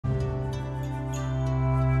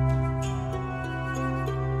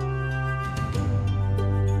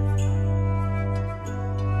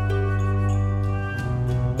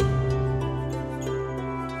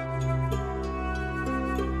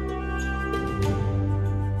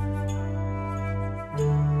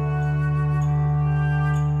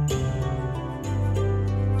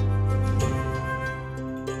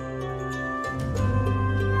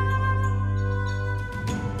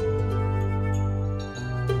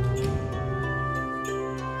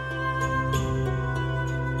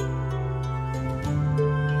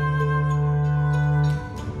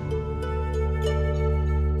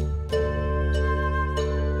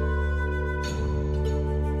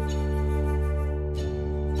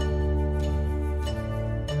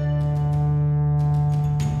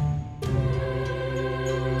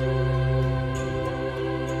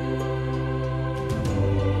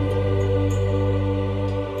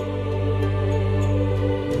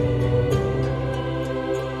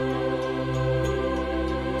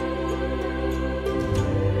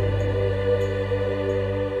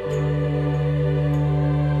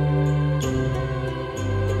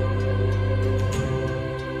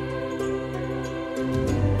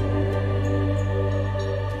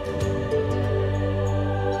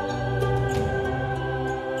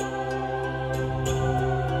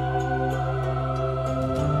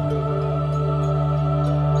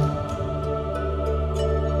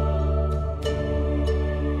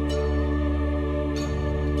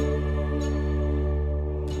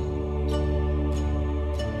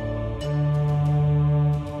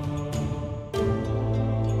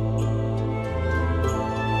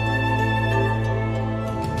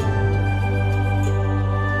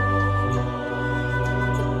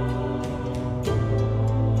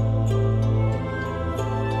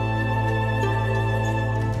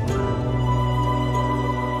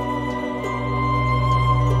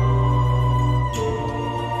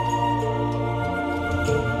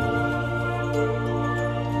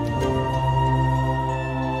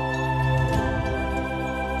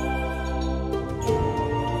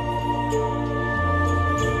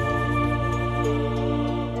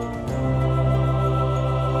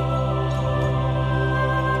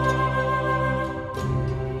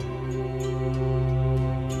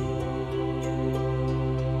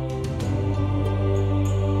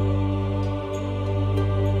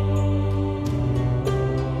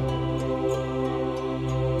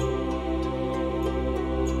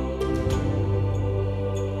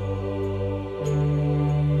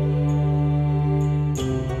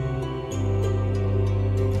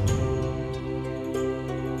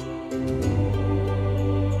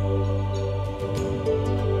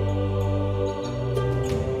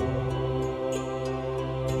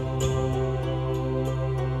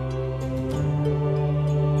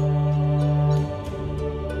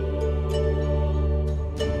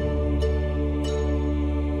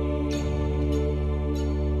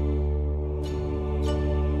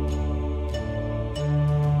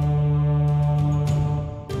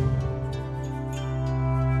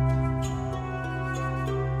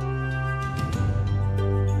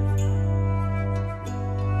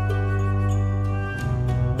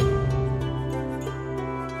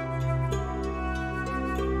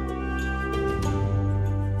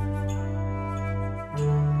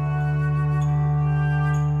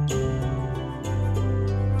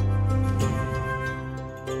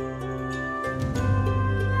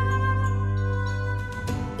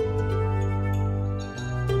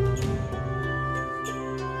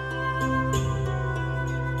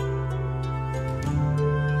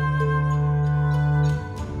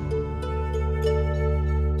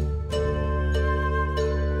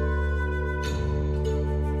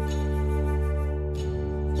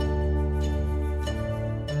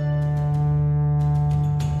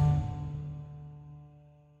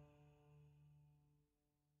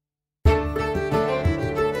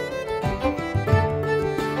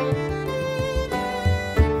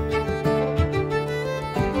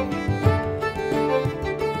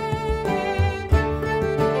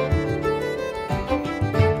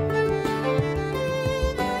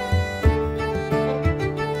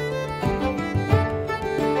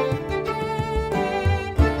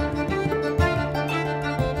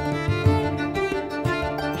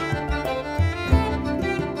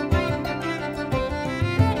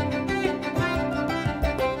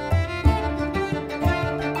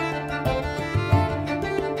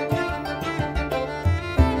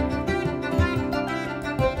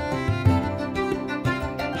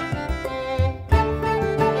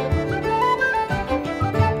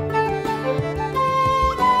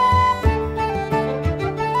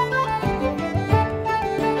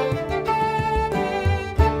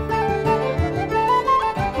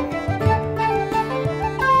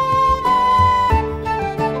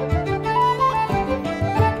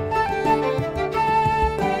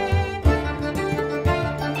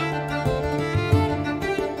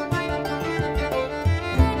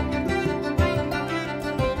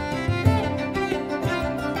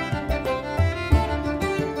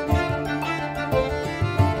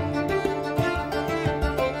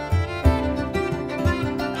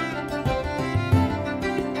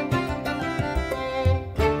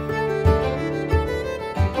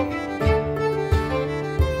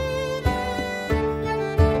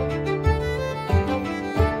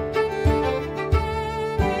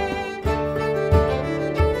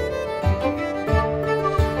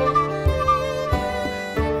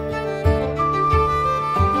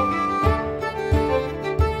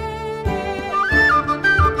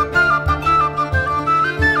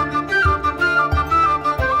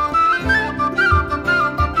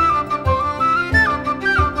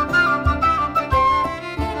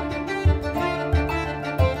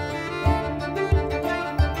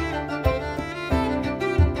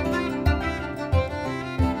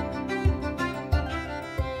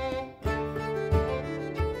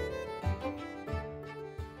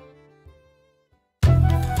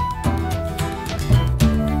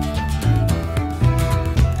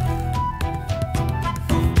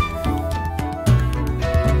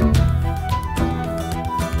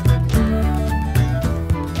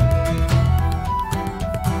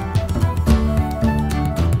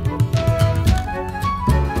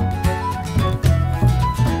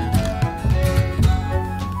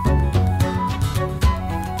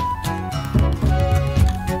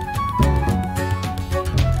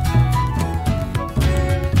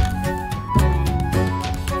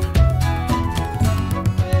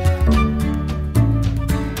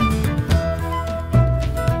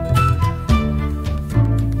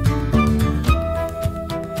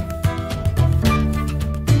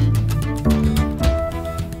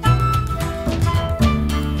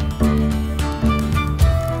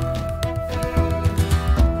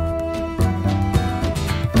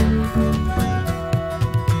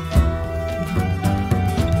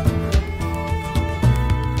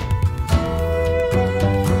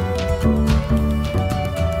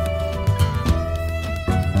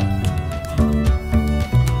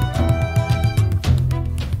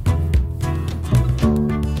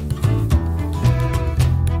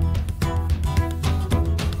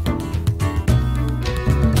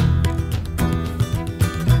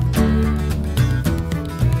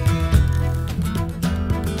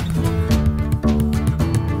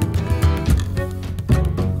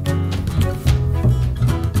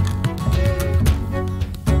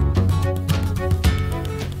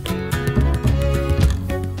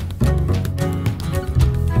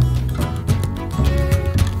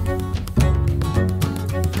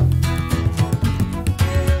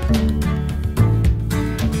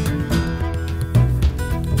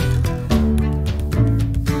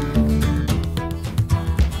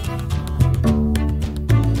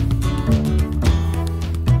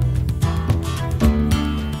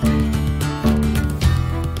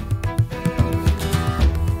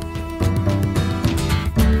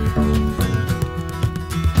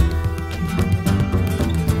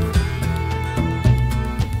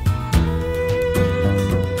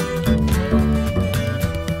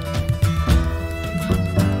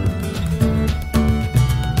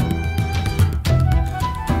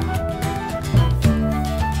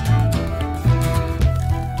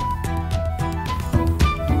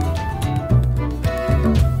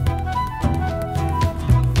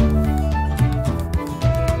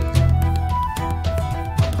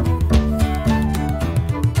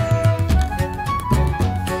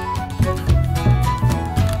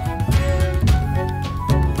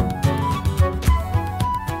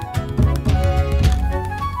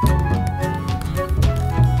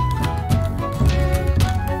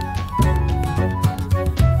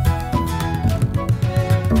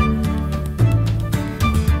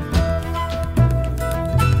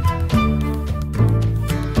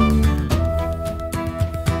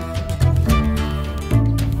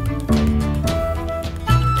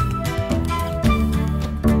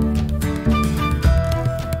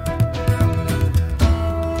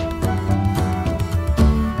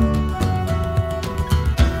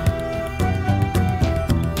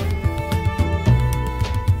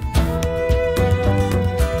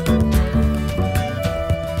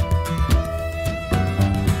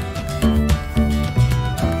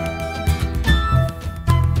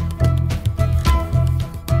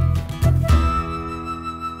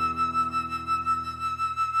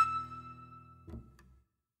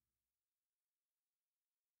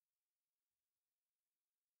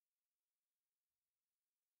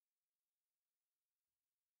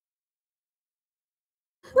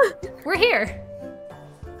We're here.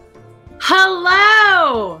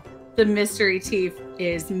 Hello! The mystery thief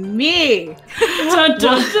is me. Dun,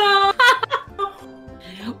 dun, dun.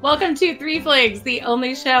 Welcome to Threeflings, the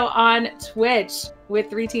only show on Twitch with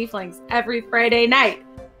three tieflings every Friday night.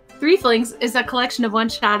 Threeflings is a collection of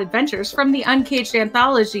one-shot adventures from the Uncaged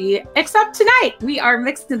anthology, except tonight we are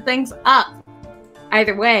mixing things up.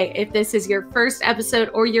 Either way, if this is your first episode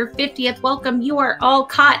or your 50th welcome, you are all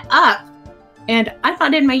caught up. And I'm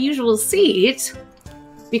not in my usual seat,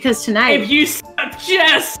 because tonight... If you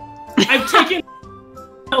suggest, I've taken...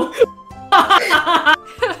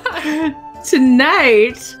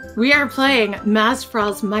 Tonight, we are playing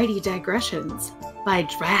Mazfroth's Mighty Digressions by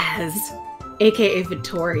Draz, aka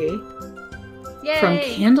Vitori, from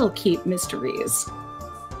Candlekeep Mysteries.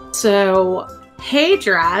 So, hey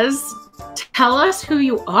Draz, tell us who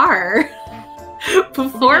you are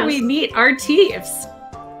before we meet our thieves.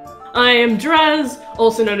 I am Draz,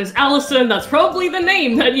 also known as Alison. That's probably the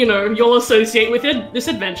name that, you'll associate with this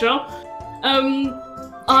adventure.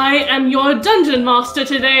 I am your dungeon master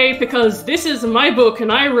today because this is my book and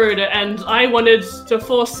I wrote it and I wanted to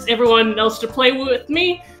force everyone else to play with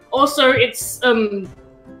me. Also, it's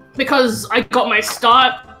because I got my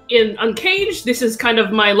start in Uncaged. This is kind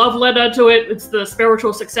of my love letter to it. It's the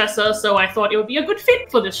spiritual successor, so I thought it would be a good fit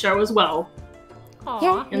for this show as well.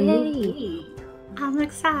 Aww. Yay. I'm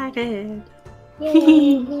excited.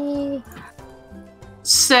 Yay.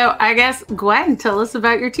 So, I guess, Gwen, tell us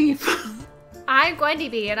about your thief. I'm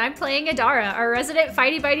Gwendy and I'm playing Adara, our resident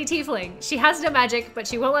fighty-bitey tiefling. She has no magic, but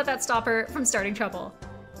she won't let that stop her from starting trouble.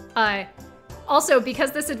 Also,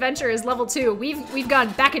 because this adventure is level 2, we've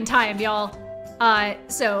gone back in time, y'all.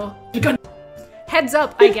 So heads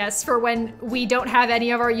up, I guess, for when we don't have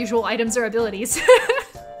any of our usual items or abilities.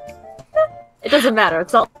 It doesn't matter.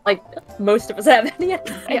 It's not like most of us have any.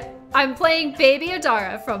 Yeah, I'm playing Baby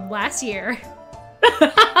Adara from last year.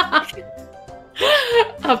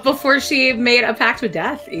 Before she made a pact with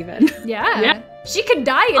death, even. Yeah. She could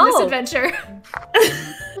die in this adventure.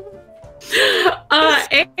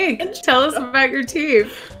 Ink, tell us about your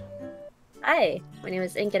thief. Hi, my name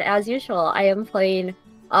is Ink, and as usual, I am playing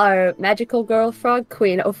our magical girl frog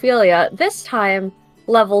queen, Ophelia. This time,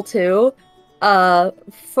 level 2,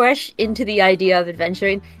 fresh into the idea of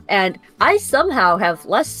adventuring, and I somehow have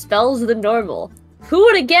less spells than normal. Who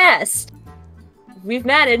would have guessed? We've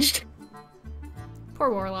managed.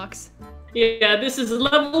 Poor warlocks. Yeah, this is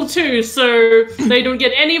level 2, so they don't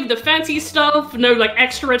get any of the fancy stuff, no like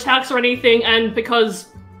extra attacks or anything, and because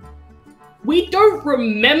we don't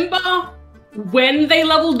remember when they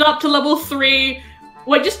leveled up to level 3,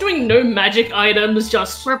 we're just doing no magic items,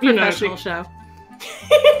 just, we're a professional show.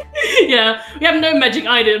 Yeah, we have no magic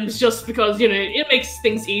items just because, it makes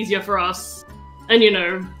things easier for us. And,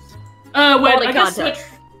 and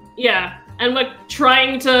we're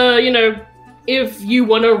trying to, if you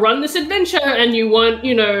want to run this adventure and you want,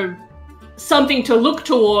 something to look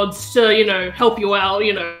towards to, help you out,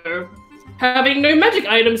 having no magic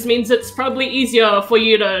items means it's probably easier for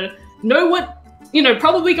you to know what,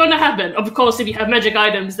 probably going to happen. Of course, if you have magic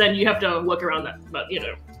items, then you have to work around that, but,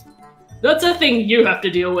 that's a thing you have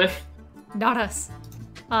to deal with. Not us.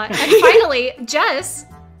 And finally, Jess,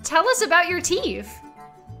 tell us about your thief.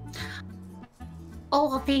 Oh,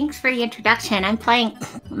 well, thanks for the introduction. I'm playing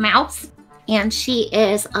Mouse, and she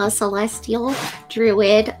is a celestial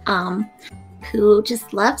druid who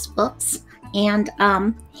just loves books and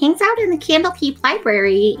hangs out in the Candlekeep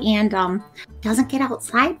library and doesn't get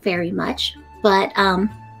outside very much. But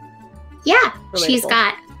yeah, she's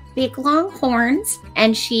got big long horns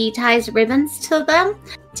and she ties ribbons to them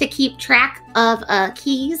to keep track of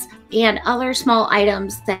keys and other small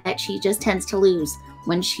items that she just tends to lose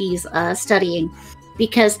when she's studying.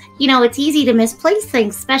 Because, it's easy to misplace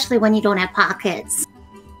things, especially when you don't have pockets.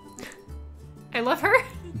 I love her.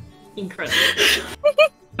 Incredible.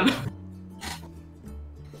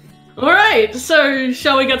 Alright, so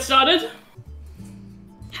shall we get started?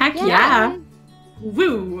 Heck yeah.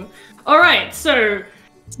 Woo. Alright, so...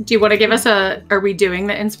 Do you want to give us are we doing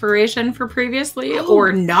the inspiration for previously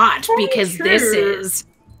or not? Because this is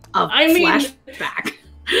a flashback.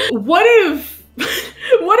 What if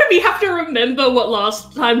we have to remember what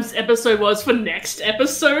last time's episode was for next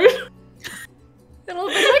episode? It'll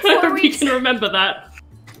be like 4 weeks. We can remember that.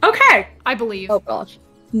 Okay. I believe. Oh gosh.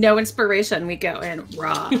 No inspiration, we go in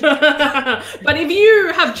raw. But if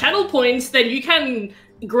you have channel points, then you can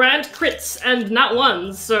grant crits and not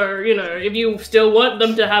ones. So, if you still want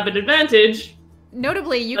them to have an advantage.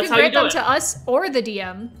 Notably, you can grant them to us or the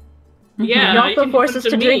DM. Yeah. You also force us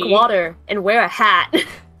to drink water and wear a hat.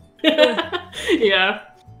 Yeah.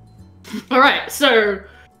 Alright, so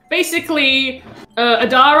basically,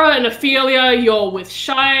 Adara and Ophelia, you're with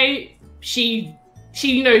Shy. She,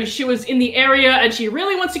 she was in the area and she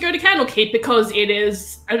really wants to go to Candlekeep because it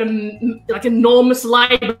is an like enormous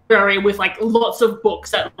library with like lots of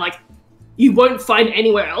books that like you won't find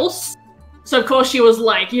anywhere else. So of course she was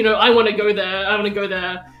like, I want to go there. I want to go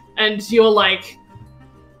there. And you're like,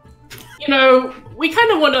 we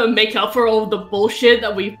kind of want to make up for all the bullshit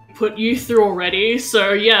that we put you through already.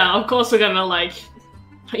 So yeah, of course we're gonna like,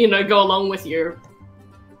 go along with you.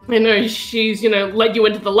 She's, let you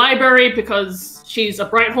into the library because she's a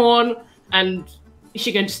Brighthorn, and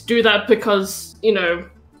she can just do that because,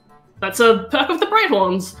 that's a perk of the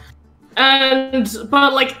Brighthorns.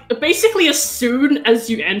 But like, basically as soon as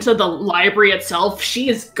you enter the library itself, she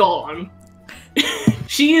is gone.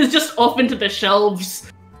 She is just off into the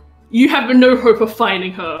shelves. You have no hope of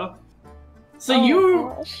finding her. So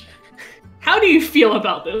gosh. How do you feel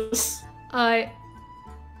about this?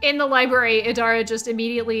 In the library, Adara just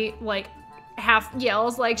immediately, like, half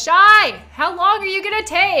yells, like, Shy! How long are you gonna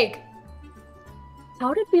take?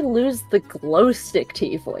 How did we lose the glow stick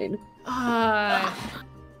tiefling?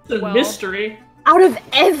 It's a mystery. Out of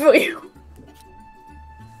everyone!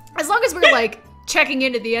 As long as we're, like, checking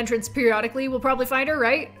in at the entrance periodically, we'll probably find her,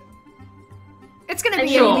 right? It's gonna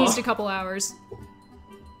be at least a couple hours.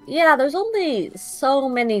 Yeah, there's only so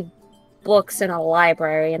many books in a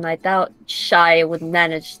library, and I doubt Shy would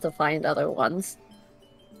manage to find other ones.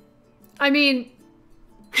 I mean,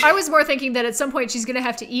 I was more thinking that at some point she's gonna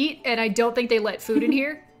have to eat, and I don't think they let food in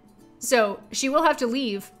here. So, she will have to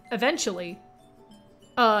leave, eventually.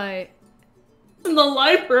 In the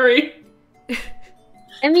library.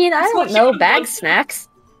 I mean, I don't know, bag snacks.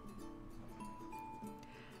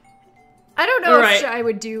 I don't know if Shy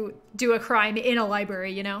would do a crime in a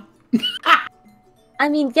library, I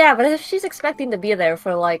mean, yeah, but if she's expecting to be there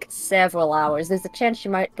for, like, several hours, there's a chance she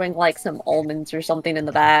might bring, like, some almonds or something in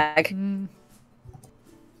the bag.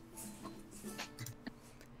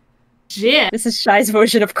 Jess. This is Shy's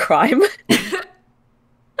version of crime.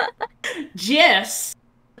 Jess.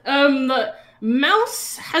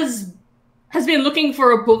 Mouse has been looking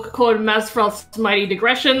for a book called Mazfroth's Mighty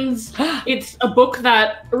Digressions. It's a book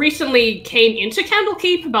that recently came into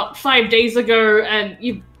Candlekeep about 5 days ago, and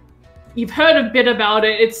you've heard a bit about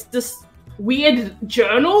it. It's this weird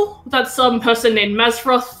journal that some person named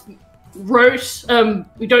Mazfroth wrote.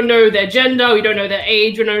 We don't know their gender, we don't know their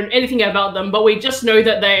age, we don't know anything about them, but we just know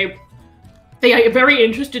that they are very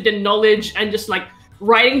interested in knowledge and just like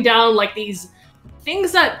writing down like these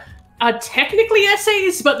things that are technically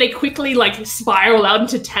essays, but they quickly like spiral out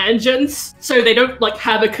into tangents, so they don't like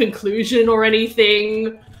have a conclusion or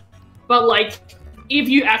anything. But like, if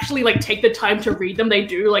you actually like take the time to read them, they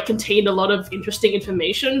do like contain a lot of interesting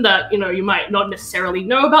information that you might not necessarily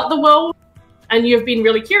know about the world, and you've been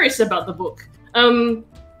really curious about the book. And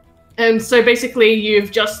so basically, you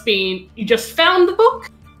just found the book.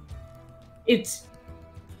 It's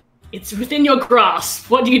within your grasp.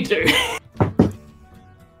 What do you do?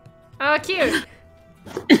 Oh, cute.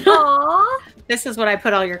 Aww. This is what I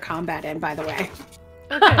put all your combat in, by the way.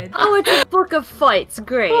 Okay. Oh, it's a book of fights.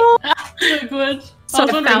 Great. So good. So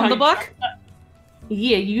I found the book?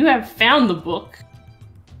 Yeah, you have found the book.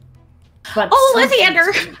 But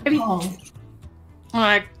Lysander!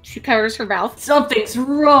 Oh. She covers her mouth. Something's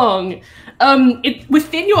wrong.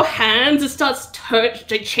 Within your hands, it starts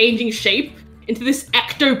changing shape into this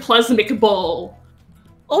ectoplasmic ball.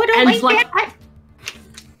 Oh, I don't like that.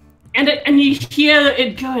 And you hear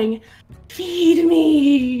it going, feed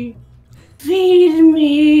me, feed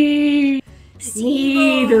me,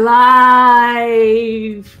 feed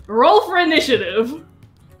life. Roll for initiative.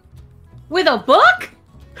 With a book?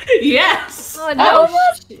 Yes. Oh no!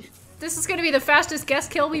 This is gonna be the fastest guest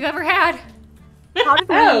kill we've ever had. How did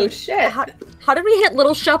we, Oh shit! How did we hit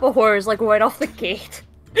Little Shop of Horrors like right off the gate?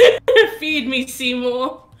 Feed me,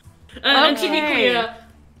 Seymour. And to be clear,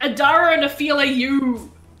 Adara and Ophelia, you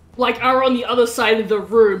like are on the other side of the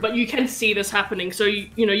room, but you can see this happening, so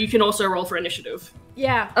you can also roll for initiative.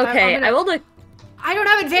 Yeah. Okay, I will do. I don't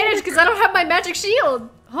have advantage because I don't have my magic shield.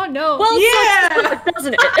 Oh no. Well, Yeah!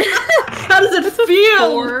 doesn't it? How does it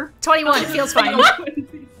feel? 21 feels fine.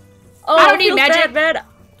 Oh, I don't need feels magic. bad.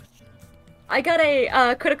 I got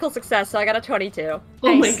a critical success, so I got a 22. Oh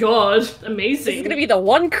my Nice. god, This is amazing. gonna be the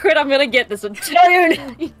one crit I'm gonna get this entire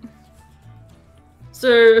night.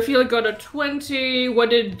 So Ophelia got a 20. What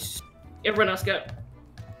did everyone else get?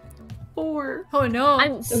 4. Oh no.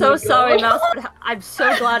 I'm so my sorry, God. Mouse, but I'm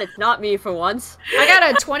so glad it's not me for once. I got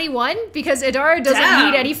a 21 because Adara doesn't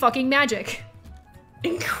Damn. need any fucking magic.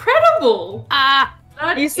 Incredible!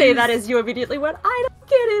 You say that as you immediately went, I don't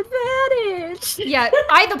get advantage. Yeah,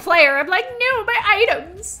 I, the player, I'm like, no, my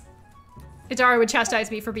items. Idara would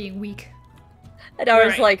chastise me for being weak. And I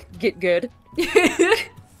was Right. like, get good. I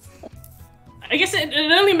guess it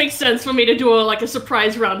only makes sense for me to do a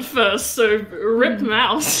surprise round first, so rip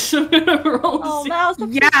mouse. Roll Oh, C. Mouse.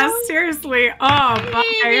 Yeah, seriously. Oh,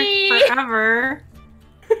 bye forever.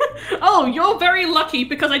 Oh, you're very lucky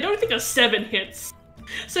because I don't think a 7 hits.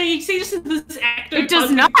 So you see just this actor It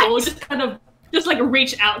does not. just kind of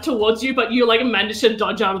reach out towards you, but you manage to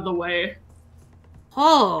dodge out of the way.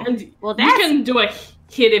 Oh, And well, you can do a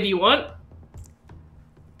hit if you want.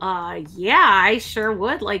 Yeah, I sure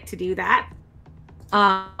would like to do that.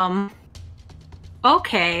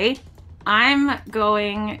 Okay. I'm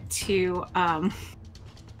going to,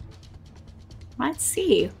 let's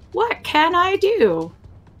see. What can I do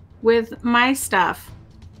with my stuff?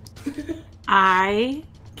 I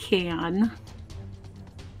can...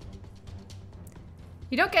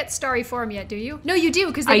 You don't get starry form yet, do you? No, you do,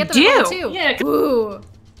 because they I get them at level do. 2. Yeah, Ooh.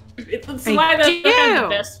 it's I why they're kind of do. the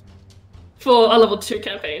best for a level 2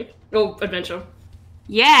 campaign or adventure.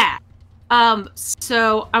 Yeah.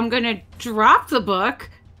 So I'm gonna drop the book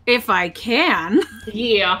if I can.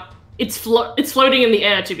 Yeah, it's floating in the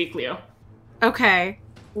air, to be clear. Okay.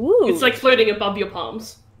 Ooh. It's like floating above your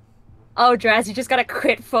palms. Oh, Draz, you just got a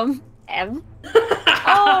crit from M.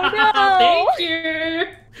 Oh, no. Thank you.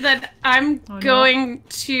 Then I'm Oh, no. going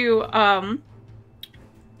to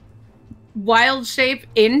wild shape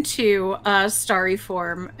into a starry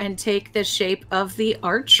form and take the shape of the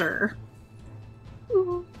archer,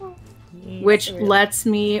 which lets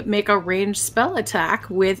me make a ranged spell attack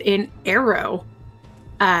with an arrow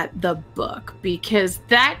at the book, because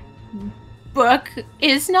that book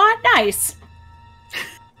is not nice. I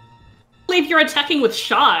believe you're attacking with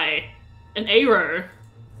shy, an arrow.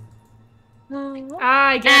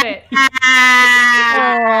 I get it.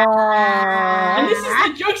 And this is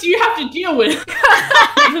the jokes you have to deal with.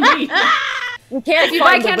 Me. You can't If you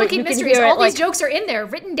buy find them, but Candlekeep you can Mysteries, hear all it, these jokes are in there,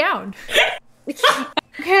 written down.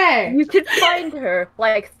 Okay. You can find her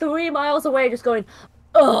 3 miles away, just going,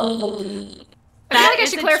 oh. I feel like That I is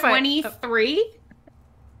should a clarify. 23.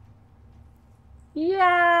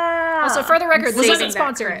 Yeah. Also, for the record, this Saving isn't that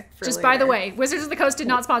sponsored. crit for Just by the later. way, Wizards of the Coast did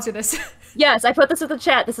not sponsor this. Yes, I put this in the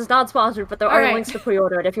chat. This is not sponsored, but there are Alright. links to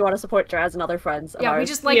pre-order it if you want to support Draz and other friends of Yeah, we ours.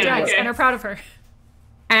 just like Yeah, Draz okay. and are proud of her.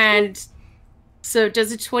 And so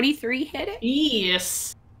does a 23 hit it?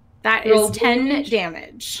 Yes. That Roll is 10 damage.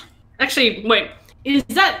 damage. Actually, wait. Is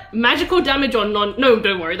that magical damage or non? No,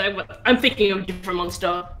 don't worry. I'm thinking of a different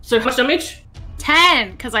monster. So how much damage?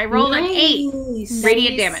 10, because I rolled an 8 Nice.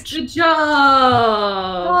 radiant damage. Good job.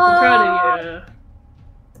 I'm proud of you.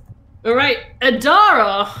 All right,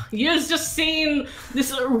 Adara, you've just seen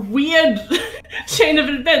this weird chain of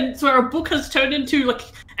events where a book has turned into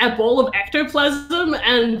a ball of ectoplasm,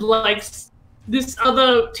 and this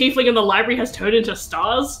other tiefling in the library has turned into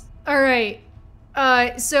stars. All right.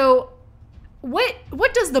 So what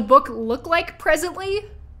does the book look like presently?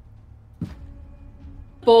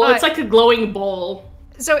 Ball. It's like a glowing ball.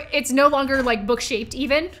 So it's no longer book shaped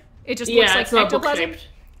even. It just looks Yeah, like it's not book ectoplasm. shaped.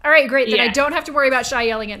 All right, great. Then I Yeah. don't have to worry about Shy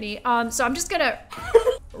yelling at me. So I'm just gonna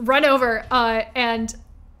run over, and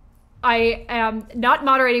I am not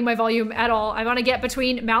moderating my volume at all. I want to get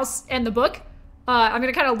between Mouse and the book. I'm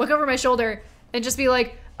gonna kind of look over my shoulder and just be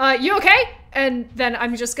like, "You okay?" And then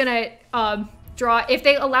I'm just gonna draw. If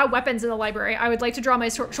they allow weapons in the library, I would like to draw my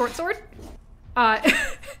short sword.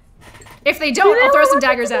 If they don't, I'll throw some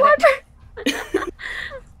daggers at it. It'd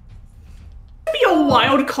be a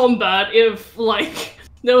wild combat if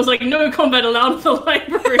there was no combat allowed in the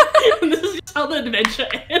library. And this is just how the adventure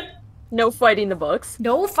ends. No fighting the books.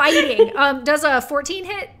 No fighting. Does a 14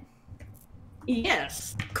 hit?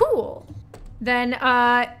 Yes. Cool. Then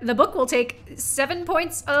the book will take 7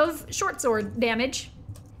 points of short sword damage.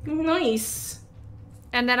 Nice.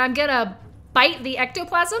 And then I'm gonna bite the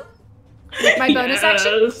ectoplasm with my bonus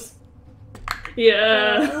action. Yes.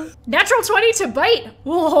 Yeah. Natural 20 to bite.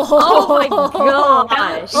 Oh my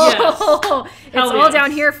gosh. Oh, it's Hell all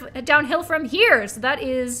yes. downhill from here. So that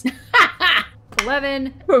is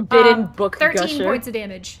 11. Forbidden book 13 gusher. points of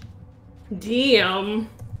damage. Damn.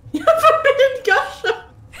 Forbidden gusher.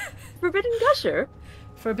 Forbidden gusher?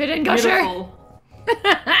 Forbidden gusher. Beautiful.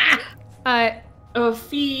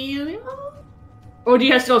 Ophelia? Or do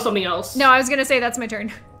you have to know something else? No, I was gonna say that's my turn.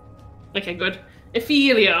 Okay, good.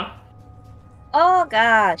 Ophelia. Oh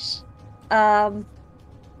gosh.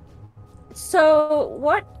 So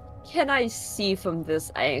what can I see from this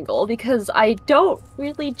angle? Because I don't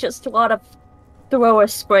really just want to throw a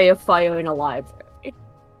spray of fire in a library.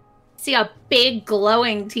 See a big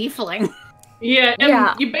glowing tiefling. Yeah,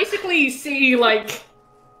 and you basically see, like,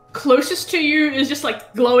 closest to you is just,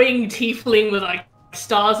 like, glowing tiefling with, like,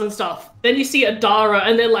 stars and stuff. Then you see Adara,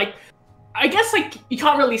 and then, like, I guess, like, you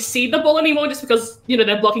can't really see the ball anymore just because, you know,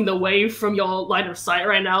 they're blocking the way from your line of sight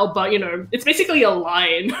right now, but, you know, it's basically a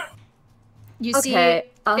line. You see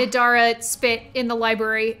Idara spit in the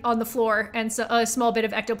library on the floor, and so a small bit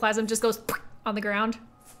of ectoplasm just goes on the ground.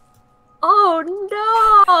 Oh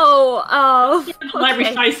no! Oh, The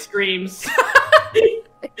library guy screams.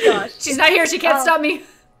 Gosh. She's not here, she can't stop me.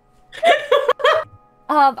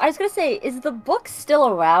 I was gonna say, is the book still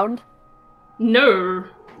around? No.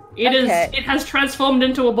 It has transformed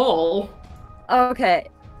into a ball. Okay.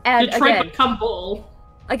 And Detroit again, become ball.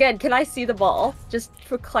 Again, can I see the ball? Just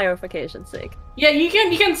for clarification's sake. Yeah,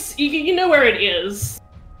 you know where it is.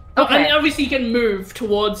 Okay. And obviously you can move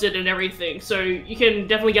towards it and everything, so you can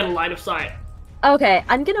definitely get a line of sight. Okay,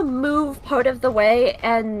 I'm gonna move part of the way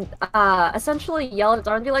and essentially yell at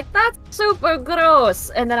Dara and be like, "That's super gross!"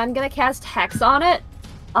 And then I'm gonna cast Hex on it.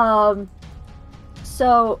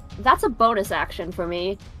 So that's a bonus action for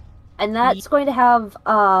me. And that's going to have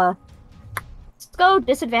let's go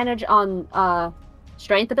disadvantage on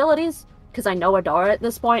strength abilities, because I know Adara at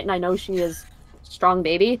this point and I know she is strong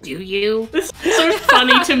baby. Do you? This is so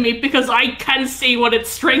funny to me because I can see what its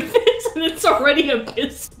strength is and it's already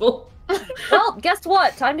abysmal. Well, guess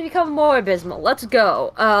what? Time to become more abysmal. Let's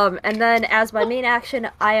go. And then as my main action,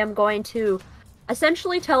 I am going to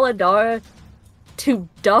essentially tell Adara to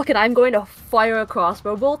duck, and I'm going to fire a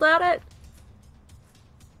crossbow bolt at it.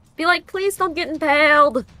 Be like, please don't get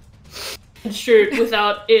impaled. And shoot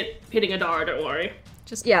without it hitting Adara, don't worry.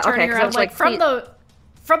 Just turning around like from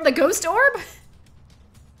the ghost orb?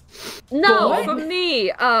 No, What? from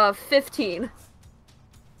me. 15.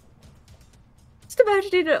 Just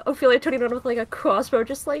imagining Ophelia turning around with like a crossbow,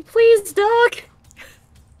 just like, please duck.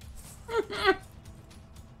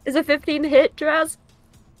 Is a 15 hit, Draz?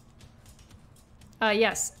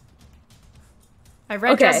 Yes. I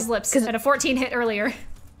read Draz's lips, and a 14 hit earlier.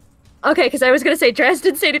 Okay, because I was gonna say Draz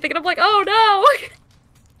didn't say anything, and I'm like, oh no!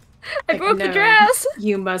 I broke the Draz!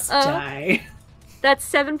 You must die. That's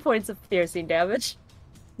 7 points of piercing damage.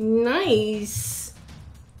 Nice.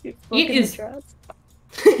 It Broken is. Draz.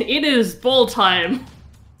 It is ball time.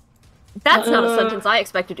 That's not a sentence I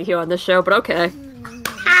expected to hear on this show, but okay.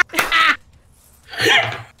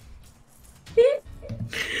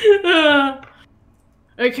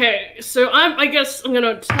 Okay, so I guess I'm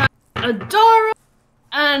gonna attack Adara,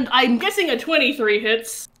 and I'm guessing a 23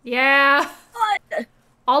 hits. Yeah. What?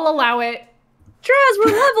 I'll allow it. Draz,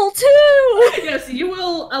 we're level 2! Yes, you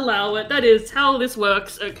will allow it. That is how this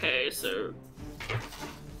works. Okay, so...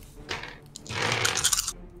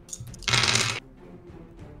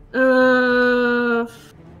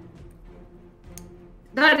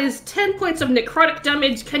 That is 10 points of necrotic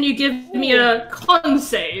damage. Can you give me a con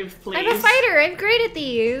save, please? I'm a fighter. I'm great at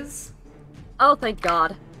these. Oh, thank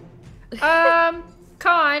God.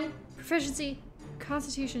 Con, proficiency,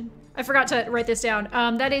 constitution. I forgot to write this down.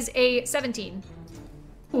 That is a 17.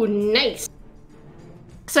 Oh, nice.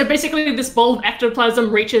 So basically this ball of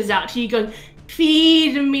ectoplasm reaches out to you going,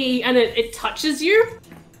 feed me, and it touches you.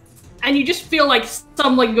 And you just feel like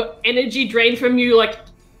some like energy drain from you, like,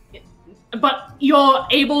 but you're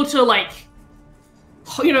able to like,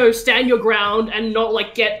 you know, stand your ground and not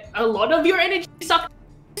like get a lot of your energy sucked.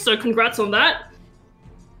 So congrats on that.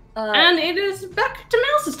 And it is back to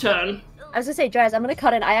Mouse's turn. I was gonna say, Draz, I'm gonna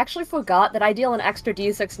cut in. I actually forgot that I deal an extra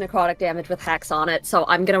d6 necrotic damage with Hex on it, so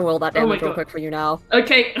I'm gonna roll that damage real quick for you now.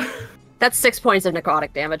 Okay. That's 6 points of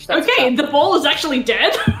necrotic damage. That's okay, the ball is actually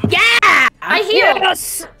dead. Yeah! I heal!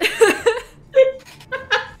 Yes!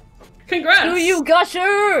 Congrats! Do you,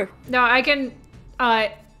 Gusher? No, I can,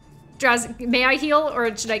 Draz, may I heal,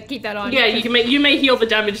 or should I keep that on? Yeah, you may heal the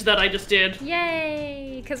damage that I just did.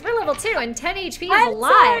 Yay! Because we're level 2 and 10 HP is I'm a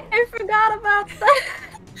lot. sorry, I forgot about that.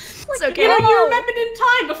 It's okay. You remembered in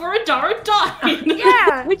time before Adara died.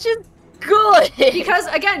 Yeah! Which is good. Because,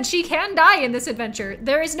 again, she can die in this adventure.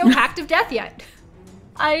 There is no pact of death yet.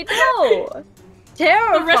 I know.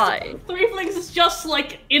 The rest Terrifying. of Threeflings is just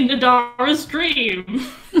like in Adara's dream.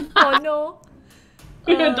 Oh no.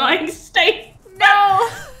 In a dying state. No!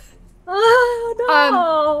 Oh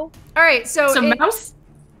no. Alright, so Mouse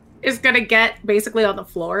is gonna get basically on the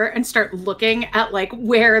floor and start looking at like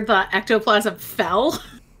where the ectoplasm fell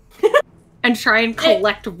and try and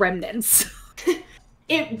collect remnants.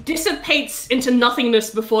 It dissipates into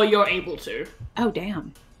nothingness before you're able to. Oh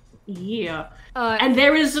damn. Yeah. And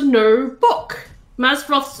there is no book.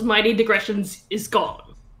 Mazfroth's Mighty Digressions is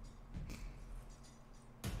gone.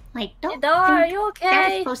 Like, don't Adara, are think you that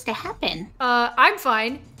okay? is supposed to happen. I'm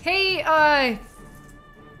fine. Hey,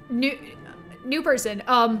 new person.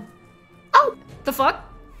 Oh, The fuck?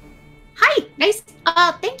 hi. Nice.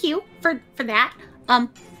 Thank you for that.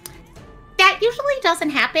 That usually doesn't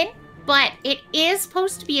happen, but it is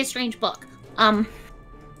supposed to be a strange book.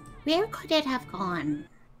 Where could it have gone?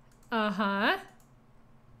 Uh-huh.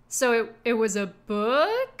 So it was a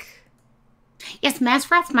book? Yes,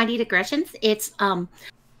 Mazfroth's Mighty Digressions. It's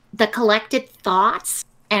the collected thoughts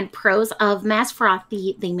and prose of Mazfroth,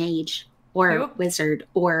 the mage or Who? wizard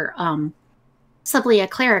or simply a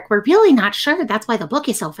cleric. We're really not sure. That's why the book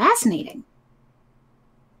is so fascinating.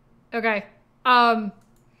 Okay.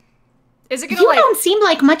 Is it gonna You don't seem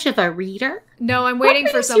like much of a reader. No, I'm waiting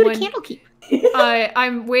for What someone. brings you to Candlekeep?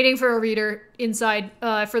 I'm waiting for a reader inside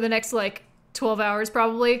for the next like 12 hours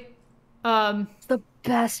probably. The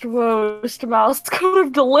best roast mouse could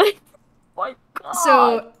have delivered. Oh my god.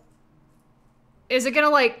 So is it gonna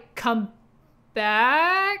like come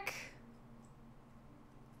back?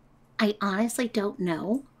 I honestly don't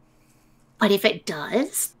know. But if it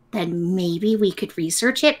does, then maybe we could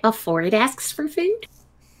research it before it asks for food.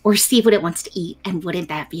 Or see what it wants to eat, and wouldn't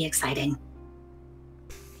that be exciting?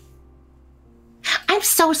 I'm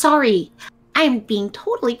so sorry. I'm being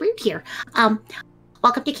totally rude here.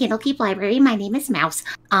 Welcome to Candlekeep Library. My name is Mouse.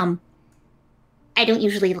 I don't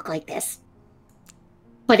usually look like this.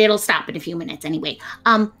 But it'll stop in a few minutes anyway.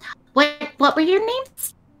 What were your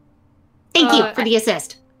names? Thank you for the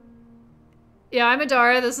assist. Yeah, I'm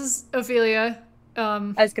Adara. This is Ophelia.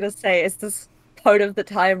 I was gonna say, is this part of the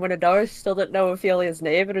time when Adara still didn't know Ophelia's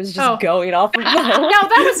name and was just Oh. going off of No,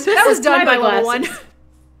 that was done by level 1. Yeah,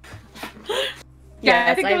 I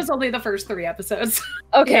Yes, think it was only the first 3 episodes.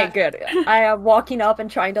 Okay, Yeah. good. I am walking up and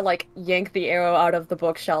trying to like yank the arrow out of the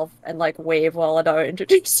bookshelf and like wave while Adara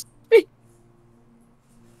introduces me.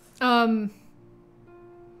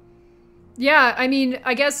 Yeah, I mean,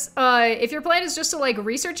 I guess if your plan is just to like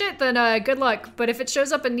research it, then good luck. But if it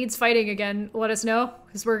shows up and needs fighting again, let us know,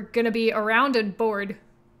 because we're gonna be around and bored.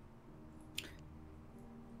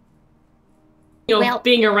 Well-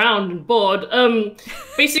 Being around and bored.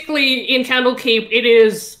 Basically, in Candlekeep, it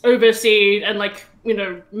is overseen and,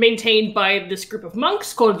 maintained by this group of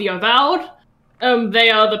monks called the Avowed. They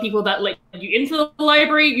are the people that let you into the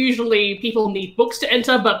library. Usually, people need books to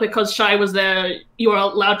enter, but because Shai was there, you are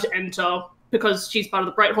allowed to enter because she's part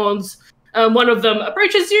of the Brighthorns. One of them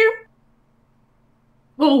approaches you.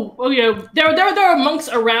 There are monks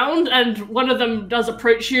around, and one of them does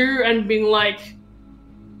approach you and being like,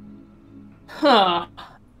 "Huh,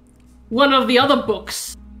 one of the other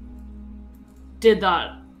books did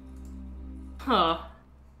that. Huh.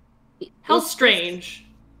 How strange."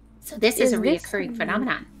 So this is a Is this- reoccurring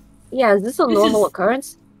phenomenon. Yeah, is this a This normal is-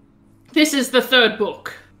 occurrence? This is the third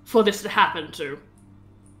book for this to happen to.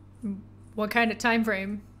 What kind of time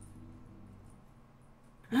frame?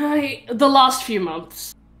 The last few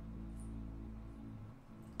months.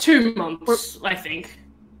 2 months, I think.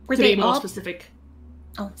 Were To they be more all? specific.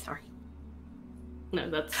 Oh, sorry. No,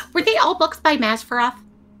 that's... Were they all books by Mazfroth?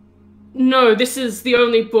 No, this is the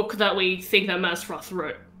only book that we think that Mazfroth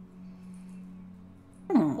wrote.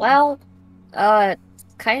 Well,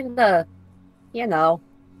 kinda,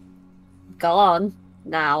 gone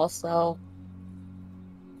now, so.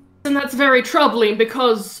 And that's very troubling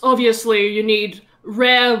because obviously you need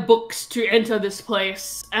rare books to enter this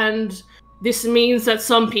place, and this means that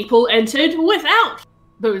some people entered without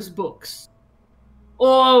those books.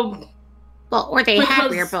 Or Or they had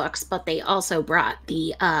Because- rare books, but they also brought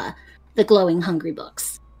the glowing hungry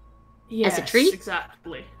books. yes, a treat?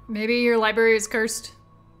 exactly. Maybe your library is cursed.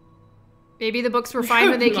 Maybe the books were fine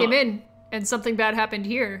when they came in, and something bad happened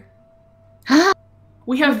here.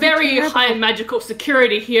 We have very terrible. high magical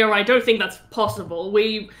security here. I don't think that's possible.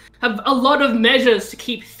 We have a lot of measures to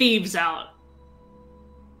keep thieves out.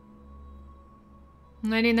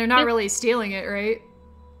 I mean, they're not really stealing it, right?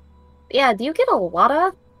 Yeah, do you get a lot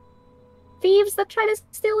of thieves that try to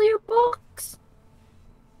steal your books?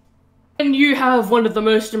 And you have one of the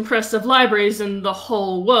most impressive libraries in the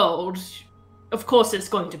whole world. Of course it's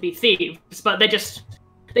going to be thieves, but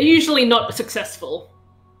they're usually not successful.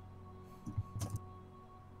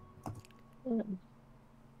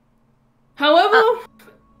 However,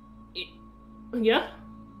 yeah?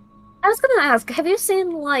 I was gonna ask, have you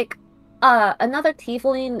seen, like, another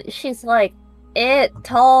tiefling? She's, like,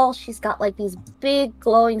 tall, she's got, like, these big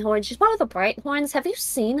glowing horns. She's one of the Brighthorns. Have you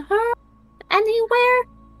seen her anywhere?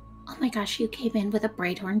 Oh my gosh, you came in with a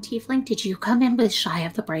Brighthorn tiefling? Did you come in with Shy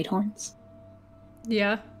of the Brighthorns?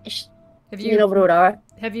 Yeah. Is Have you know Brodar?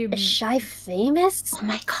 have you Is Shy famous? Oh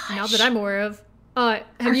my gosh. now that I'm aware of?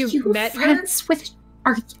 Have you met friends with?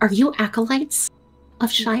 Are you acolytes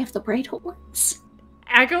of Shy of the Bright Horns?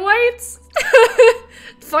 Acolytes?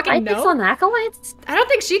 Fucking no. on acolytes? I don't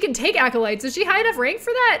think she can take acolytes. Is she high enough rank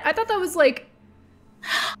for that? I thought that was like...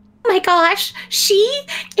 Oh my gosh, she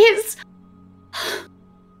is...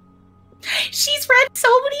 She's read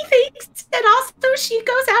so many things, and also she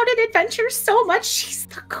goes out and adventures so much. She's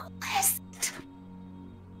the coolest.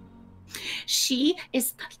 She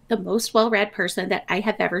is the most well-read person that I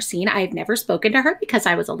have ever seen. I have never spoken to her because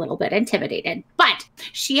I was a little bit intimidated. But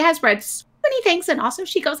she has read so many things, and also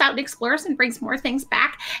she goes out and explores and brings more things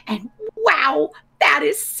back. And wow, that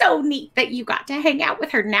is so neat that you got to hang out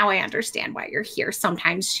with her. Now I understand why you're here.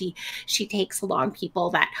 Sometimes she takes along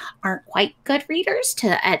people that aren't quite good readers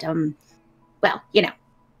to, well, you know,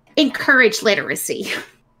 encourage literacy.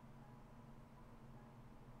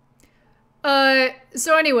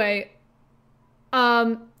 So anyway,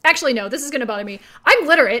 actually no, this is gonna bother me. I'm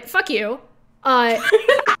literate, fuck you. So's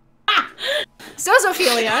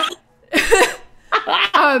Ophelia.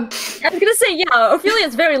 I was gonna say, yeah,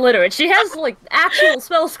 Ophelia's very literate. She has, like, actual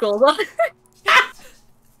spell scrolls on her.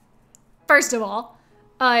 First of all.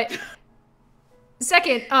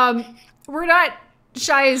 Second, we're not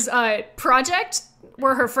Shy's, project.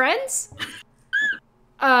 We're her friends.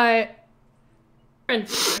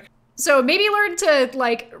 So maybe learn to,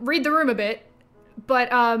 like, read the room a bit.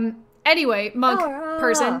 But, anyway, monk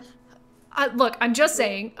person. Look, I'm just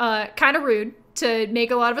saying, kind of rude to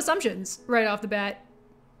make a lot of assumptions right off the bat.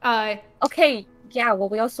 Okay, yeah, well,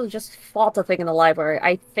 we also just fought a thing in the library.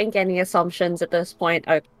 I think any assumptions at this point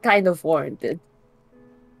are kind of warranted.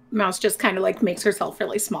 Mouse just kind of, like, makes herself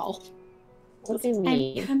really small. What do you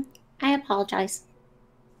mean? I apologize.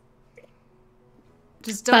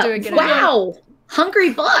 Just don't do it again. Wow!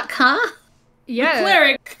 Hungry book, huh? Yeah. The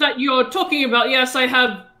cleric that you're talking about, yes,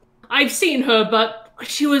 I've seen her, but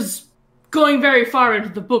she was going very far into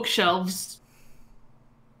the bookshelves.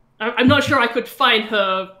 I'm not sure I could find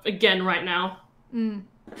her again right now. Mm.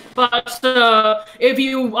 But if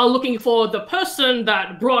you are looking for the person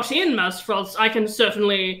that brought in Mazfroth, I can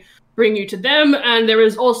certainly bring you to them. And there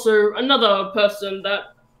is also another person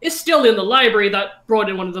that is still in the library that brought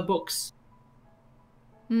in one of the books.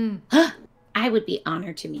 Mm. I would be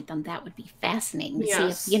honored to meet them. That would be fascinating to see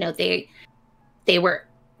Yes. if, you know, they were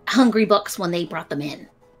hungry books when they brought them in.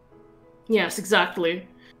 Yes, exactly.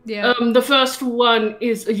 Yeah. The first one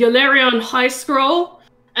is Yularion High Scroll,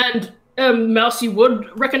 and Mouse, you would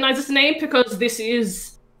recognize this name because this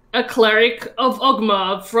is a cleric of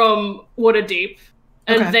Ogma from Waterdeep,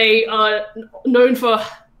 and they are known for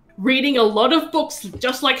reading a lot of books,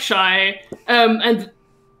 just like Shy, and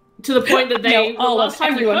to the point that the last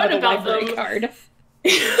time we heard about them,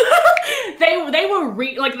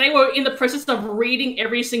 they were in the process of reading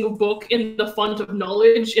every single book in the Font of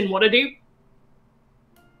Knowledge in Waterdeep.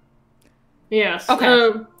 Yes.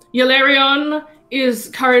 Okay. Yularion is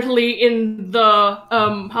currently in the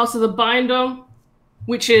House of the Binder,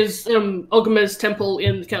 which is Ogma's temple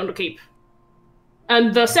in Candlekeep.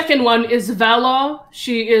 And the second one is Valor.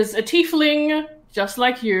 She is a tiefling, just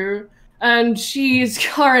like you, and she's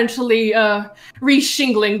currently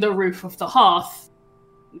re-shingling the roof of the hearth,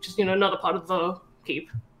 which is, you know, another part of the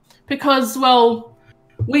keep. Because, well,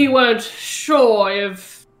 we weren't sure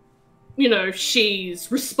if, you know,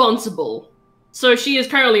 she's responsible. So she is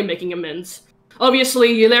currently making amends.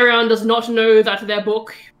 Obviously, Yularion does not know that their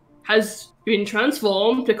book has been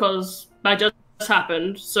transformed because that just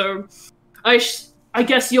happened. So I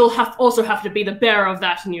guess you'll also have to be the bearer of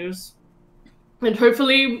that news. And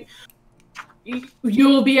hopefully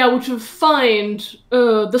you'll be able to find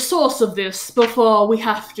the source of this before we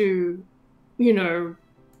have to, you know,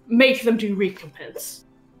 make them do recompense.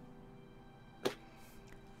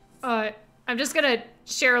 I'm just gonna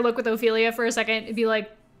share a look with Ophelia for a second and be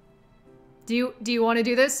like, do you want to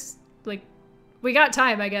do this? Like, we got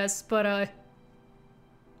time, I guess, but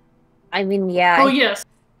I mean, yeah. Oh, yes.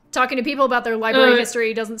 Talking to people about their library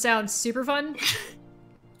history doesn't sound super fun.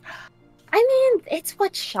 I mean, it's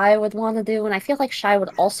what Shy would want to do, and I feel like Shy would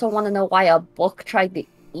also want to know why a book tried to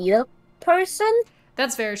eat a person.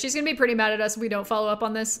 That's fair. She's gonna be pretty mad at us if we don't follow up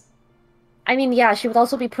on this. I mean, yeah, she would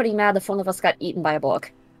also be pretty mad if one of us got eaten by a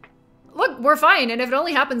book. Look, we're fine, and if it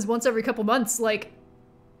only happens once every couple months, like,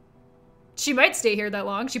 she might stay here that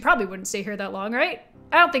long. She probably wouldn't stay here that long, right?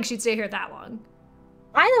 I don't think she'd stay here that long.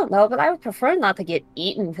 I don't know, but I would prefer not to get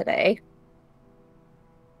eaten today.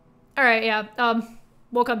 Alright, yeah,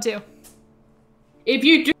 we'll come too. If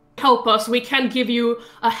you do help us, we can give you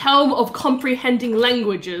a helm of comprehending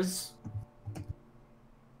languages.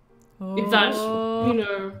 If that, you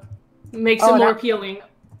know, makes it more appealing.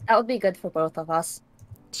 That would be good for both of us.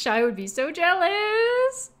 Shy would be so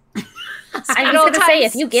jealous. I was gonna say,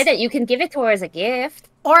 if you get it, you can give it to her as a gift.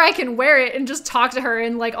 Or I can wear it and just talk to her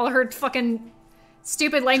in like all her fucking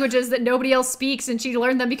stupid languages that nobody else speaks, and she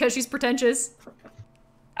learned them because she's pretentious.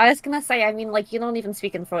 I was gonna say, I mean, like, you don't even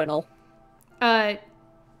speak Infernal. Alright.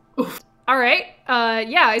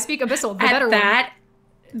 Yeah, I speak Abyssal, the better At that,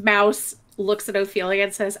 Mouse looks at Ophelia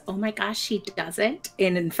and says, "Oh my gosh, she doesn't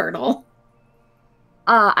in Infernal."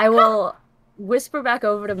 I will whisper back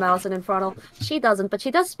over to Mouse in Infernal. She doesn't, but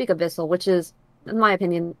she does speak Abyssal, which is, in my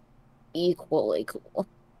opinion, equally cool.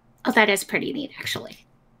 Oh, that is pretty neat, actually.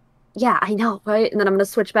 Yeah, I know, right? And then I'm gonna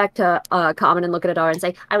switch back to Common and look at Adara and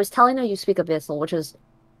say, I was telling her you speak Abyssal, which is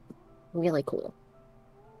really cool.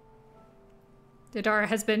 Adara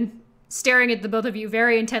has been staring at the both of you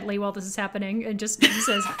very intently while this is happening, and just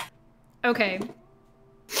says, okay.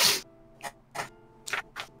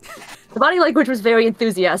 The body language was very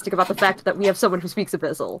enthusiastic about the fact that we have someone who speaks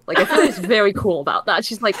Abyssal. Like, I feel she's very cool about that.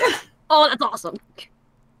 She's like, oh, that's awesome.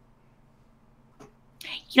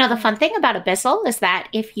 You know, the fun thing about Abyssal is that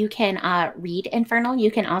if you can read Infernal,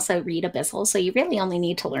 you can also read Abyssal, so you really only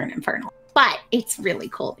need to learn Infernal. But it's really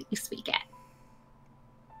cool that you speak it.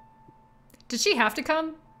 Did she have to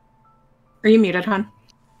come? Are you muted, hon?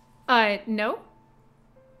 No.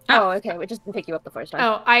 Oh, okay. We just didn't pick you up the first time.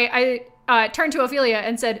 Oh, I turned to Ophelia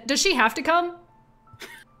and said, does she have to come?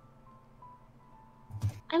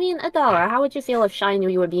 I mean, Adara, how would you feel if Shy knew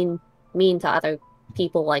you were being mean to other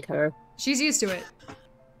people like her? She's used to it.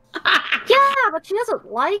 Yeah, but she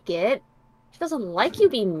doesn't like it. She doesn't like you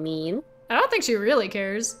being mean. I don't think she really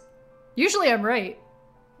cares. Usually I'm right.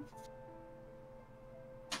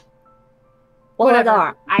 Well, Whatever.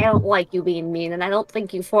 Adara, I don't like you being mean, and I don't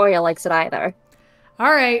think Euphoria likes it either.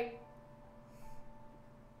 Alright.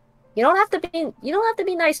 You don't have to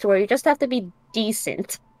be nice to her, you just have to be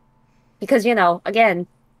decent. Because, you know, again,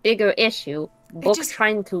 bigger issue. Books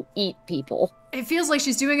trying to eat people. It feels like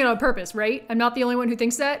she's doing it on purpose, right? I'm not the only one who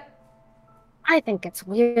thinks that? I think it's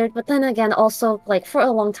weird, but then again, also, like, for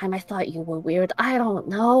a long time I thought you were weird. I don't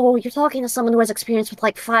know. You're talking to someone who has experience with,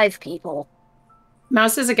 like, 5 people.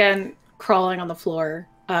 Mouse is again crawling on the floor,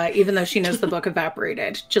 even though she knows the book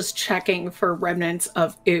evaporated, just checking for remnants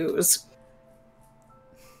of ooze.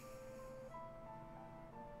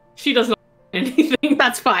 She does not anything.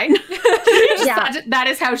 That's fine. Yeah. That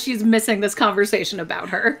is how she's missing this conversation about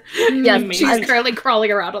her. Yeah, She's currently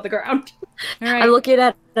crawling around on the ground. Alright. I look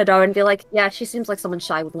at Adara and be like, yeah, she seems like someone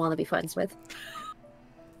Shy would want to be friends with.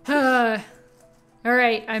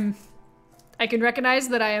 Alright, I can recognize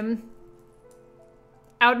that I am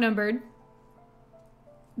outnumbered.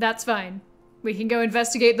 That's fine. We can go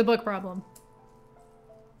investigate the book problem.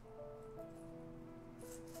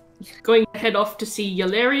 Going to head off to see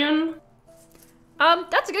Yalarian.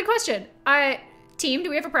 That's a good question. Team, do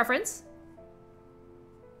we have a preference?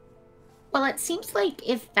 Well, it seems like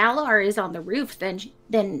if Valar is on the roof,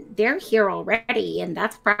 then they're here already, and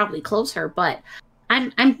that's probably closer. But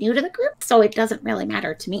I'm new to the group, so it doesn't really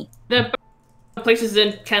matter to me. They're both places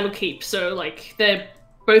in Candlekeep, so like they're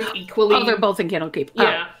both equally. Oh, they're both in Candlekeep.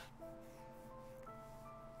 Yeah.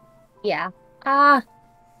 Yeah. I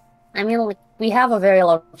mean, like, we have a very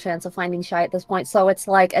low chance of finding Shy at this point, so it's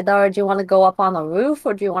like, Adara, do you want to go up on the roof,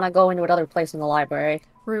 or do you want to go into another place in the library?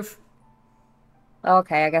 Roof.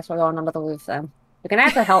 Okay, I guess we're going under the roof then. You're gonna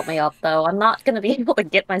have to help me up, though. I'm not gonna be able to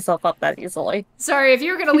get myself up that easily. Sorry, if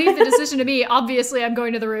you were gonna leave the decision to me, obviously I'm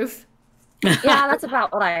going to the roof. Yeah, that's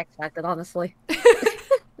about what I expected, honestly.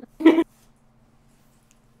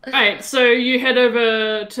 Alright, so you head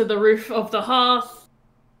over to the roof of the hearth.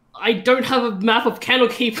 I don't have a map of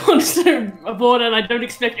Candlekeep on board, and I don't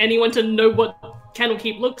expect anyone to know what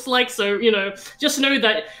Candlekeep looks like, so, you know, just know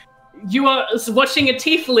that you are watching a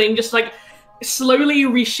tiefling just, like, slowly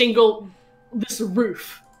reshingle this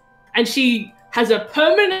roof. And she has a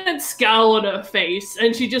permanent scowl on her face,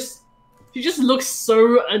 and she just looks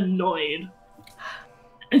so annoyed.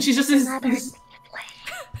 And she's just this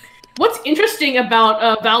What's interesting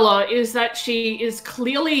about Vala is that she is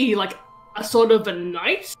clearly, like, a sort of a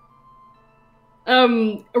knight.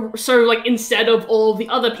 So, like, instead of all the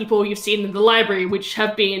other people you've seen in the library, which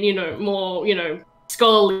have been, you know, more, you know,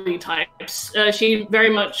 scholarly types, she very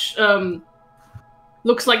much,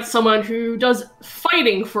 looks like someone who does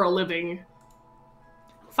fighting for a living.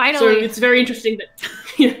 Finally. So it's very interesting that...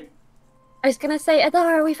 yeah. I was gonna say,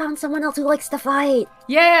 Adara, we found someone else who likes to fight.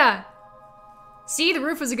 Yeah! See, the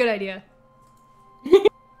roof was a good idea.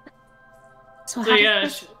 So So how yeah,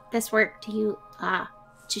 does this work? Do you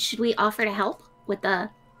should we offer to help with the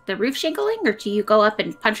roof shingling, or do you go up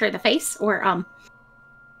and punch her in the face, or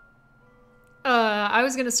I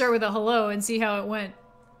was gonna start with a hello and see how it went.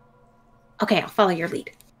 Okay, I'll follow your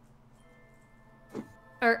lead.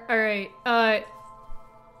 Alright,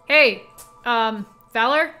 hey,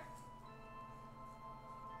 Valor?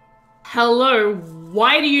 Hello,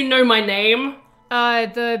 why do you know my name?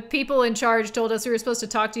 The people in charge told us we were supposed to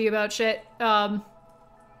talk to you about shit.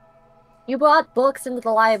 You brought books into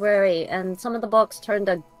the library, and some of the books turned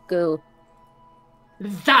to goo.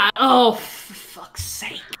 Oh, for fuck's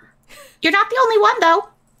sake. You're not the only one, though.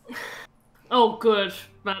 Oh, good.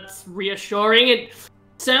 That's reassuring. It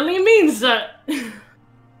certainly means that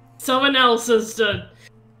someone else has to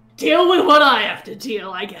deal with what I have to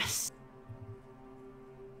deal, I guess.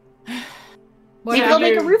 Maybe they'll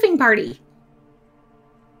make a roofing party.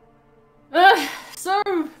 So,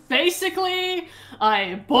 basically,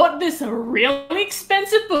 I bought this really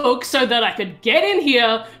expensive book so that I could get in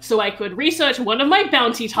here so I could research one of my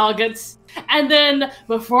bounty targets. And then,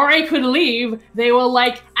 before I could leave, they were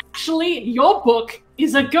like, actually, your book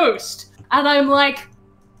is a ghost. And I'm like,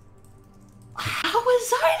 how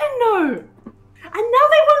was I to know? And now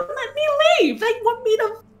they won't let me leave. They want me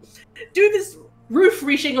to do this roof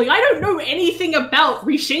reshingling. I don't know anything about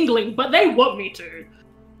reshingling, but they want me to.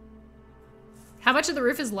 How much of the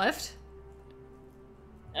roof is left?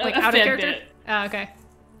 Like, A out of fair character? bit. Oh, okay.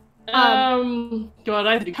 God,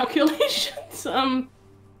 I have to do calculations.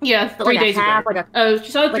 Yeah, So 3 like a days half, ago. like a- She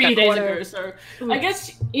started like 3 a days quarter. ago, so I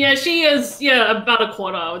guess, yeah, she is, about a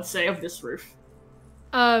quarter, I would say, of this roof.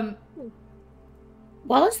 Um,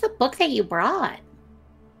 What was the book that you brought?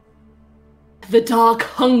 The Dark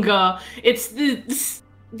Hunger. It's these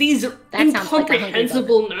sounds like a hungry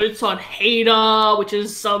incomprehensible notes on Hader, which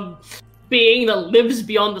is some being that lives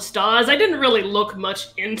beyond the stars. I didn't really look much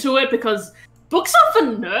into it because books are for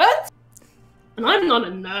nerds, and I'm not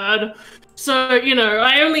a nerd. So,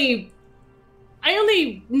 I only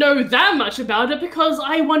know that much about it because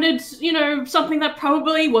I wanted, something that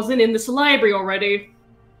probably wasn't in this library already.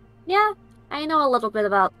 Yeah, I know a little bit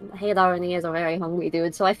about Hadar, and he is a very hungry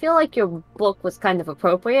dude, so I feel like your book was kind of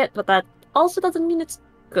appropriate, but that also doesn't mean it's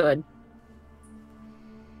good.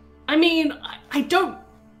 I mean, I don't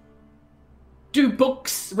do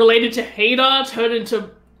books related to Hader turn into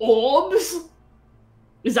orbs?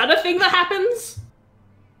 Is that a thing that happens?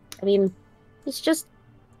 I mean, he's just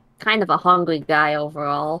kind of a hungry guy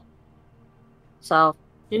overall. So,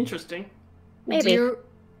 Interesting. maybe.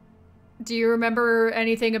 Do you remember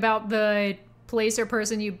anything about the place or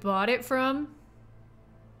person you bought it from?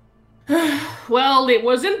 Well, it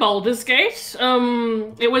was in Baldur's Gate.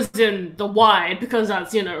 It was in the Wide, because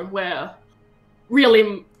that's, where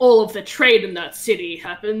really all of the trade in that city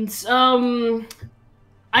happens.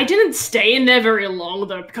 I didn't stay in there very long,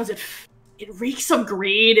 though, because it reeks of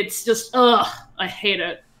greed. It's just, I hate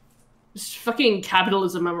it. It's fucking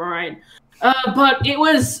capitalism, am I right? But it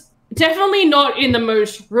was definitely not in the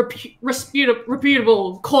most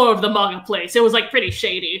reputable core of the marketplace. It was, pretty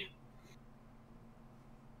shady.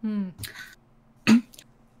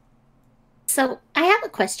 So, I have a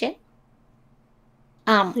question.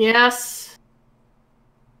 Yes?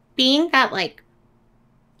 Being that,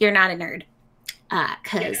 you're not a nerd,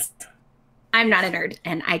 because I'm not a nerd,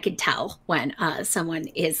 and I could tell when someone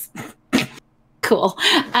is cool.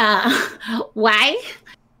 Why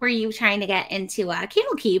were you trying to get into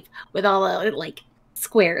Candlekeep with all the,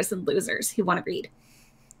 squares and losers who want to read?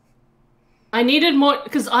 I needed more,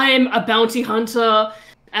 because I am a bounty hunter,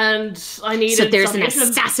 and I needed So there's some an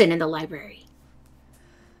assassin in the library.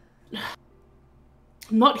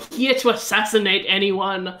 I'm not here to assassinate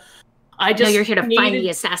anyone. I just No, you're here to find needed- the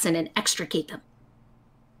assassin and extricate them.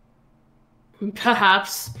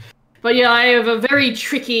 Perhaps. But yeah, I have a very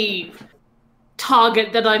tricky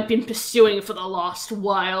target that I've been pursuing for the last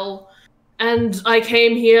while. And I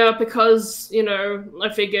came here because, I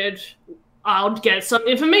figured I'll get some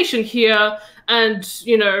information here. And,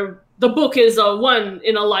 the book is a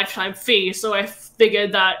one-in-a-lifetime fee. So I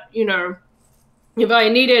figured that, if I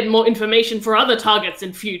needed more information for other targets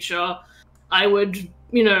in future, I would,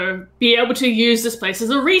 be able to use this place as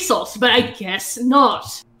a resource. But I guess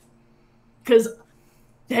not. Because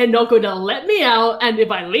they're not going to let me out, and if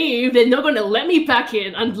I leave, they're not going to let me back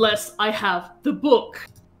in unless I have the book.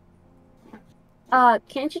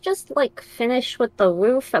 Can't you just, finish with the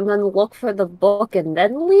roof and then look for the book and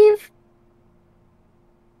then leave?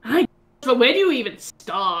 But where do you even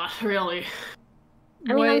start, really?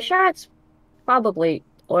 I mean, I'm sure it's probably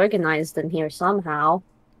organized in here somehow.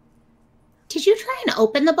 Did you try and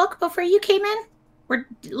open the book before you came in? Or,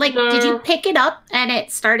 No. Did you pick it up and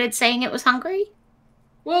it started saying it was hungry?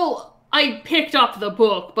 Well, I picked up the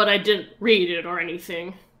book, but I didn't read it or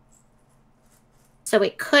anything. So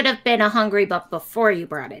it could have been a hungry book before you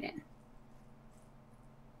brought it in.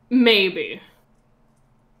 Maybe.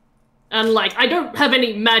 And like, I don't have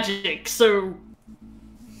any magic, so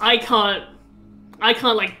I can't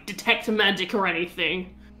like detect magic or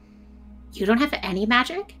anything. You don't have any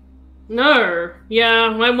magic? No.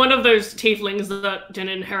 Yeah, I'm one of those tieflings that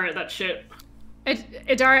didn't inherit that shit.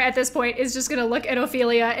 Adara at this point is just gonna look at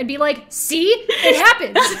Ophelia and be like, see? It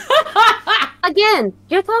happens! Again,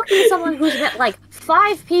 you're talking to someone who's met like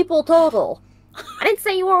 5 people total. I didn't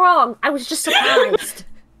say you were wrong. I was just surprised.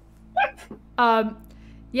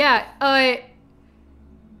 Yeah, I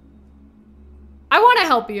want to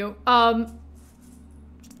help you.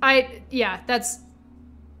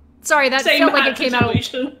 Sorry, that felt like it came out.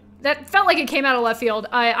 That felt like it came out of left field.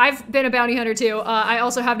 I've been a bounty hunter too. I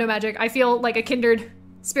also have no magic. I feel like a kindred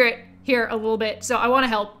spirit here a little bit, so I want to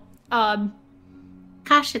help.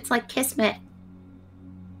 Gosh, it's like Kismet.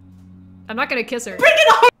 I'm not gonna kiss her. Bring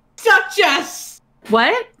it on, Duchess!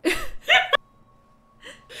 What?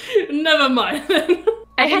 Never mind.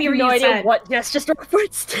 I had hear no you idea said. what Jess just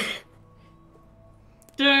referenced.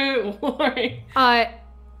 Don't worry.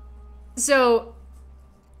 So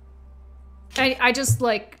I just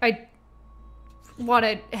like I want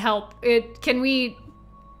to help. Would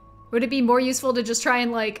it be more useful to just try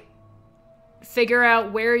and like figure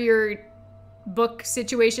out where your book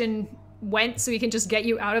situation went so we can just get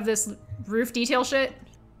you out of this roof detail shit?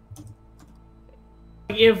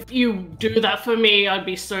 If you do that for me, I'd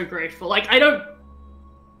be so grateful. Like, I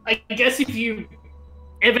guess if you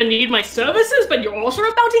ever need my services, but you're also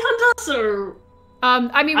a bounty hunter, so...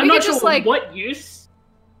 I mean, I'm we not could sure just, like... what use.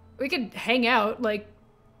 We could hang out, like...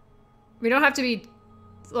 We don't have to be...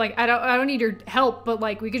 Like, I don't need your help, but,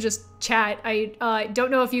 like, we could just chat. I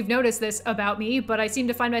don't know if you've noticed this about me, but I seem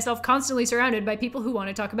to find myself constantly surrounded by people who want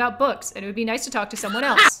to talk about books, and it would be nice to talk to someone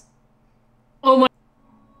else. Oh my...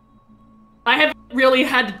 I haven't really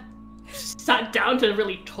sat down to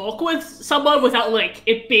really talk with someone without, like,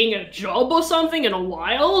 it being a job or something in a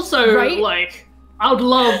while, so, right? Like, I would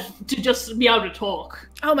love to just be able to talk.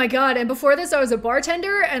 Oh my god, and before this I was a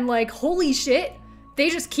bartender, and, like, holy shit, they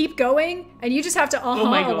just keep going, and you just have to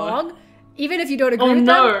along, even if you don't agree with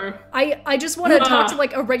them. I just want to talk to,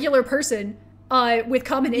 like, a regular person with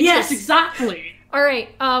common interests. Yes, exactly. All right,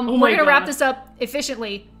 we're gonna wrap this up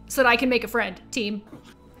efficiently so that I can make a friend, team.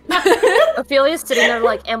 Ophelia's sitting there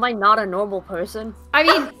like, am I not a normal person? I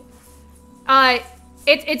mean,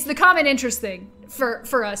 it's the common interest thing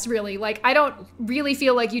for us, really. Like, I don't really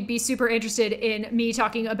feel like you'd be super interested in me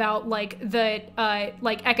talking about, like, the,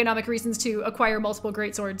 like, economic reasons to acquire multiple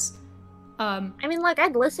greatswords. I mean, like,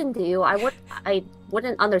 I'd listen to you. I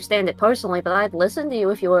wouldn't understand it personally, but I'd listen to you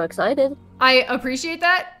if you were excited. I appreciate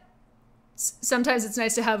that. Sometimes it's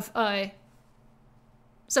nice to have,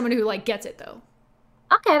 someone who, like, gets it, though.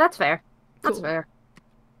 Okay, that's fair. That's Cool. fair.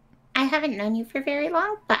 I haven't known you for very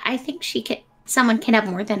long, but I think someone can have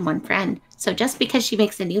more than one friend. So just because she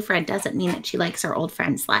makes a new friend doesn't mean that she likes her old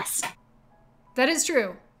friends less. That is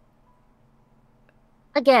true.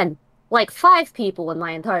 Again, like 5 people in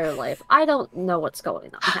my entire life. I don't know what's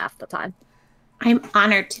going on half the time. I'm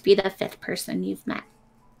honored to be the 5th person you've met.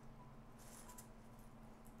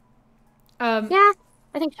 Yeah,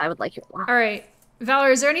 I think I would like you a lot. All right.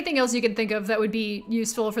 Valor, is there anything else you can think of that would be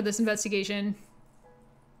useful for this investigation?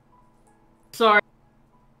 Sorry.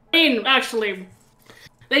 I mean, actually,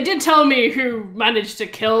 they did tell me who managed to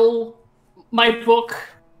kill my book.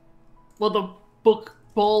 Well, the book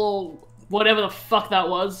ball, or whatever the fuck that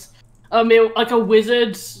was. Like a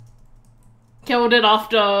wizard killed it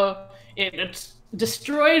after it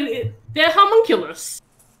destroyed their homunculus.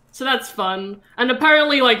 So that's fun. And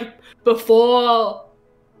apparently, like, before...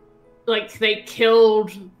 like, they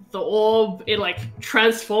killed the orb, it, like,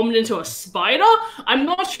 transformed into a spider? I'm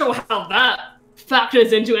not sure how that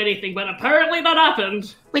factors into anything, but apparently that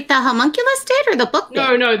happened. Wait, the homunculus did or the book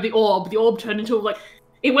did? No, the orb. The orb turned into, like...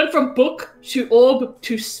 It went from book to orb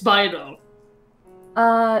to spider.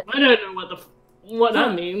 I don't know what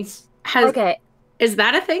that means. Okay. Is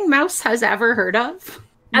that a thing Mouse has ever heard of?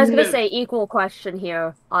 I was gonna say equal question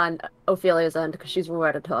here on Ophelia's end, because she's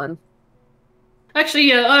read a ton. Actually,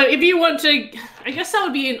 yeah, if you want to... I guess that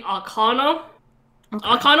would be an Arcana. Okay.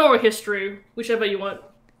 Arcana or History, whichever you want.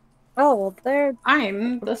 Oh, well, they're...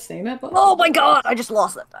 I'm the same at both. Oh my god, I just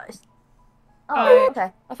lost that dice. Oh,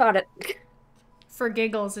 okay, I found it. For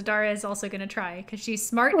giggles, Adara is also going to try, because she's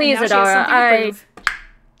smart Please, and now Adara, she has something to prove.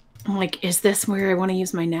 I'm like, is this where I want to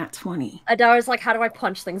use my nat 20? Adara's like, how do I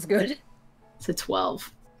punch things good? It's a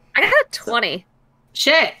 12. I got a 20.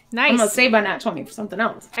 Shit! Nice. I'm gonna save my nat 20 for something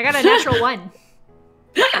else. I got a natural 1.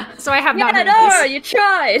 So I have not Yeah, heard Adara, this. you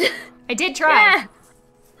tried! I did try. Yeah.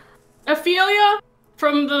 Ophelia,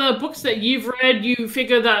 from the books that you've read, you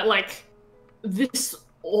figure that, like, this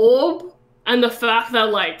orb and the fact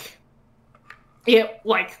that, like, it,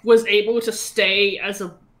 like, was able to stay as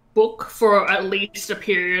a book for at least a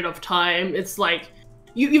period of time, it's like,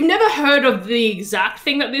 you've never heard of the exact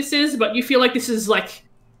thing that this is, but you feel like this is, like,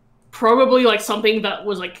 probably, like, something that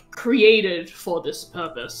was, like, created for this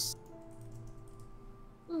purpose.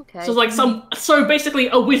 Okay. So, like, so basically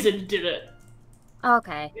a wizard did it.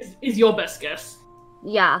 Okay. Is your best guess.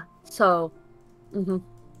 Yeah. So.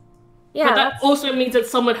 Yeah. But that also means that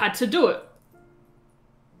someone had to do it.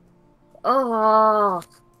 Oh.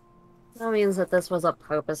 That means that this was a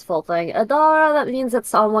purposeful thing. Adara, that means that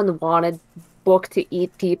someone wanted Book to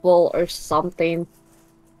eat people or something.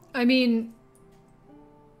 I mean,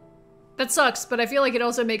 that sucks, but I feel like it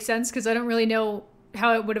also makes sense because I don't really know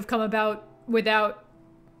how it would have come about without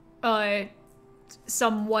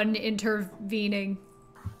someone intervening.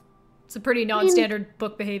 It's a pretty non-standard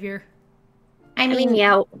book behavior. I I mean, mean,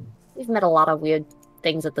 yeah, we've met a lot of weird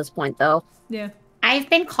things at this point, though. Yeah. I've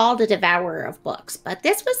been called a devourer of books, but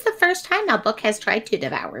this was the first time a book has tried to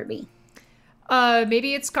devour me.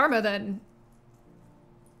 Maybe it's karma then.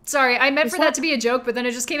 Sorry, I meant for that to be a joke, but then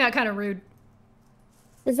it just came out kind of rude.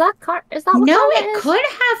 Is that what No, karma it is? could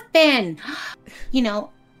have been. You know,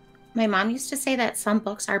 my mom used to say that some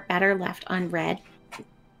books are better left unread.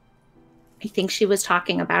 I think she was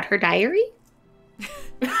talking about her diary,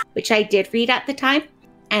 which I did read at the time,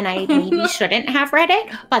 and I maybe shouldn't have read it,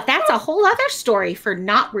 but that's a whole other story for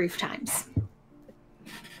not roof times.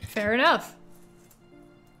 Fair enough.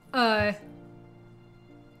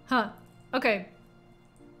 Okay.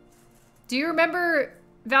 Do you remember,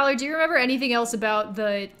 Valor, do you remember anything else about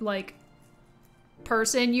the, like,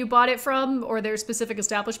 person you bought it from, or their specific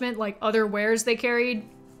establishment? Like, other wares they carried?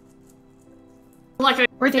 Like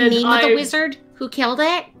Or the name of the wizard who killed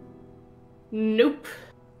it? Nope.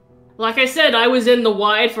 Like I said, I was in the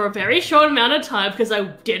Wide for a very short amount of time because I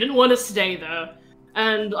didn't want to stay there.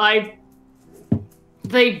 And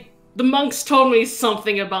the monks told me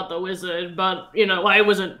something about the wizard, but, you know, I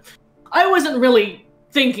wasn't really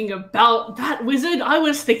thinking about that wizard. I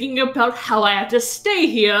was thinking about how I had to stay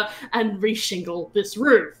here and reshingle this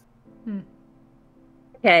roof.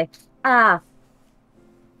 Okay.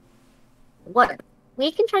 What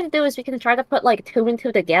we can try to do is we can try to put, like, 2 and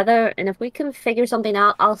 2 together, and if we can figure something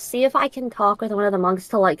out, I'll see if I can talk with one of the monks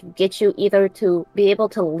to, like, get you either to be able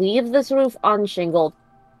to leave this roof unshingled,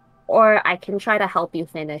 or I can try to help you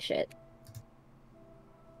finish it.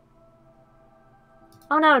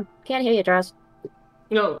 Oh no, can't hear you, Dress.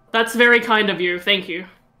 No, that's very kind of you. Thank you.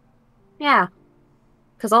 Yeah.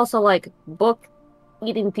 Because also, like, book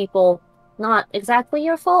eating people, not exactly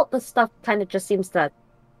your fault. This stuff kind of just seems to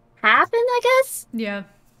happen, I guess? Yeah.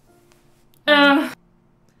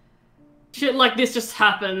 Shit like this just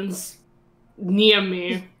happens near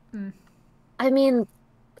me. I mean,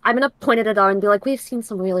 I'm gonna point at Adar and be like, we've seen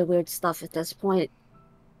some really weird stuff at this point.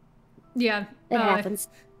 Yeah. It happens.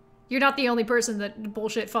 You're not the only person that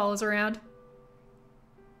bullshit follows around.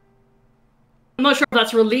 I'm not sure if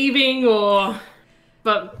that's relieving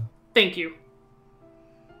but thank you.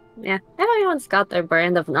 Yeah, everyone's got their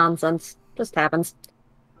brand of nonsense. Just happens.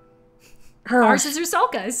 Ours is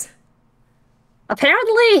Rusalka's.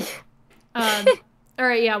 Apparently!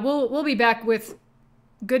 Alright, yeah, we'll be back with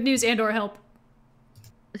good news and or help.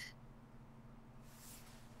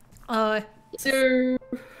 So...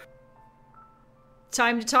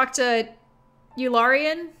 Time to talk to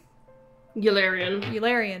Eularian?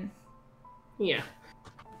 Eularian. Yeah.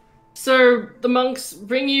 So the monks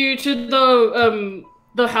bring you to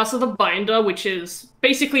the House of the Binder, which is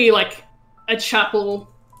basically like a chapel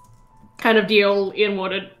kind of deal in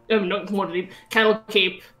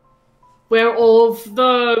Candlekeep, where all of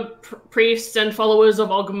the priests and followers of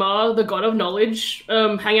Ogma, the god of knowledge,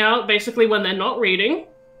 hang out basically when they're not reading,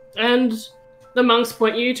 and the monks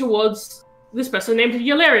point you towards this person named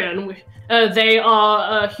Eularian. They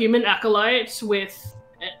are a human acolyte with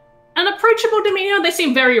an approachable demeanor. They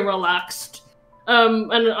seem very relaxed.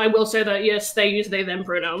 And I will say that, yes, they use they, them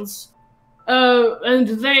pronouns. And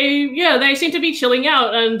they seem to be chilling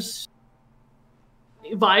out and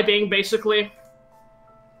vibing, basically.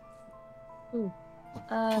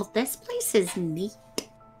 Well, this place is neat.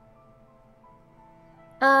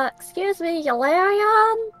 Excuse me,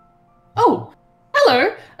 Eularian? Oh,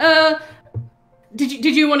 hello. Did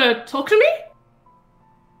you want to talk to me?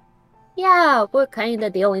 Yeah, we're kind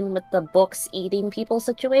of dealing with the books eating people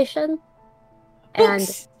situation.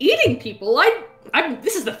 Books eating people?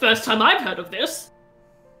 This is the first time I've heard of this.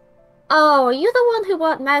 Oh, are you the one who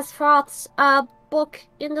brought Mazfroth's book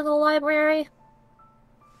into the library?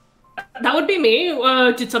 that would be me.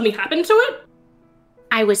 Did something happen to it?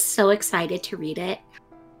 I was so excited to read it.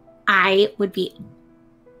 I would be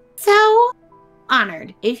so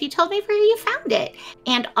honored if you told me where you found it.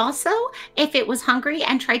 And also, if it was hungry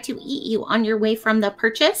and tried to eat you on your way from the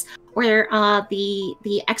purchase or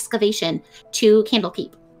the excavation to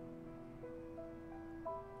Candlekeep.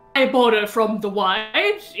 I bought it from the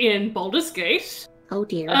Wide in Baldur's Gate. Oh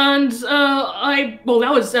dear. And that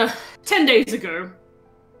was 10 days ago.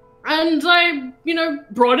 And I,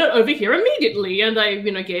 brought it over here immediately, and I,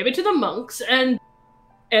 gave it to the monks, and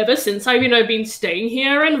ever since I've, been staying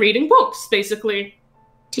here and reading books, basically.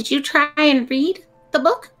 Did you try and read the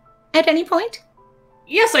book at any point?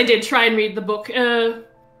 Yes, I did try and read the book.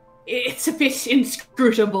 It's a bit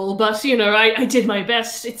inscrutable, but, I did my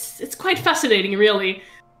best. It's quite fascinating, really.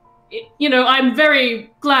 I'm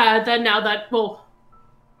very glad that now that, well,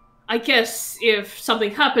 I guess if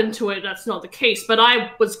something happened to it, that's not the case, but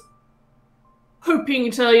I was hoping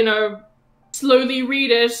to, slowly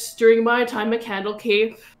read it during my time at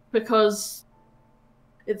Candlekeep, because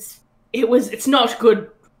it's not good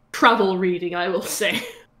travel reading, I will say.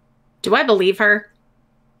 Do I believe her?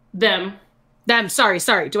 Them. Sorry.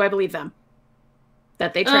 Do I believe them?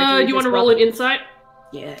 That they tried to read you want to this roll book? an insight?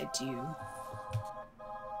 Yeah, I do.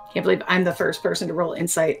 Can't believe I'm the first person to roll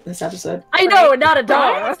insight this episode. I know, not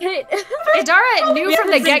Adara. Right? Adara knew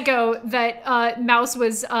from the get-go that Mouse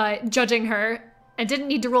was judging her and didn't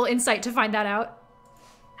need to roll insight to find that out.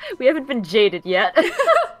 We haven't been jaded yet.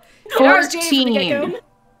 Adara's jaded from the get-go.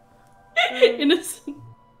 Innocent.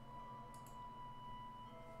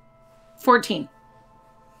 14.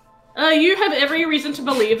 You have every reason to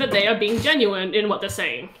believe that they are being genuine in what they're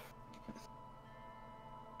saying.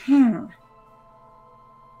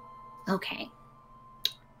 Okay.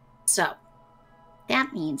 So,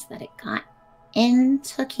 that means that it got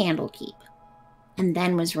into Candlekeep and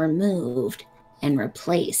then was removed and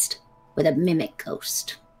replaced with a mimic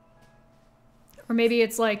ghost. Or maybe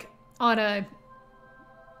it's like on a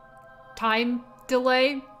time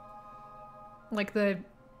delay. Like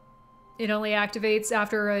it only activates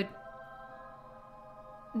after a...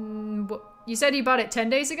 you said you bought it 10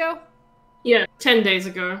 days ago? Yeah, 10 days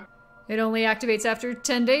ago. It only activates after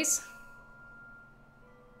 10 days?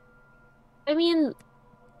 I mean,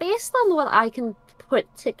 based on what I can put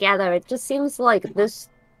together, it just seems like this,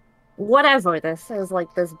 whatever this is,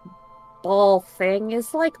 like this ball thing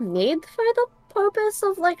is like made for the purpose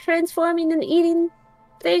of like transforming and eating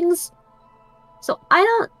things. So I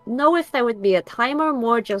don't know if there would be a timer,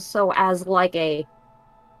 more just so as like a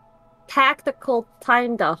tactical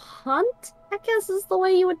time to hunt, I guess is the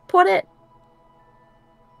way you would put it.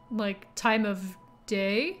 Like time of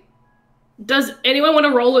day? Does anyone want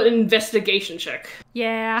to roll an investigation check?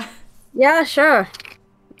 Yeah. Yeah, sure.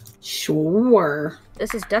 Sure.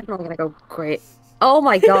 This is definitely gonna go great. Oh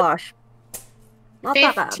my gosh. Not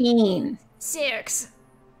that bad. 15. 6.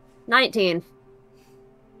 19.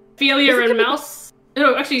 Ophelia and Mouse?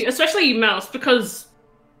 No, actually, especially Mouse, because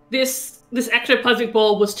this ectoplasmic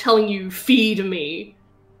ball was telling you, feed me.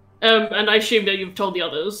 And I assume that you've told the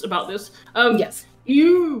others about this. Yes.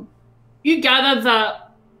 You gather that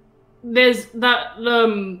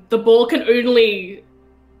the ball can only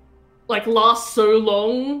like last so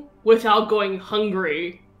long without going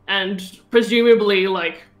hungry, and presumably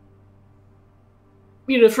like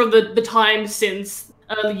from the time since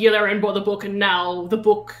the year Aaron bought the book and now the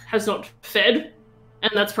book has not fed,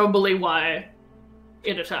 and that's probably why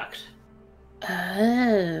it attacked.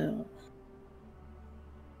 Oh.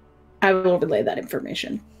 I will relay that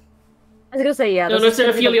information. I was gonna say, yeah. No, so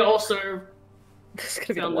Ophelia also... This is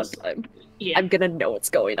gonna be the one time. Yeah. I'm gonna know what's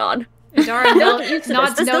going on. Adara nods This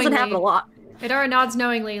knowingly. doesn't happen a lot. Adara nods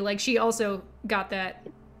knowingly, like she also got that.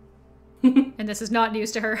 And this is not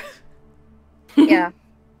news to her. Yeah.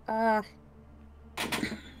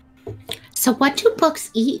 So what do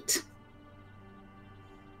books eat?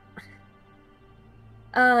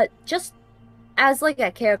 Just as like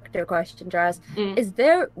a character question, Draz, is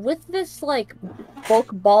there, with this like bulk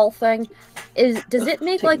ball thing, does it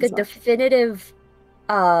make like a definitive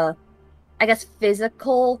I guess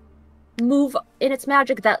physical move in its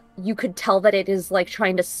magic that you could tell that it is like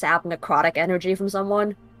trying to sap necrotic energy from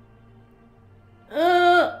someone?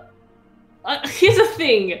 Here's the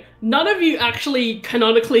thing. None of you actually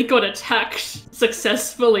canonically got attacked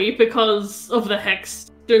successfully because of the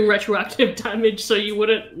hex doing retroactive damage, so you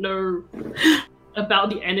wouldn't know about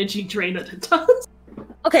the energy drain that it does.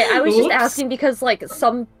 Okay, I was just Whoops. asking because, like,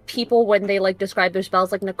 some people, when they, like, describe their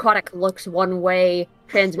spells, like, necrotic looks one way,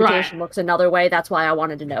 transmutation looks another way. That's why I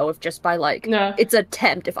wanted to know if just by, like, its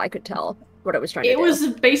attempt, if I could tell what it was trying to do. It was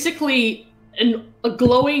basically a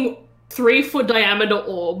glowing 3-foot diameter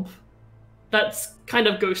orb that's kind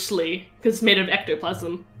of ghostly because it's made of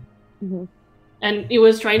ectoplasm. Mm-hmm. And it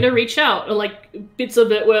was trying to reach out, or like bits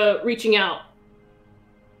of it were reaching out.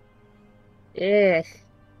 Ugh.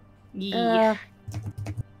 Yeah.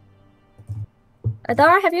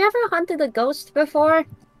 Adara, have you ever hunted a ghost before?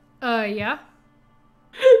 Yeah.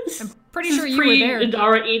 I'm pretty sure you were Pre there.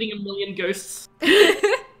 Idara eating a million ghosts.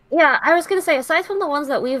 Yeah, I was gonna say, aside from the ones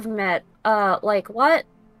that we've met, like, what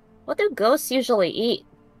do ghosts usually eat?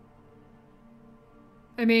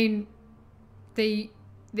 I mean, they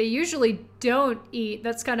usually don't eat.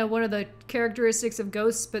 That's kind of one of the characteristics of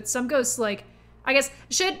ghosts, but some ghosts, like, I guess,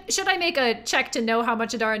 should I make a check to know how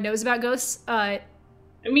much Adara knows about ghosts? I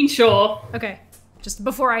mean, sure. Okay. Just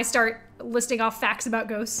before I start listing off facts about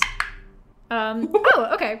ghosts. Oh,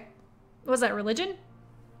 okay. What was that, religion?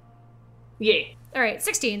 Yeah. Alright,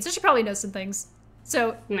 16, so she probably knows some things.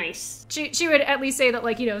 So, Nice. she would at least say that,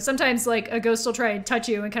 like, you know, sometimes, like, a ghost will try and touch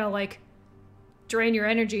you and kind of, like, drain your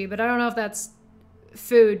energy, but I don't know if that's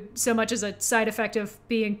food so much as a side effect of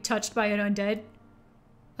being touched by an undead.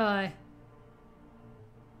 But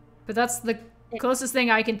that's the closest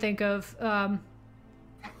thing I can think of.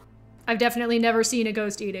 I've definitely never seen a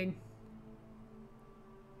ghost eating.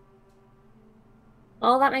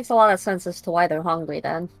 Well, that makes a lot of sense as to why they're hungry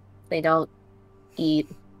then. They don't eat.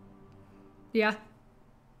 Yeah.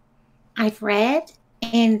 I've read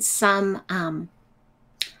in some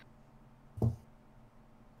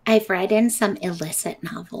illicit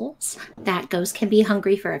novels that ghosts can be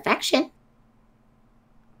hungry for affection.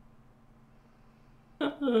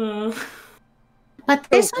 But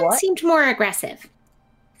this For one what? seemed more aggressive.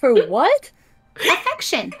 For what?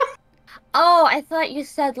 Affection. Oh, I thought you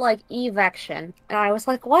said, like, evection. And I was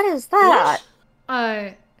like, what is that?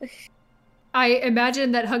 I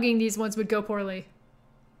imagine that hugging these ones would go poorly.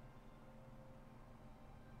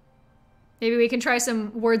 Maybe we can try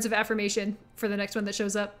some words of affirmation for the next one that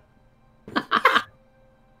shows up.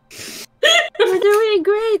 You're doing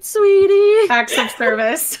great, sweetie! Acts of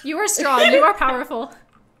service. You are strong. You are powerful.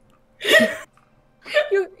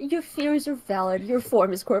 Your fears are valid. Your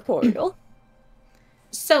form is corporeal.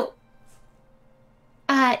 So,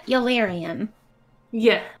 Yolarian,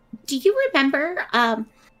 Yeah. do you remember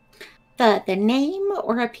the name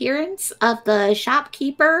or appearance of the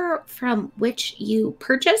shopkeeper from which you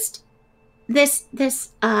purchased this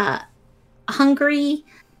hungry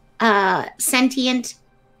sentient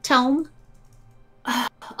tome?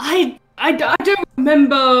 I don't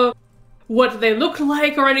remember what they look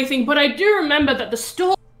like or anything, but I do remember that the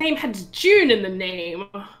store name had June in the name.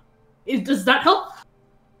 Does that help?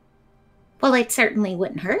 Well, it certainly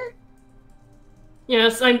wouldn't hurt.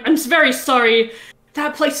 Yes, I'm very sorry.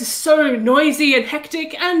 That place is so noisy and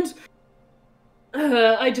hectic, and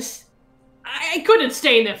I couldn't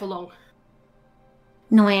stay in there for long.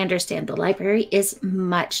 No, I understand. The library is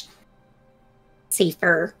much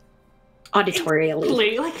safer auditorially.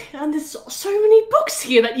 Exactly, like, and there's so many books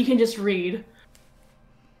here that you can just read.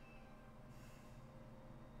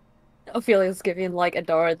 Ophelia's giving, like,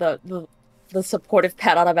 Adara the supportive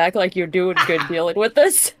pat on the back, like, you're doing good dealing with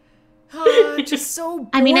this. Just so bored.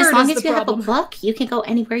 I mean, as long is as the you problem. have a book, you can go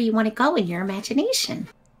anywhere you want to go in your imagination.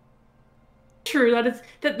 True,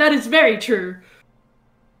 that is very true.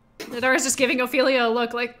 Adara's just giving Ophelia a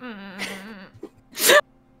look like,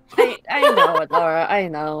 I know, Adara, I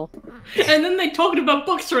know. And then they talked about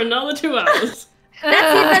books for another 2 hours.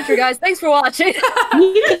 That's the adventure, guys. Thanks for watching.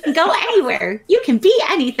 You can go anywhere. You can be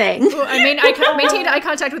anything. Ooh, I mean, I maintained eye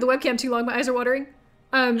contact with the webcam too long. My eyes are watering.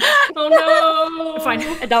 Oh no! Fine.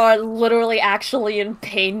 Adara literally actually in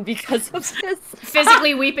pain because of this.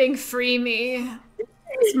 Physically weeping, free me.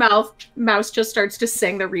 His mouse just starts to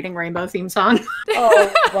sing the Reading Rainbow theme song.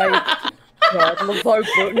 Oh my god, LeVar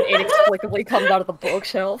Burton inexplicably comes out of the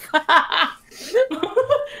bookshelf.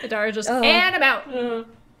 Adara just, Oh. and I'm out.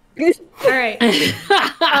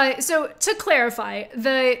 Alright. So, to clarify,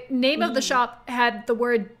 the name of the shop had the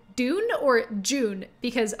word Dune or June,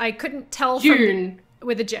 because I couldn't tell June.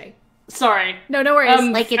 with a J. Sorry. No worries.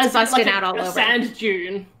 Like it's As busted like out all a over. sand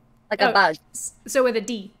dune. Like a Oh. bug. So with a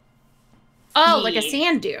D. Oh, like a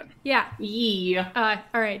sand dune. Yeah. Yeah.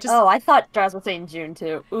 Alright, just... Oh, I thought Draz was saying June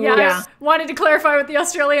too. Ooh. Yeah, Yeah. I wanted to clarify with the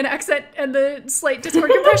Australian accent and the slight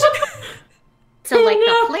Discord compression. So like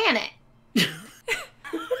the planet.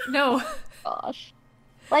 No. Gosh.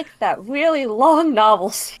 Like that really long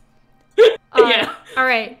novel. Yeah.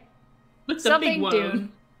 Alright. What's a Something big one?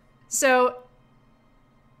 Dune. So,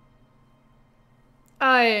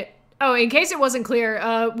 oh, in case it wasn't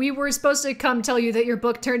clear, we were supposed to come tell you that your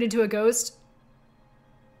book turned into a ghost.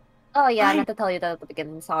 Oh yeah, I meant to tell you that at the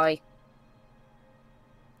beginning, sorry.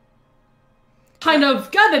 kind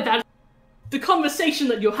of gathered that the conversation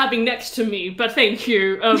that you're having next to me, but thank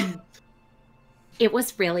you. It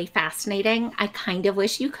was really fascinating. I kind of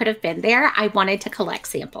wish you could have been there. I wanted to collect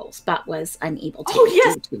samples, but was unable to. Oh,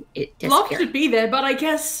 yes. Due to it Love to disappearing. be there, but I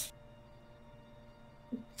guess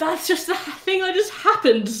that's just the thing that just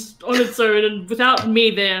happened on its own and without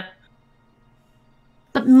me there.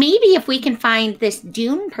 But maybe if we can find this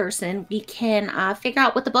Dune person, we can figure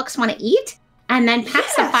out what the books want to eat and then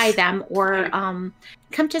pacify Yes. them or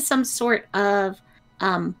come to some sort of...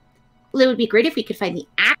 it would be great if we could find the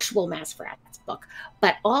actual Mazfroth's book,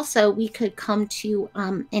 but also we could come to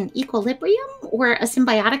an equilibrium or a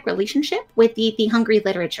symbiotic relationship with the hungry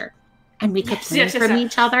literature. And we could learn yes, from yes.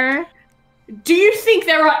 each other. Do you think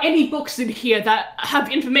there are any books in here that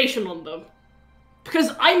have information on them?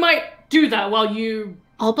 Because I might do that while you...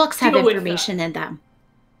 All books have Deal with information in them.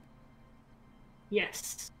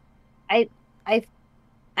 Yes.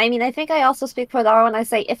 I mean, I think I also speak for Dara when I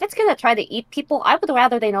say, if it's gonna try to eat people, I would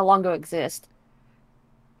rather they no longer exist.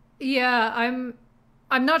 Yeah, I'm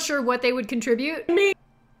not sure what they would contribute.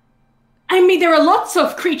 I mean, there are lots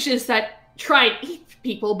of creatures that try and eat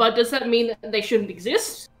people, but does that mean that they shouldn't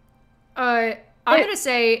exist? I'm gonna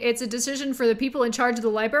say it's a decision for the people in charge of the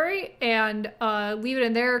library, and leave it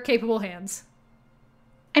in their capable hands.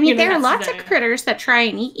 I mean, You know, there are that's lots of the- critters that try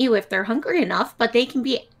and eat you if they're hungry enough, but they can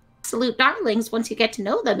be absolute darlings once you get to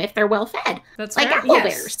know them if they're well fed. That's Like fair. apple Yes.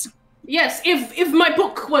 bears. Yes, if my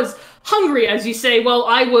book was hungry, as you say, while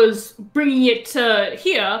I was bringing it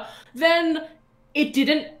here, then it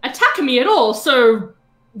didn't attack me at all, so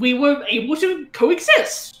we were able to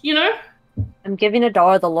coexist, you know? I'm giving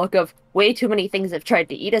Adara the look of, way too many things have tried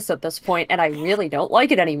to eat us at this point, and I really don't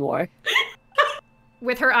like it anymore.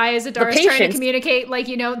 With her eyes, Adara's trying to patience. communicate, like,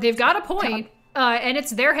 you know, they've got a point, and it's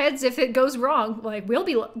their heads if it goes wrong. Like, we'll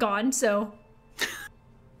be gone, so...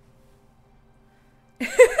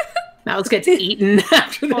 Mouse gets eaten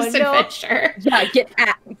after Oh, this no. adventure. Yeah,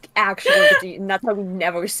 actually gets eaten. That's how we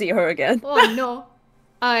never see her again. Oh, no.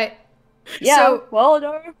 Yeah, So- well,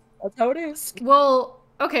 no, that's how it is. Well,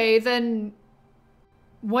 okay, then...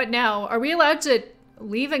 What now? Are we allowed to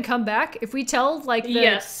leave and come back? If we tell, like,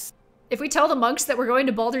 Yes. If we tell the monks that we're going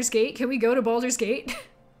to Baldur's Gate, can we go to Baldur's Gate?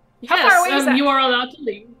 How Yes, far away is that? you are allowed to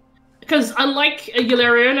leave. Because unlike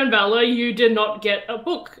Yularion and Valor, you did not get a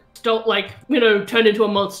book. Don't, like, turn into a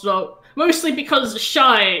monster. Mostly because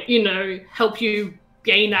Shy, help you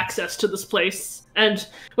gain access to this place. And,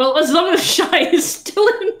 well, as long as Shy is still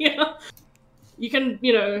in here, you can,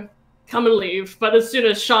 come and leave. But as soon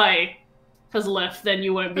as Shy has left, then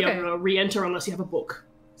you won't be Okay. able to re-enter unless you have a book.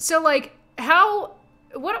 So, like,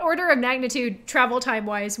 what order of magnitude, travel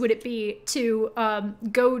time-wise, would it be to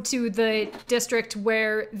go to the district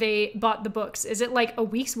where they bought the books? Is it, like, a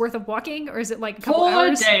week's worth of walking, or is it, like, a couple 4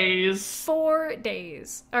 hours? days. 4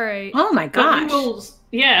 days. All right. Oh my But gosh.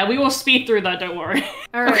 we will speed through that, don't worry.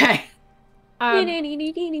 All right. Okay.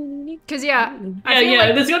 Because, yeah, I feel Yeah,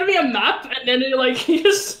 like, there's gonna be a map, and then you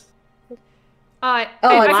just... I Oh,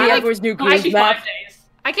 feel it's like Ever's new Actually, group map. 5 days.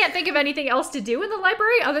 I can't think of anything else to do in the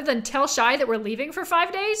library other than tell Shy that we're leaving for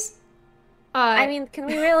 5 days. I mean, can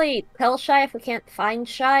we really tell Shy if we can't find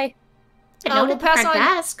Shy? we'll pass on-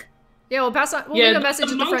 desk. Yeah, we'll pass on. We'll Yeah, leave a message at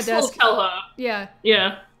the front monks will desk. tell her. Yeah.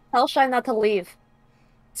 Yeah. Tell Shy not to leave.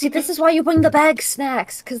 See, this is why you bring the bag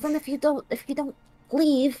snacks, because then if you don't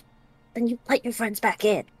leave, then you let your friends back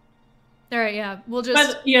in. All right. Yeah. We'll just.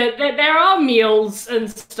 But yeah, there are meals and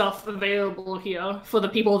stuff available here for the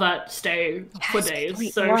people that stay for Yes, days,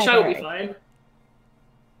 great so Shy will be library. fine.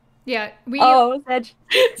 Yeah. We. Oh, Sedge.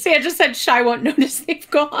 See, I just said Shy won't notice they've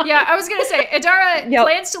gone. Yeah. I was gonna say Adara Yep,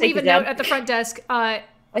 plans to thank leave a you, Dad. note at the front desk, I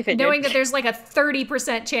figured. knowing that there's like a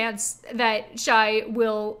 30% chance that Shy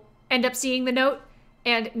will end up seeing the note,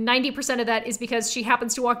 and 90% of that is because she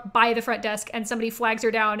happens to walk by the front desk and somebody flags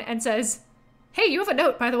her down and says, "Hey, you have a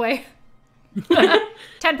note, by the way."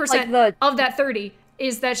 10% Like the- of that 30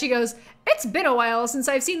 is that she goes, "It's been a while since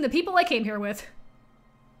I've seen the people I came here with."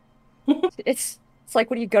 It's like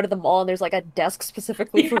when you go to the mall and there's like a desk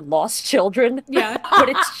specifically for lost children. Yeah. But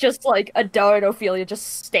it's just like Adara and Ophelia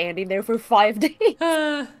just standing there for 5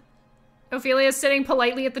 days. Ophelia's sitting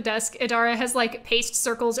politely at the desk. Idara has like paste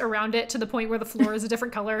circles around it to the point where the floor is a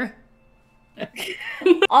different color.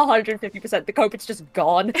 150%. The carpet's just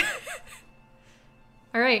gone.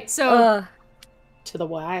 All right, so To the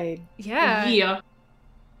wide. yeah, Yeah.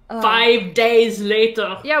 uh, 5 days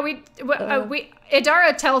later. yeah. We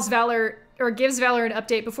Idara tells Valor or gives Valor an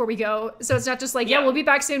update before we go, so it's not just like, yeah, Yeah. we'll be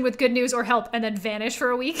back soon with good news or help, and then vanish for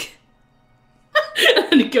a week.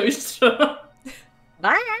 And it goes to...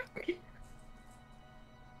 Bye.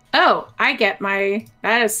 Oh, I get my...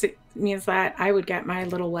 That is means that I would get my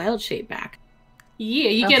little wild shape back. Yeah,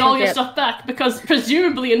 you Don't get all your forget- stuff back because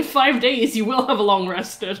presumably in 5 days you will have long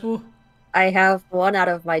rested. I have 1 out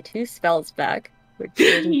of my 2 spells back, which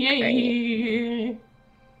is great. Yay!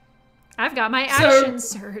 I've got my So- action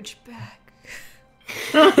surge back.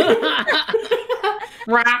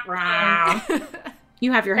 Rah, rah.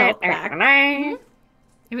 You have your health back.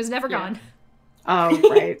 It was never Yeah. gone. Oh,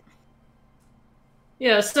 right.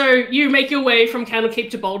 Yeah, so you make your way from Candlekeep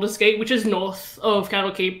to Baldur's Gate, which is north of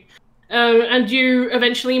Candlekeep, and you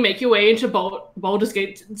eventually make your way into Baldur's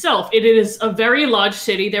Gate itself. It is a very large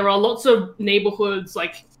city. There are lots of neighborhoods,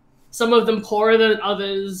 like some of them poorer than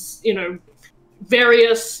others.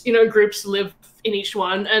 Various groups live in each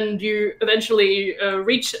one, and you eventually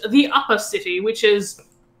reach the upper city, which is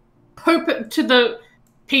home to the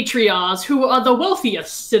patriarchs, who are the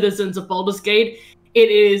wealthiest citizens of Baldur's Gate. It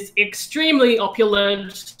is extremely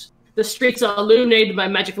opulent. The streets are illuminated by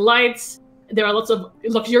magic lights. There are lots of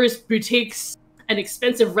luxurious boutiques and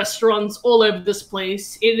expensive restaurants all over this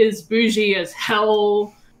place. It is bougie as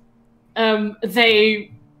hell. It's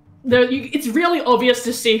really obvious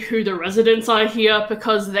to see who the residents are here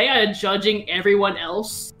because they are judging everyone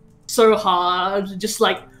else so hard, just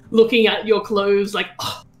like looking at your clothes like,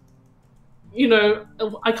 oh,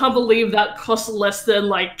 I can't believe that costs less than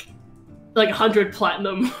like 100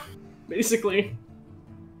 platinum, basically.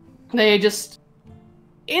 It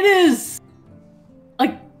is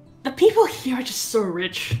like the people here are just so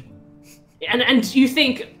rich, and you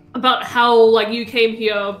think about how like you came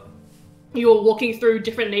here, you were walking through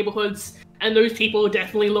different neighborhoods, and those people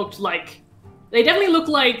definitely look like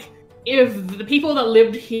if the people that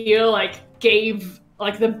lived here like gave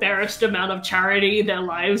like the barest amount of charity, their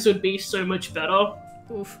lives would be so much better.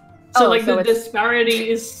 Oof. So Oh, like so the it's- disparity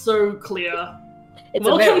is so clear. It's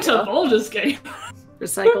Welcome to America. Baldur's Gate.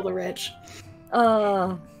 Recycle the rich.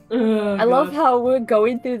 Oh, I love God. how we're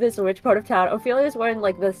going through this rich part of town. Ophelia's wearing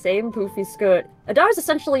like the same poofy skirt. Adara's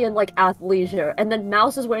essentially in like athleisure, and then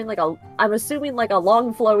Mouse is wearing I'm assuming like a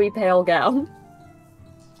long flowy pale gown.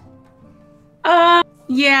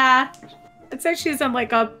 Yeah. I'd say she's in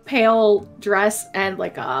like a pale dress and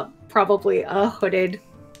like probably a hooded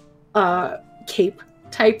cape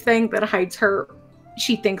type thing that hides her.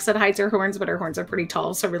 She thinks it hides her horns, but her horns are pretty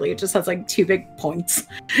tall, so really it just has like 2 big points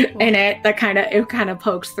in it that kind of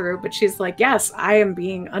pokes through. But she's like, yes, I am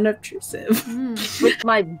being unobtrusive. With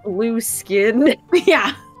my blue skin.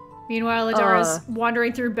 Yeah. Meanwhile, Adara's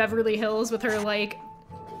wandering through Beverly Hills with her like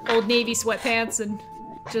Old Navy sweatpants and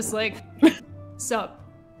just like, sup.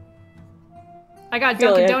 I got Dunkin'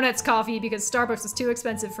 Brilliant. Donuts coffee because Starbucks is too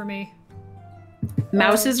expensive for me.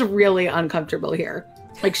 Mouse is really uncomfortable here.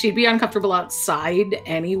 Like, she'd be uncomfortable outside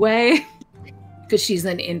anyway, because she's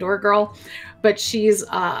an indoor girl, but she's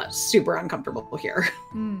super uncomfortable here.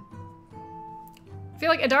 I feel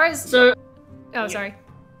like Adara's... So Oh, sorry.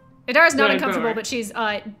 Adara's not Go uncomfortable, ahead. but she's,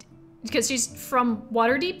 because she's from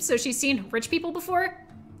Waterdeep, so she's seen rich people before,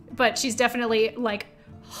 but she's definitely, like,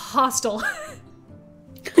 hostile.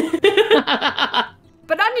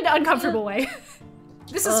 But not in an uncomfortable way.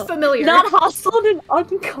 This is familiar. Not hostile in an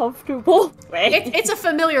uncomfortable way. It's a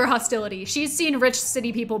familiar hostility. She's seen rich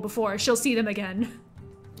city people before. She'll see them again.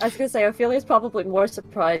 I was gonna say, Ophelia's probably more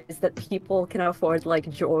surprised that people can afford, like,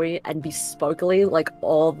 jewelry and be sparkly, like,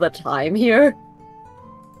 all the time here.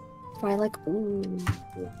 Probably like, ooh.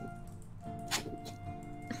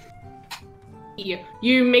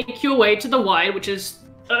 you make your way to the Wide, which is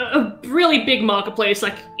a really big marketplace,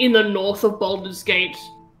 like in the north of Baldur's Gate.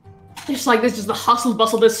 It's like there's just the hustle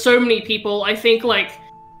bustle. There's so many people. I think like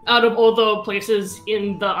out of all the places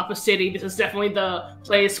in the upper city, this is definitely the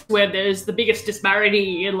place where there's the biggest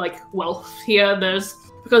disparity in like wealth here.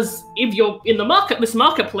 Because if you're in this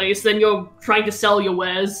marketplace, then you're trying to sell your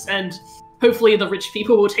wares, and hopefully the rich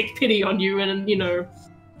people will take pity on you and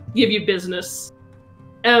give you business.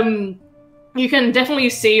 You can definitely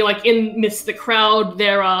see, like, in midst the crowd,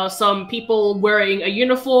 there are some people wearing a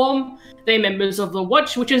uniform. They're members of the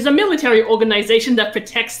Watch, which is a military organization that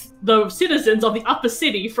protects the citizens of the upper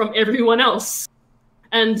city from everyone else.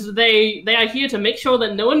 And they are here to make sure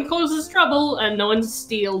that no one causes trouble and no one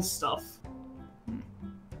steals stuff.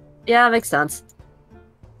 Yeah, makes sense.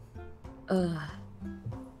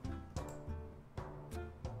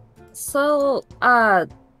 So,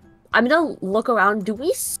 I'm gonna look around. Do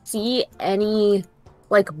we see any,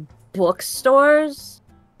 like, bookstores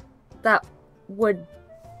that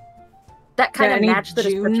kind of Any match the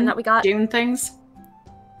description that we got? June things?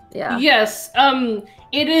 Yeah. Yes,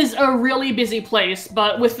 it is a really busy place,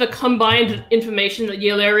 but with the combined information that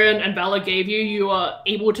Yalarian and Vala gave you, you are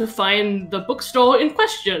able to find the bookstore in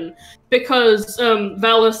question. Because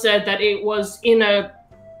Vala said that it was in a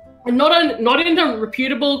not in a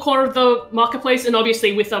reputable corner of the marketplace, and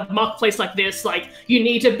obviously with a marketplace like this, like, you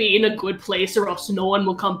need to be in a good place or else no one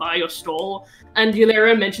will come by your stall. And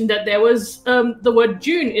Yulera mentioned that there was the word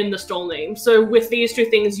June in the stall name. So with these two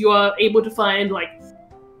things, you are able to find, like,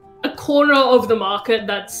 a corner of the market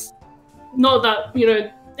that's not that,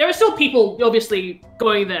 there are still people obviously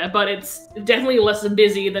going there, but it's definitely less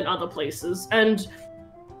busy than other places. And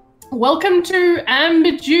welcome to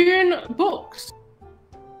Amber June Books.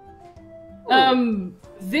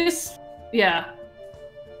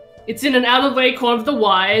 It's in an out-of-the-way corner of the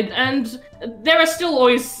wide, and there are still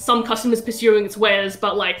always some customers pursuing its wares,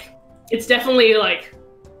 but, like, it's definitely, like,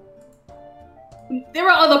 there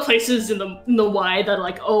are other places in the wide that,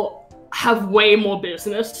 like, have way more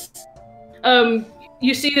business.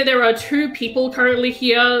 You see that there are two people currently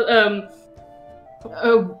here,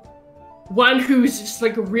 one who's just,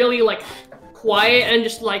 like, really, like, quiet and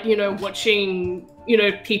just, like, watching,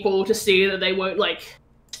 people to see that they won't, like,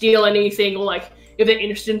 steal anything, or, like, if they're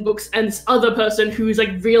interested in books, and this other person who's,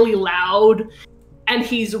 like, really loud, and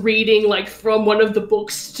he's reading, like, from one of the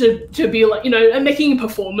books to be, like, and making a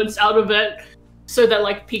performance out of it, so that,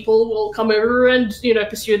 like, people will come over and,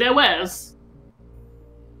 pursue their wares.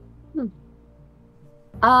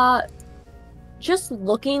 Just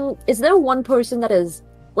looking, is there one person that is,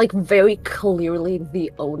 like, very clearly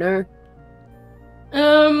the owner?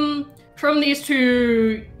 From these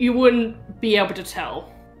two, you wouldn't be able to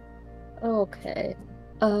tell. Okay.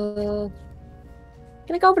 Can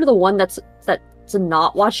I go over to the one that's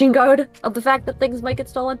not watching guard of the fact that things might get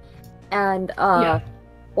stolen? And,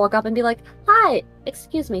 walk up and be like, "Hi,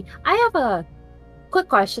 excuse me, I have a quick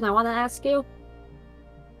question I want to ask you."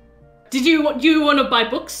 Do you want to buy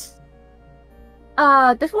books?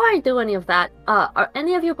 Before I do any of that, are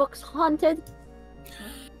any of your books haunted?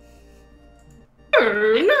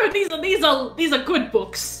 No, these are good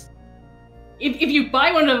books. If you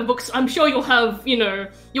buy one of the books, I'm sure you'll have,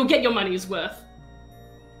 you'll get your money's worth.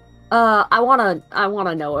 I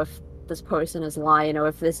wanna know if this person is lying, or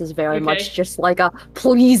if this is very much just like a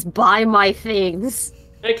 "please buy my things."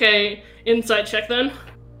 Okay, insight check then.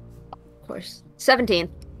 Of course. 17.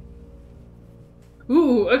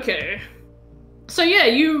 Ooh, okay. So yeah,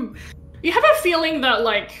 you have a feeling that,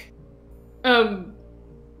 like,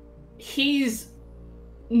 he's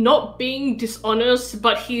not being dishonest,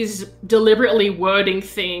 but he's deliberately wording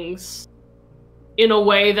things in a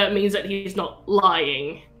way that means that he's not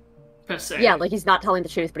lying, per se. Yeah, like he's not telling the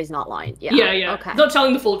truth, but he's not lying. Yeah. Yeah. Okay. He's not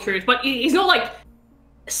telling the full truth, but he's not, like,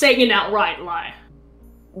 saying an outright lie.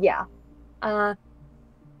 Yeah.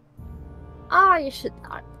 You should.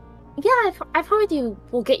 Yeah, I've heard you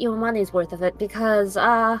will get your money's worth of it because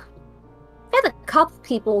I've had a couple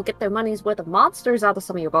people get their money's worth of monsters out of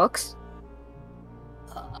some of your books.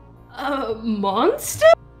 Monster?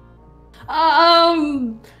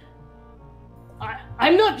 I'm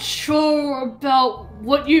not sure about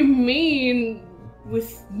what you mean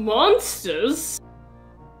with monsters.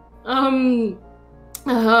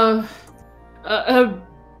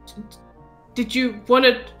 Did you want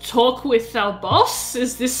to talk with our boss?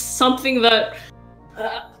 Is this something that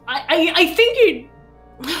I think you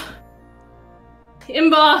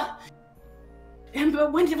Ember,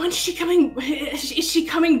 when's she coming? Is she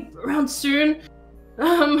coming around soon?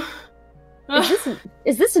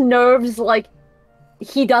 Is this Nerves like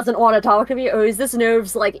he doesn't want to talk to me, or is this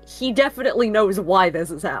Nerves like he definitely knows why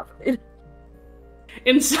this is happening?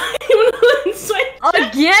 Inside.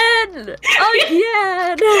 Again!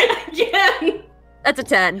 Again! That's a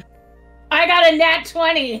 10. I got a nat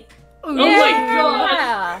 20! Oh my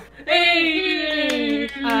god! Hey!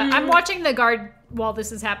 I'm watching the guard while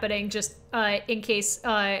this is happening, just in case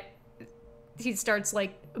he starts,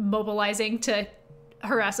 like, mobilizing to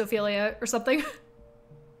harass Ophelia or something.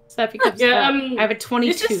 So that becomes I have a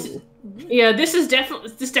 22. This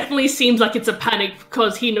definitely seems like it's a panic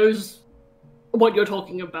because he knows what you're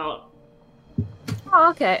talking about. Oh,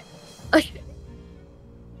 okay.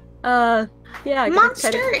 Yeah.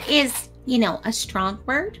 Monster is, a strong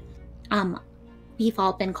word. We've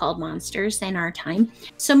all been called monsters in our time.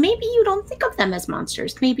 So maybe you don't think of them as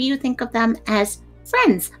monsters. Maybe you think of them as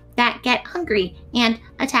friends that get hungry and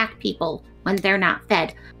attack people when they're not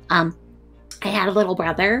fed. I had a little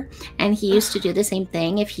brother, and he used to do the same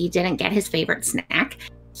thing. If he didn't get his favorite snack,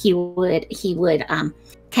 he would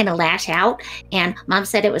kind of lash out, and Mom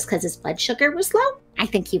said it was because his blood sugar was low. I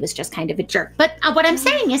think he was just kind of a jerk. But what I'm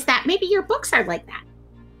saying is that maybe your books are like that.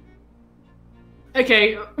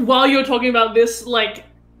 Okay, while you're talking about this, like,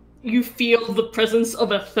 you feel the presence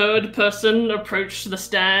of a third person approach the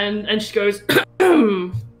stand, and she goes,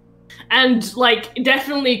 and, like,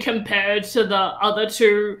 definitely compared to the other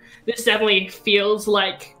two, this definitely feels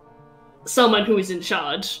like someone who is in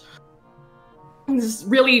charge. This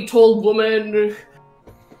really tall woman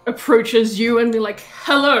approaches you and be like,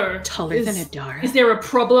 hello. Taller than Adara. Is there a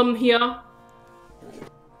problem here?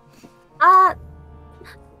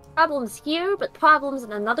 Problems here, but problems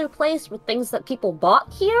in another place with things that people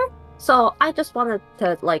bought here. So I just wanted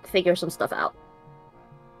to, like, figure some stuff out.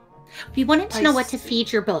 We wanted to know what to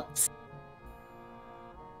feed your boats.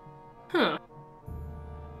 Huh.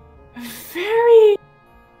 Very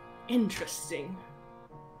interesting.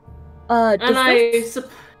 And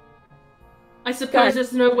I suppose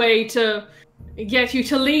there's no way to get you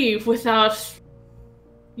to leave without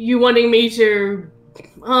you wanting me to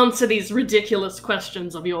answer these ridiculous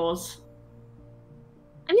questions of yours.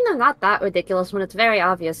 I mean, they're not that ridiculous when it's very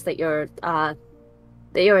obvious that your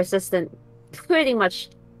assistant pretty much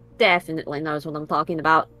definitely knows what I'm talking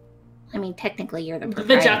about. I mean, technically, you're the The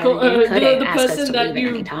proprietor. jackal, You couldn't the ask us person to that leave at you,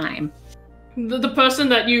 any time. the person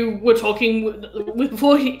that you were talking with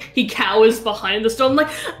before he cowers behind the storm, like,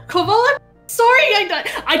 Koval, I'm sorry,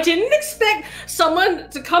 I didn't expect someone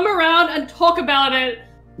to come around and talk about it.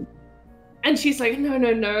 And she's like,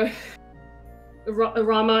 no,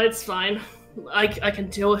 Rama, it's fine. I can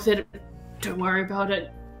deal with it. Don't worry about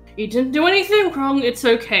it. You didn't do anything wrong. It's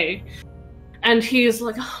okay. And he's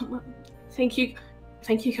like, oh, thank you,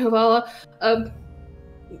 Kovala.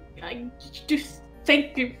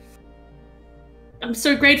 Thank you. I'm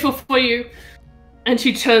so grateful for you. And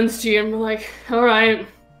she turns to you and we're like, all right.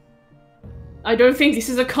 I don't think this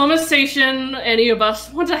is a conversation any of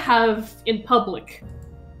us want to have in public.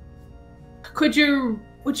 Would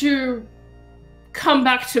you come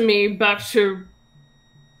back to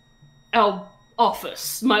our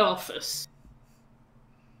office, my office?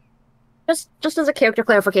 Just as a character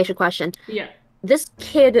clarification question. Yeah. This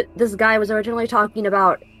guy was originally talking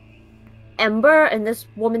about Ember, and this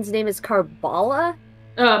woman's name is Karbala?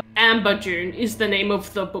 Amber June is the name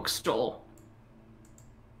of the bookstore.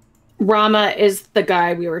 Rama is the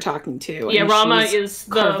guy we were talking to. Yeah, Rama is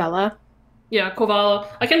the... Carvella. Yeah, Kovala.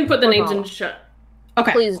 I can put the names in chat.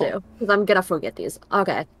 Okay. Please do, because I'm gonna forget these.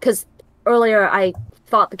 Okay, because earlier I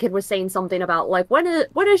thought the kid was saying something about, like, when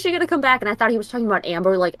is she gonna come back? And I thought he was talking about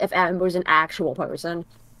Amber, like, if Amber's an actual person.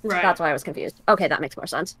 Right. That's why I was confused. Okay, that makes more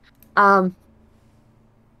sense. I'm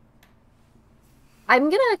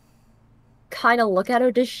gonna kind of look at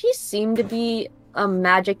her. Does she seem to be a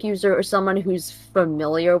magic user or someone who's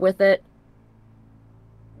familiar with it?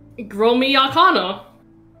 Roll me Arcana.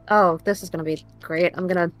 Oh, this is gonna be great. I'm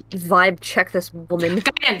gonna vibe check this woman.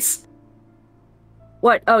 Guidance!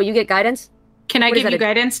 What? Oh, you get guidance? Can I give you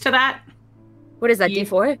guidance to that? What is that,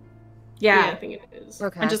 D4? Yeah. I think it is.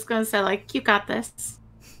 Okay. I'm just gonna say, like, you got this.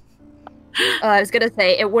 I was gonna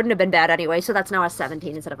say, it wouldn't have been bad anyway, so that's now a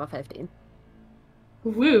 17 instead of a 15.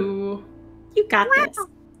 Woo. You got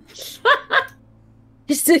this.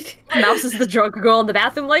 Mouse is the drunk girl in the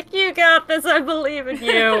bathroom, like, you got this, I believe in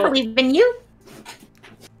you. I believe in you.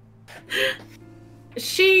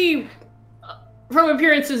 She, from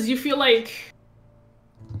appearances, you feel like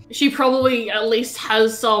she probably at least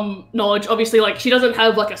has some knowledge. Obviously, like, she doesn't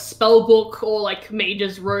have, like, a spell book or, like,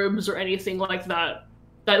 mage's robes or anything like that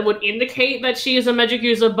that would indicate that she is a magic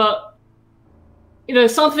user, but, you know,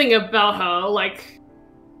 something about her, like,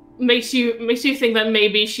 makes you think that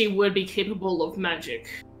maybe she would be capable of magic.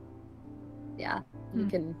 Yeah, you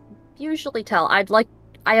can usually tell.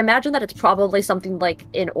 I imagine that it's probably something like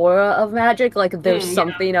an aura of magic, like there's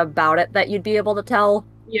something about it that you'd be able to tell.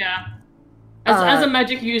 Yeah. As a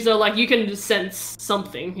magic user, like, you can just sense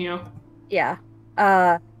something, you know? Yeah.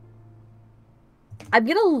 I'm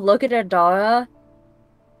gonna look at Adara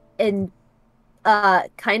and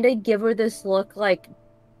kind of give her this look like,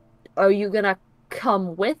 are you gonna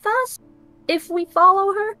come with us if we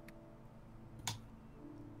follow her?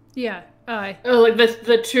 Yeah. Oh, like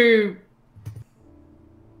the two...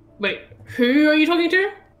 Wait, who are you talking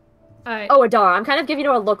to? Oh, Adara. I'm kind of giving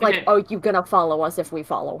her a look like, Okay. are you gonna follow us if we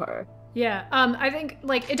follow her? Yeah, I think,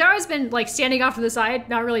 like, Idara's been, like, standing off to the side,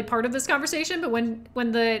 not really part of this conversation, but when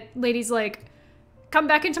the lady's like, come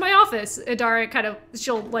back into my office, Idara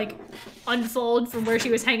she'll, like, unfold from where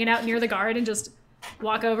she was hanging out near the guard and just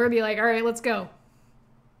walk over and be like, all right, let's go.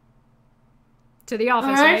 To the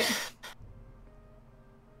office, right?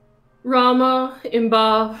 Rama,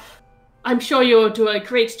 Imba, I'm sure you'll do a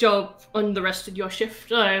great job on the rest of your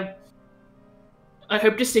shift. I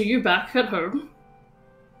hope to see you back at home.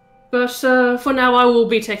 But for now, I will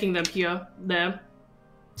be taking them there.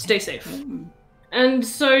 Stay safe. And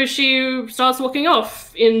so she starts walking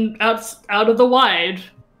off out of the wide.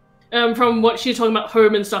 From what she's talking about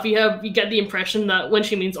home and stuff, you get the impression that when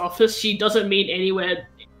she means office, she doesn't mean anywhere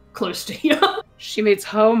close to here. She means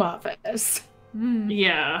home office.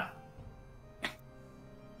 Yeah.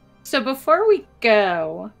 So before we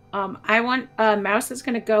go, I want Mouse is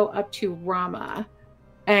going to go up to Rama,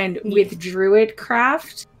 and with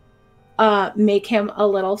Druidcraft, make him a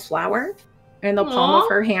little flower in the palm of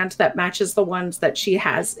her hand that matches the ones that she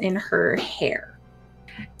has in her hair,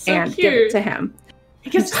 and give it to him.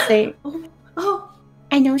 Just say, oh,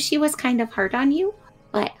 I know she was kind of hard on you,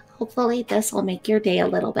 but hopefully this will make your day a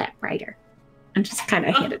little bit brighter. And just kind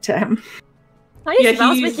of hand it to him. Why is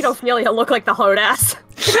Mouse making Ophelia look like the hard ass?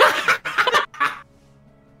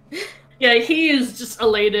 Yeah, he is just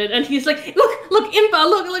elated, and he's like, look, Impa,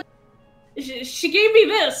 look. She gave me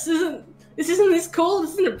this. Isn't this cool?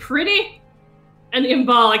 Isn't it pretty? And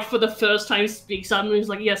Impa, like, for the first time speaks up, and he's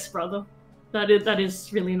like, yes, brother. That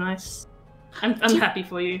is really nice. I'm happy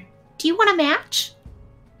for you. Do you want a match?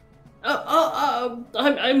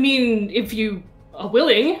 I mean, if you are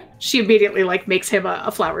willing. She immediately, like, makes him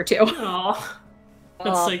a flower, too. Aw.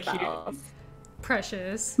 That's so cute.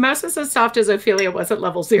 Precious. Mouse is as soft as Ophelia was at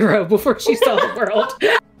level 0 before she saw the world.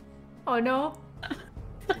 Oh, no.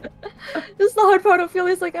 This is the hard part.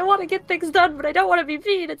 Ophelia's like, I want to get things done, but I don't want to be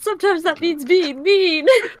mean, and sometimes that means being mean.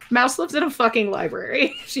 Mouse lives in a fucking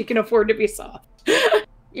library. She can afford to be soft.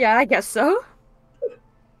 Yeah, I guess so.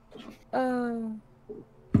 Alright.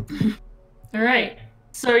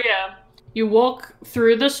 So yeah, you walk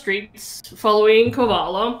through the streets following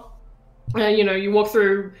Kovala. You walk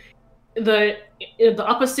through the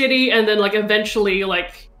upper city, and then like eventually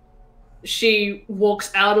like she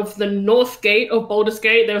walks out of the north gate of Baldur's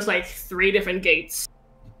Gate. There's like 3 different gates,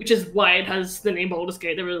 which is why it has the name Baldur's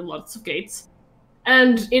Gate. There are lots of gates.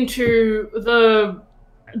 And into the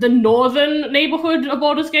northern neighborhood of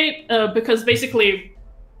Baldur's Gate, because basically,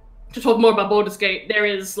 to talk more about Baldur's Gate, there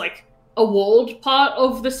is like a walled part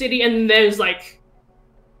of the city, and there's like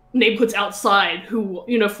neighborhoods outside who,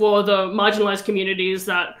 for the marginalized communities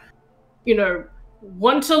that,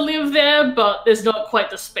 want to live there, but there's not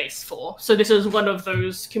quite the space for. So this is one of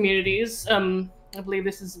those communities. I believe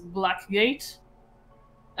this is Blackgate.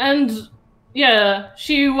 And yeah,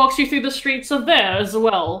 she walks you through the streets of there as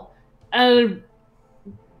well. And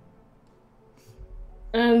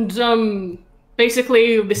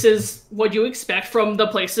basically this is what you expect from the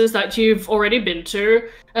places that you've already been to.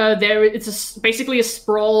 It's basically a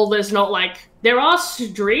sprawl. There are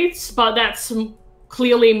streets, but that's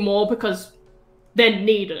clearly more because they're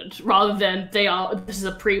needed rather than this is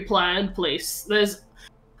a pre-planned place. There's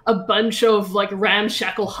a bunch of like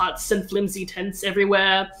ramshackle huts and flimsy tents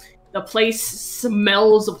everywhere. The place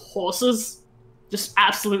smells of horses. Just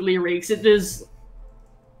absolutely reeks. It is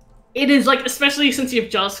like, especially since you've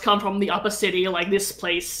just come from the upper city, like this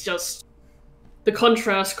place just, the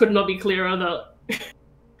contrast could not be clearer that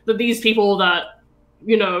these people that,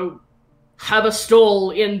 have a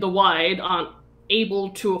stall in the wide aren't able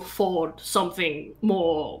to afford something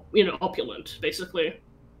more, opulent, basically.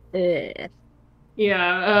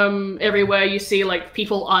 Yeah, everywhere you see like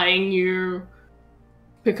people eyeing you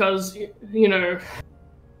because, you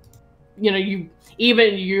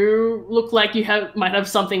look like you might have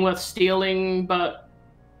something worth stealing, but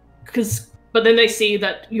then they see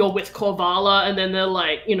that you're with Korvala, and then they're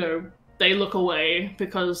like, they look away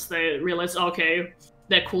because they realize, okay,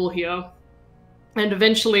 they're cool here. And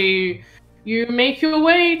eventually you make your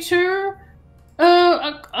way to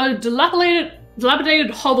a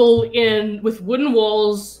dilapidated hovel with wooden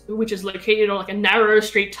walls, which is located on like a narrow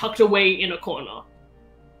street tucked away in a corner.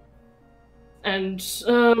 And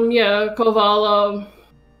Kovala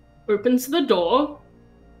opens the door.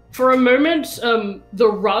 For a moment, the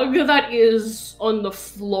rug that is on the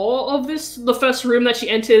floor of the first room that she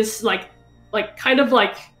enters,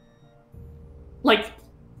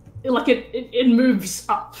 it moves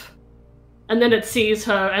up. And then it sees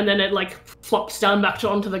her, and then it like flops down back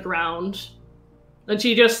onto the ground. And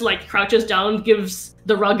she just like crouches down, gives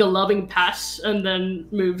the rug a loving pat, and then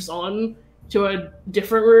moves on to a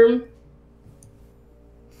different room.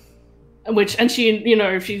 And she,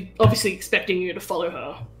 she's obviously expecting you to follow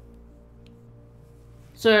her.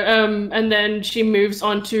 So, and then she moves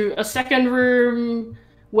on to a second room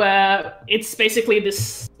where it's basically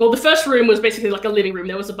the first room was basically like a living room.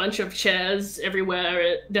 There was a bunch of chairs everywhere.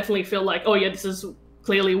 It definitely felt like, oh yeah, this is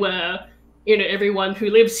clearly where, everyone who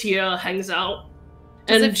lives here hangs out.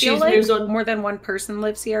 Does it feel like more than one person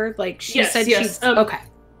lives here? Like, she said she's... Okay.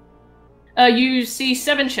 You see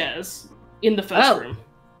 7 chairs in the first room.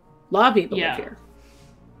 A lot of people Yeah. live here.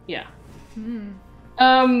 Yeah.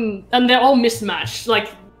 And they're all mismatched. Like,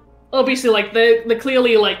 obviously, like, they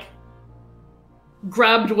clearly, like,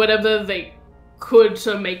 grabbed whatever they could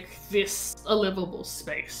to make this a livable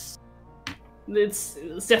space. It's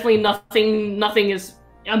definitely nothing is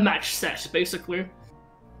a match set, basically.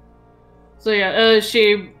 So yeah,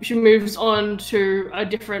 she moves on to a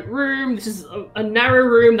different room. This is a narrow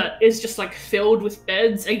room that is just like filled with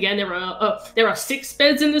beds. Again, there are 6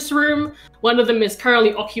 beds in this room. One of them is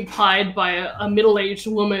currently occupied by a middle-aged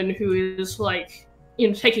woman who is like,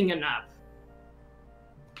 taking a nap.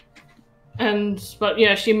 But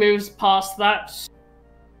yeah, she moves past that.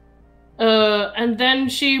 And then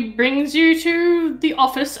she brings you to the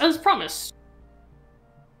office as promised.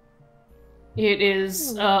 It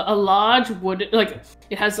is a large wood,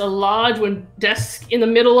 it has a large wooden desk in the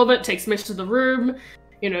middle of it, takes most of the room.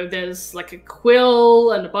 There's like a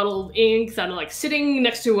quill and a bottle of ink that are like sitting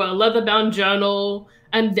next to a leather-bound journal,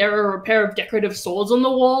 and there are a pair of decorative swords on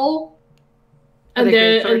the wall. Are they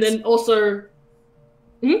great swords? And then also,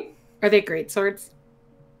 Are they great swords?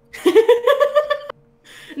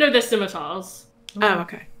 No, they're scimitars. Oh,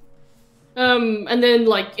 okay. And then,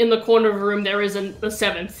 like, in the corner of the room, there is a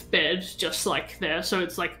 7th bed, just, like, there, so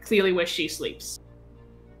it's, like, clearly where she sleeps.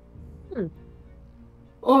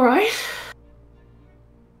 Alright.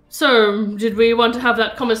 So, did we want to have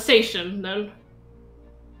that conversation, then?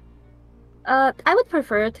 I would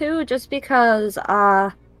prefer to, just because,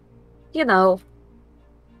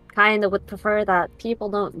 kinda would prefer that people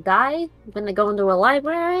don't die when they go into a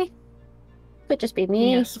library. Could just be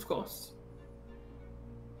me. Yes, of course.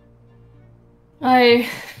 I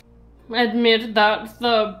admit that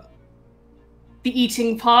the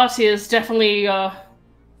eating part is definitely a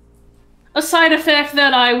side effect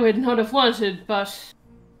that I would not have wanted, but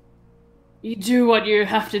you do what you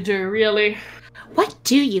have to do, really. What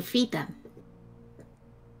do you feed them?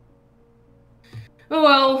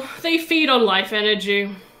 Well, they feed on life energy.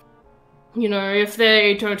 If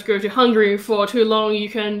they don't go too hungry for too long, you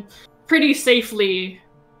can pretty safely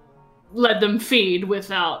let them feed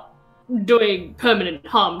without doing permanent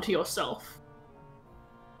harm to yourself.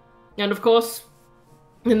 And of course,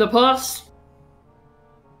 in the past,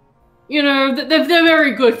 they're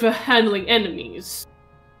very good for handling enemies,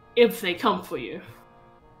 if they come for you.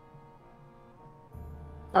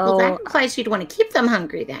 Well, that implies you'd want to keep them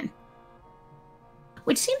hungry then.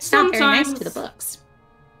 Which seems not very nice to the books.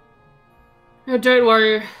 Oh, don't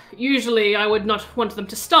worry. Usually I would not want them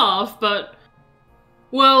to starve, but,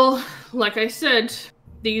 well, like I said,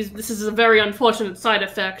 this is a very unfortunate side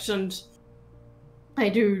effect, and I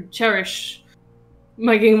do cherish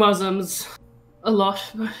my Ging Muslims a lot,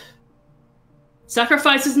 but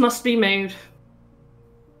sacrifices must be made.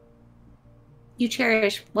 You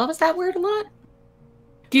cherish, what was that word a lot?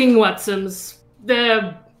 Ging Watsums.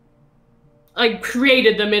 I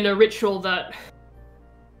created them in a ritual that...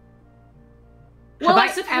 Have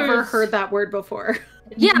I ever heard that word before?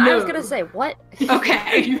 Yeah, No. I was gonna say, what?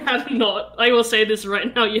 Okay. You have not. I will say this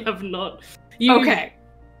right now, you have not. Okay.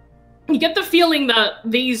 You get the feeling that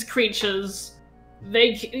these creatures,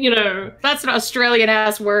 they, That's an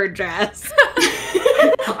Australian-ass word, Jazz.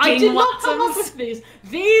 I did not come up with these.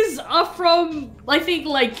 These are from, I think,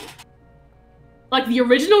 like the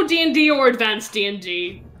original D&D or advanced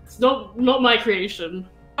D&D. It's not my creation.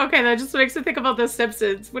 Okay, that just makes me think about The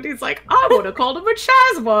Simpsons, when he's like, I would have called him a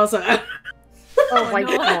Chazwaza. Oh my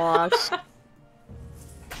gosh.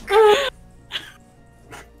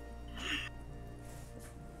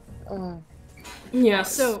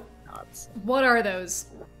 Yes. So, what are those?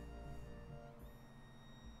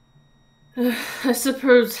 I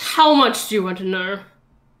suppose, how much do you want to know?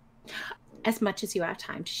 As much as you have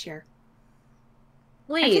time to share.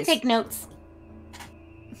 I can Please. take notes.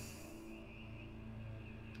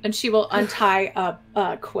 And she will untie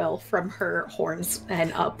a quill from her horns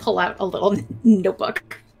and pull out a little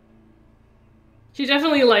notebook. She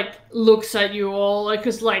definitely, looks at you all,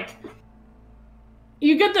 because,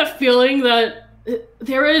 you get the feeling that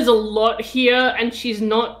there is a lot here, and she's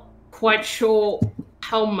not quite sure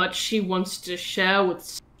how much she wants to share with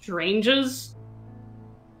strangers.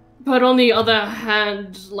 But on the other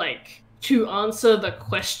hand, to answer the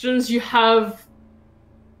questions you have,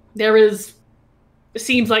 it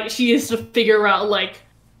seems like she is to figure out,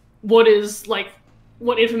 what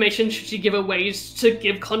information should she give away to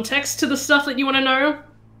give context to the stuff that you want to know.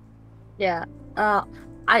 Yeah.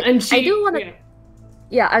 I do want to...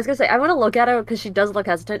 Yeah, I was gonna say, I want to look at her because she does look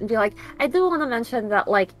hesitant and be like, I do want to mention that,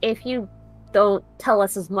 if you don't tell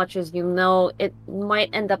us as much as you know, it might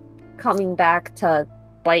end up coming back to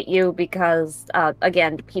bite you because,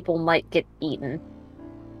 again, people might get eaten.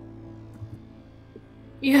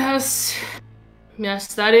 Yes.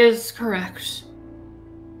 Yes, that is correct.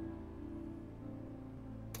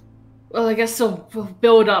 Well, I guess we'll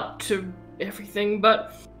build up to everything,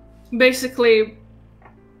 but basically,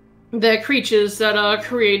 they're creatures that are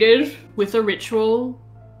created with a ritual.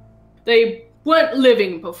 They weren't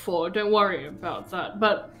living before, don't worry about that,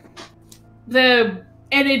 but their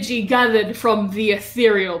energy gathered from the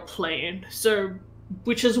ethereal plane,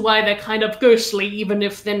 which is why they're kind of ghostly, even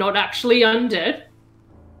if they're not actually undead.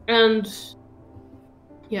 And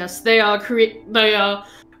yes, they are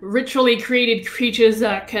ritually created creatures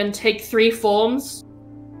that can take 3 forms.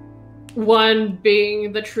 One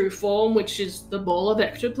being the true form, which is the ball of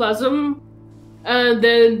ectoplasm. And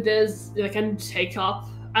then they can take up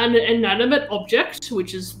an inanimate object,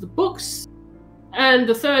 which is the books. And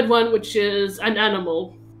the third one, which is an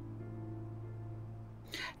animal.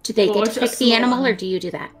 Do they get to pick the animal, or do you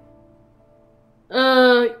do that?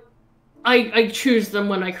 I choose them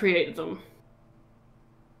when I create them.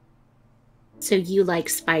 So you like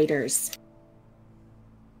spiders?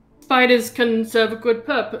 Spiders can serve a good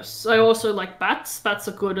purpose. I also like bats. Bats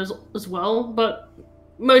are good as well, but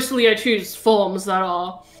mostly I choose forms that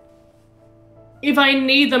are... If I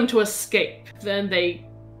need them to escape, then they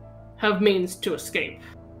have means to escape.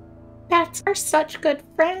 Bats are such good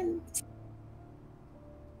friends.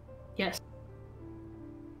 Yes.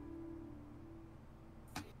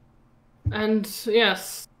 And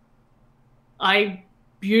yes, I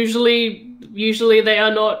usually they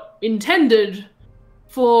are not intended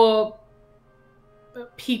for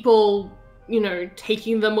people,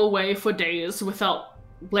 taking them away for days without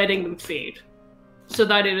letting them feed. So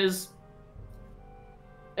that it is...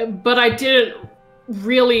 But I didn't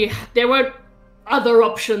really... There weren't other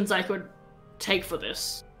options I could take for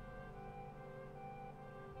this.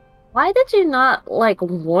 Why did you not,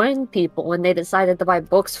 warn people when they decided to buy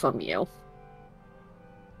books from you?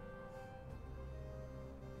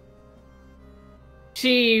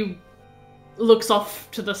 She looks off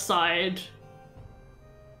to the side.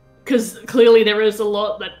 Because clearly there is a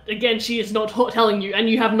lot that, again, she is not telling you, and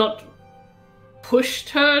you have not pushed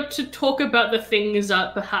her to talk about the things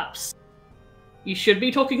that perhaps you should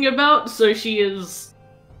be talking about, so she is,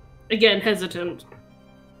 again, hesitant.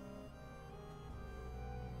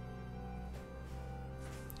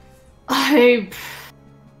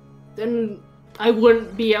 Then I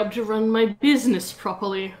wouldn't be able to run my business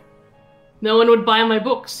properly. No one would buy my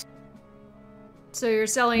books. So you're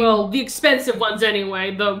selling... Well, the expensive ones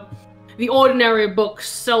anyway. The ordinary books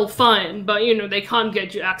sell fine, but they can't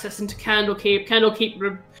get you access into Candlekeep. Candlekeep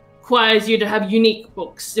requires you to have unique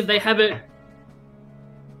books. If they have it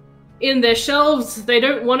in their shelves, they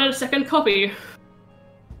don't want a second copy.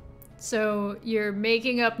 So you're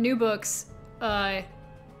making up new books,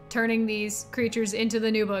 turning these creatures into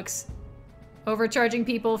the new books, overcharging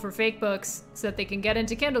people for fake books so that they can get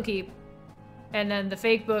into Candlekeep, and then the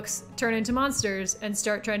fake books turn into monsters and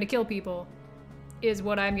start trying to kill people, is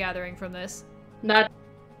what I'm gathering from this. Not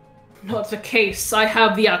the case. I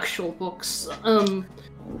have the actual books. Who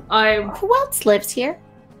else lives here?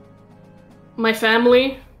 My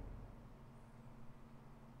family.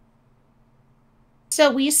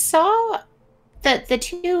 So we saw the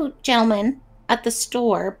 2 gentlemen at the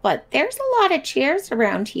store, but there's a lot of chairs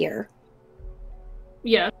around here.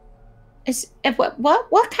 Yeah.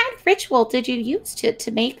 What kind of ritual did you use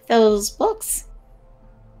to make those books?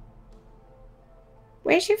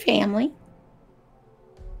 Where's your family?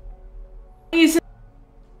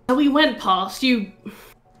 We went past. You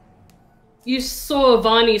saw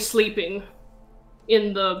Vani sleeping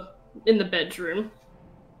in the bedroom,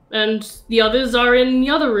 and the others are in the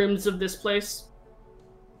other rooms of this place.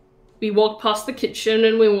 We walked past the kitchen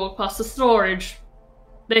and we walked past the storage.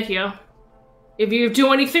 They're here. If you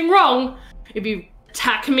do anything wrong, if you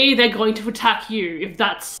attack me, they're going to attack you, if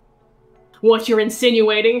that's what you're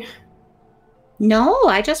insinuating. No,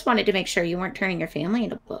 I just wanted to make sure you weren't turning your family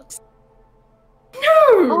into books.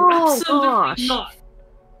 No! Absolutely gosh. not.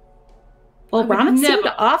 Well, Ramen seemed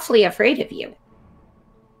awfully afraid of you.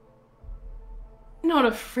 Not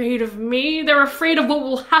afraid of me. They're afraid of what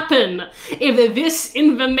will happen if this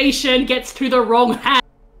information gets to the wrong hand.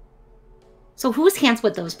 So whose hands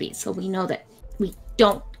would those be, so we know that we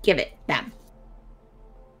don't give it them?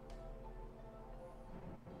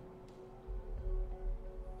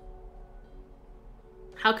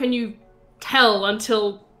 How can you tell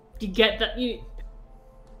until you get that?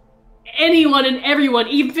 Anyone and everyone,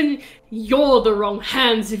 even you're the wrong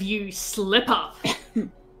hands if you slip up.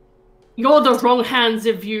 You're the wrong hands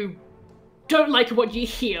if you don't like what you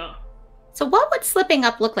hear. So what would slipping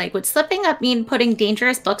up look like? Would slipping up mean putting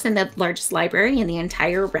dangerous books in the largest library in the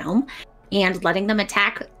entire realm and letting them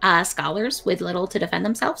attack scholars with little to defend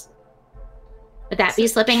themselves? Would that be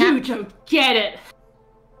slipping You up? don't get it.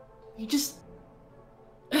 You just...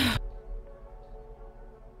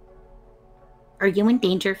 Are you in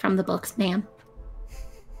danger from the books, ma'am?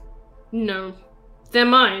 No. They're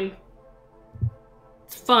mine.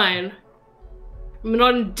 It's fine. I'm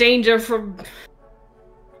not in danger from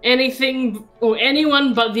anything or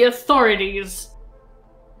anyone but the authorities.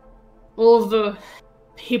 All of the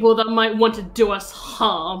people that might want to do us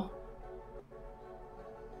harm.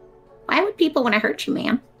 Why would people want to hurt you,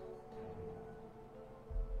 ma'am?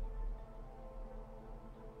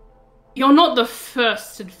 You're not the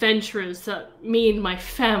first adventurers that me and my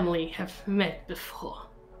family have met before.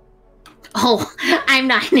 Oh, I'm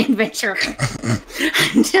not an adventurer.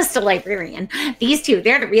 I'm just a librarian. These two,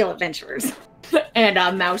 they're the real adventurers. And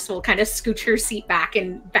Mouse will kind of scooch her seat back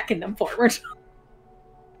and beckon them forward.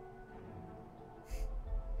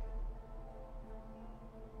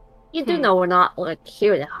 You do know we're not, like,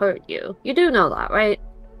 here to hurt you. You do know that, right?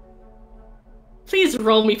 Please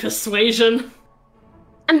roll me persuasion.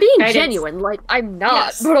 I'm being Guidance. genuine, like, I'm not,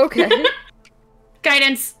 Yes. but okay.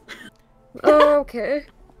 Guidance. Okay.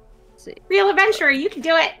 Let's see. Real adventurer, you can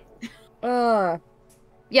do it.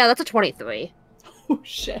 Yeah, that's a 23. Oh,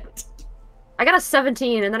 shit. I got a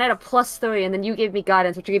 17, and then I had a +3, and then you gave me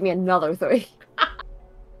guidance, which gave me another 3.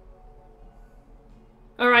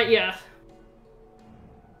 Alright, yeah.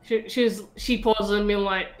 She pauses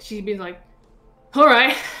and she'd be like,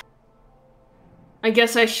 alright. I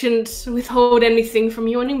guess I shouldn't withhold anything from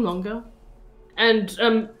you any longer. And,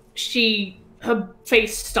 her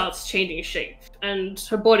face starts changing shape, and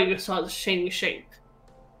her body starts changing shape,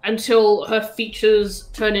 until her features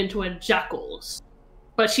turn into a jackal's.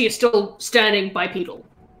 But she is still standing bipedal.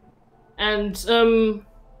 And,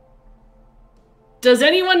 does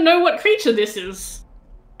anyone know what creature this is?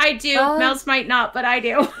 I do. Um, Mouse might not, but I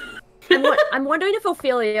do. I'm wondering if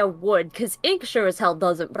Ophelia would, because Ink sure as hell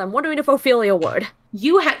doesn't, but I'm wondering if Ophelia would.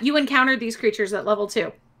 You encountered these creatures at level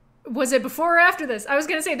 2. Was it before or after this? I was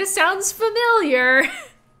gonna say, this sounds familiar.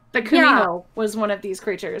 The Kumiho was one of these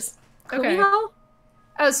creatures. Okay. Kumiho?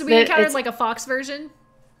 Oh, so we But encountered it's- like a fox version?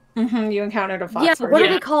 Mm-hmm, you encountered a fox. Yeah, version. what are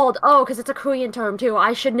they called? Oh, because it's a Korean term, too.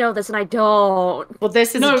 I should know this, and I don't. Well,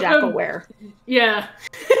 this is No, a jackalware. Yeah.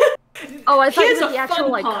 Oh, I thought Here's you meant a the actual,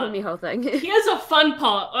 fun like, part. Kumiho thing. Here's a fun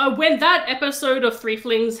part. When that episode of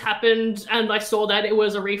Threeflings happened and I saw that it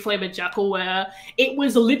was a reflavored jackalware, it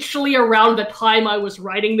was literally around the time I was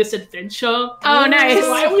writing this adventure. Oh, nice.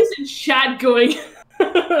 So I was in chat going...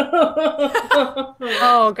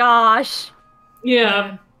 Oh, gosh.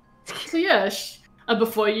 Yeah. So yeah,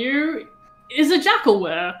 before you is a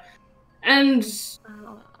jackalware. And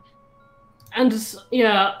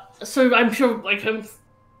yeah, so I'm sure, like,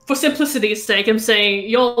 for simplicity's sake, I'm saying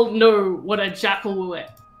you'll know what a jackalware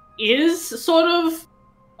is, sort of.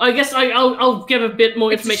 I guess I'll give a bit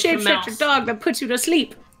more It's a information to shapeshifter Mouse. dog that puts you to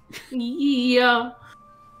sleep. Yeah,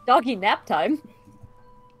 Doggy nap time.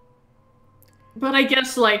 but I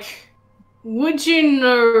guess, like, would you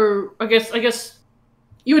know? I guess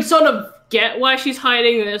you would sort of get why she's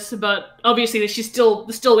hiding this, but obviously there's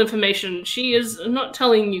still information she is not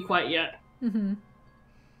telling you quite yet. Mm-hmm.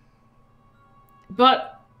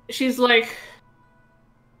 But she's like,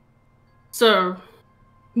 so,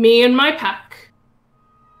 me and my pack,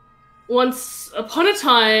 once upon a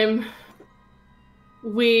time,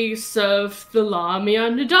 we served the Lamia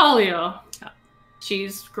Nidalia.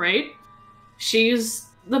 She's great. She's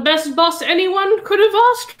the best boss anyone could have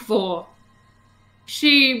asked for.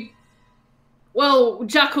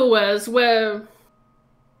 Jackalwares, where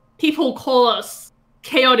people call us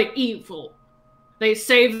chaotic evil. They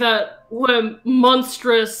say that we're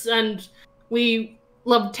monstrous and we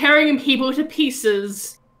love tearing people to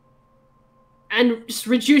pieces and just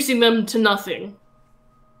reducing them to nothing.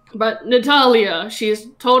 But Natalia, she's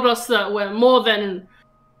told us that we're more than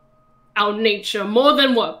our nature, more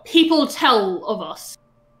than what people tell of us.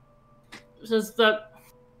 Says that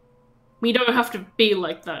we don't have to be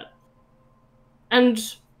like that. And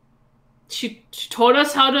she taught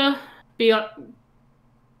us how to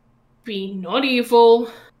be not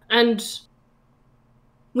evil, and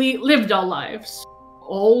we lived our lives.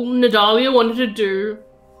 All Nadalia wanted to do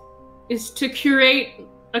is to curate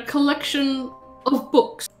a collection of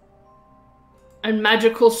books and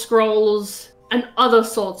magical scrolls and other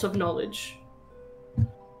sorts of knowledge.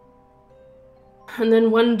 And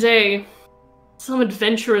then one day, some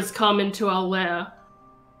adventurers come into our lair,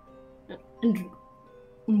 and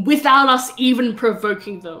without us even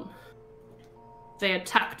provoking them, they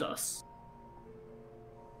attacked us.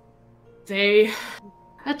 they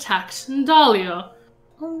attacked Dahlia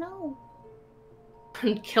Oh no.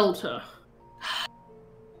 and killed her.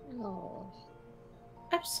 Oh.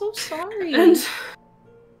 I'm so sorry. And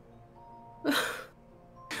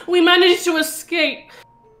we managed to escape.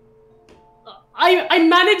 I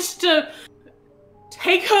managed to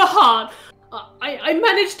take her heart. I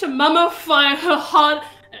managed to mummify her heart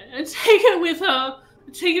and take it with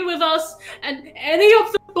us, and any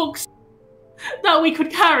of the books that we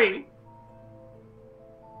could carry.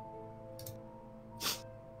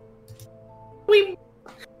 We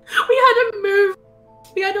had to move.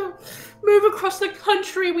 We had to move across the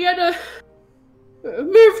country. We had to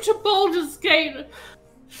move to Baldur's Gate.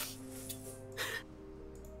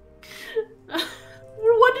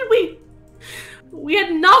 What did we? We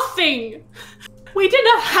had nothing. We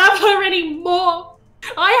didn't have her anymore.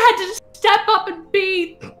 I had to step up and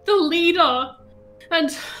be the leader.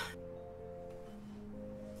 And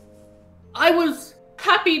I was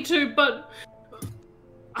happy to, but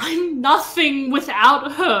I'm nothing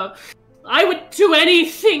without her. I would do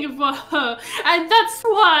anything for her. And that's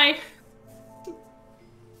why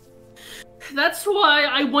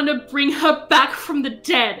I want to bring her back from the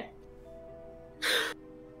dead.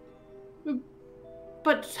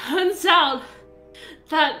 But turns out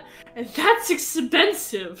that that's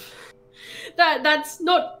expensive. That's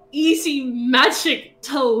not easy magic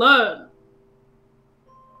to learn.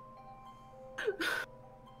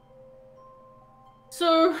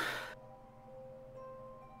 So,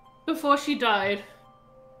 before she died,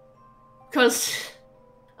 because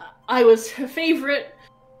I was her favorite,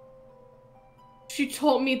 she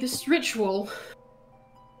taught me this ritual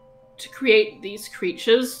to create these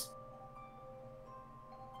creatures.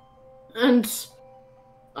 And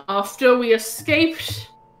after we escaped,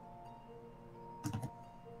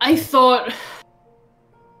 I thought,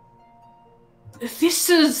 this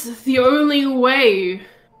is the only way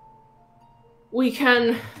we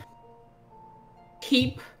can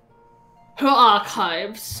keep her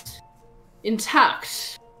archives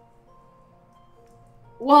intact,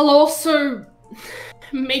 while also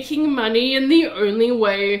making money in the only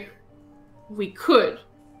way we could.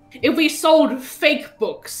 If we sold fake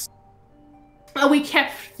books, and we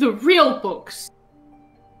kept the real books,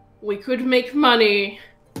 we could make money,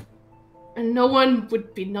 and no one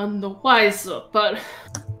would be none the wiser, but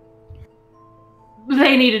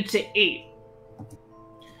they needed to eat.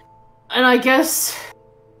 And I guess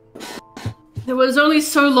there was only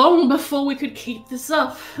so long before we could keep this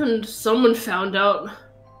up, and someone found out.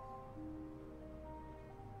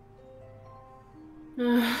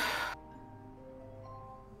 I'm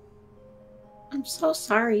so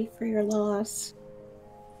sorry for your loss.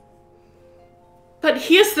 But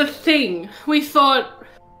here's the thing. We thought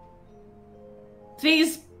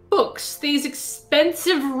these books, these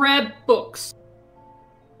expensive rare books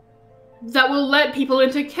that will let people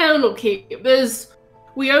into Candlekeep,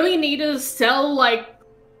 we only need to sell like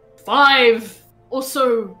 5 or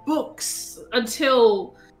so books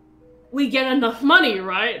until we get enough money,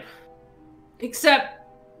 right? Except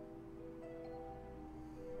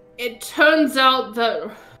it turns out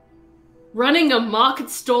that running a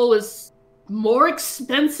market stall is more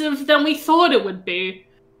expensive than we thought it would be.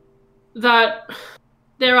 That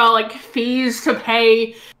there are like fees to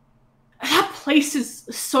pay. That place is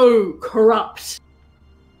so corrupt.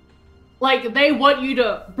 Like, they want you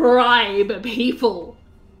to bribe people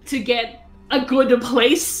to get a good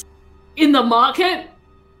place in the market.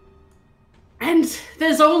 And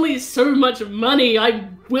there's only so much money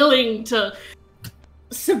I'm willing to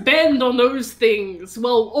spend on those things,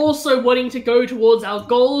 while also wanting to go towards our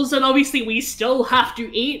goals, and obviously we still have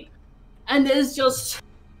to eat. And there's just...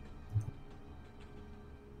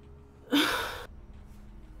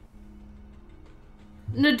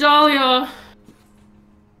 Nadalia,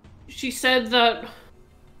 she said that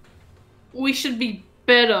we should be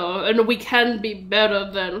better, and we can be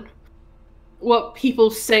better than what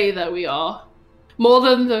people say that we are. More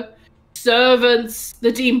than the servants,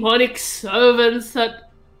 the demonic servants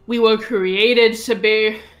that we were created to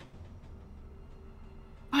be.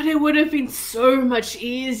 But it would have been so much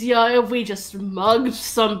easier if we just mugged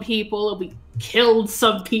some people, if we killed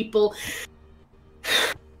some people.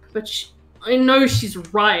 But I know she's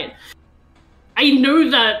right. I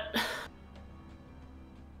know that...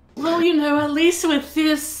 Well, you know, at least with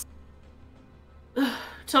this...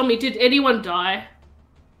 Tell me, did anyone die?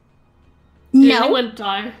 Did anyone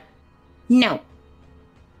die? No.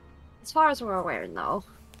 As far as we're aware, no.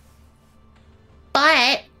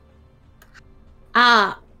 But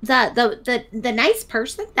the nice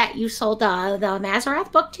person that you sold the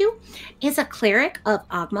Mazfroth book to is a cleric of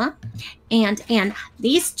Ogma, and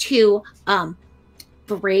these two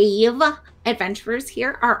brave adventurers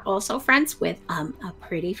here are also friends with a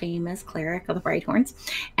pretty famous cleric of the Brighthorns.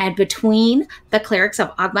 And between the clerics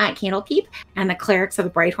of Ogma at Candlekeep and the clerics of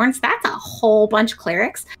the Brighthorns, that's a whole bunch of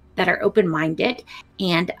clerics that are open-minded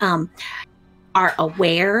and are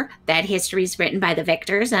aware that history is written by the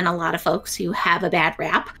victors, and a lot of folks who have a bad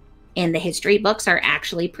rap in the history books are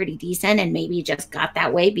actually pretty decent and maybe just got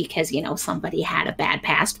that way because, you know, somebody had a bad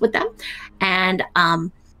past with them. And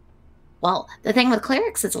well, the thing with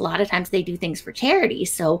clerics is a lot of times they do things for charity.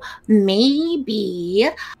 So maybe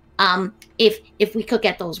if we could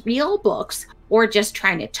get those real books, or just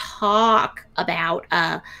trying to talk about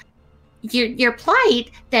your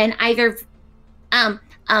plight, then either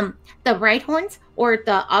the Brighthorns or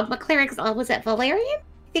the Ogma clerics, was it Valerian?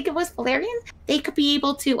 I think it was Valerian. They could be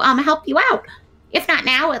able to help you out. If not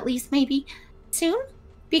now, at least maybe soon,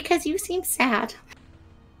 because you seem sad.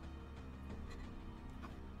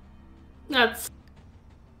 That's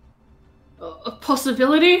a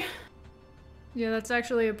possibility. Yeah, that's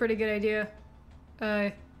actually a pretty good idea.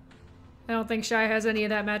 I don't think Shy has any of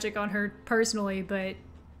that magic on her personally, but,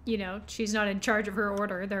 you know, she's not in charge of her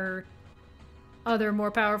order. There are other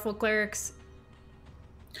more powerful clerics.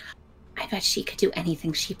 I bet she could do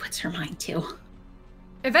anything she puts her mind to.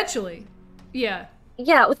 Eventually. Yeah.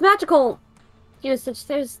 Yeah, with magical usage,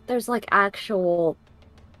 there's like actual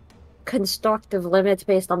constructive limits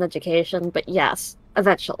based on education, but yes,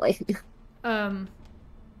 eventually. But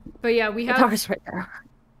yeah, we have... Guitar's right there.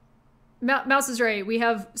 Mouse is right. We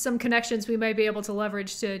have some connections we might be able to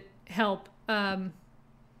leverage to help.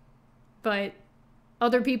 But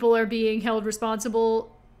other people are being held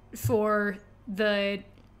responsible for the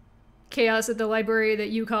chaos at the library that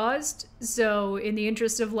you caused. So in the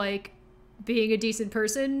interest of, like, being a decent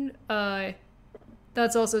person,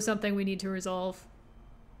 that's also something we need to resolve.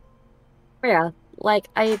 Yeah, like,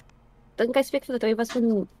 I think I speak for the three of us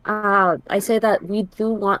when I say that we do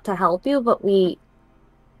want to help you, but we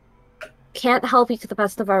can't help you to the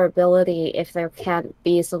best of our ability if there can't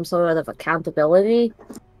be some sort of accountability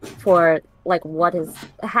for, like, what has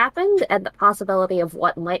happened and the possibility of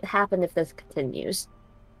what might happen if this continues.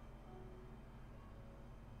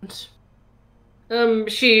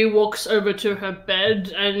 She walks over to her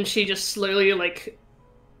bed and she just slowly, like,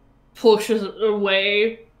 pushes it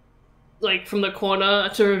away, like, from the corner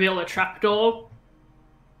to reveal a trapdoor.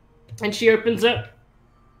 And she opens it.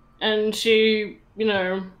 And she, you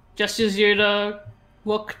know, gestures you to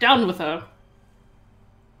walk down with her.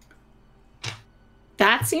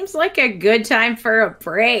 That seems like a good time for a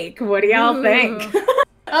break. What do y'all think?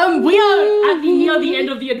 We are near the end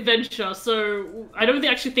of the adventure, so I don't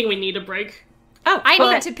actually think we need a break. Oh,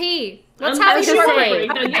 I need to pee. Let's have a short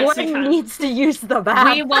break. Then yes, we Gordon can. needs to use the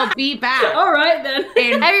bathroom. We will be back All right, then.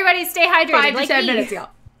 in Everybody stay hydrated. 5 to like 10 me. minutes, y'all.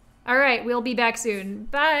 All right, we'll be back soon.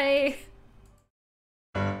 Bye.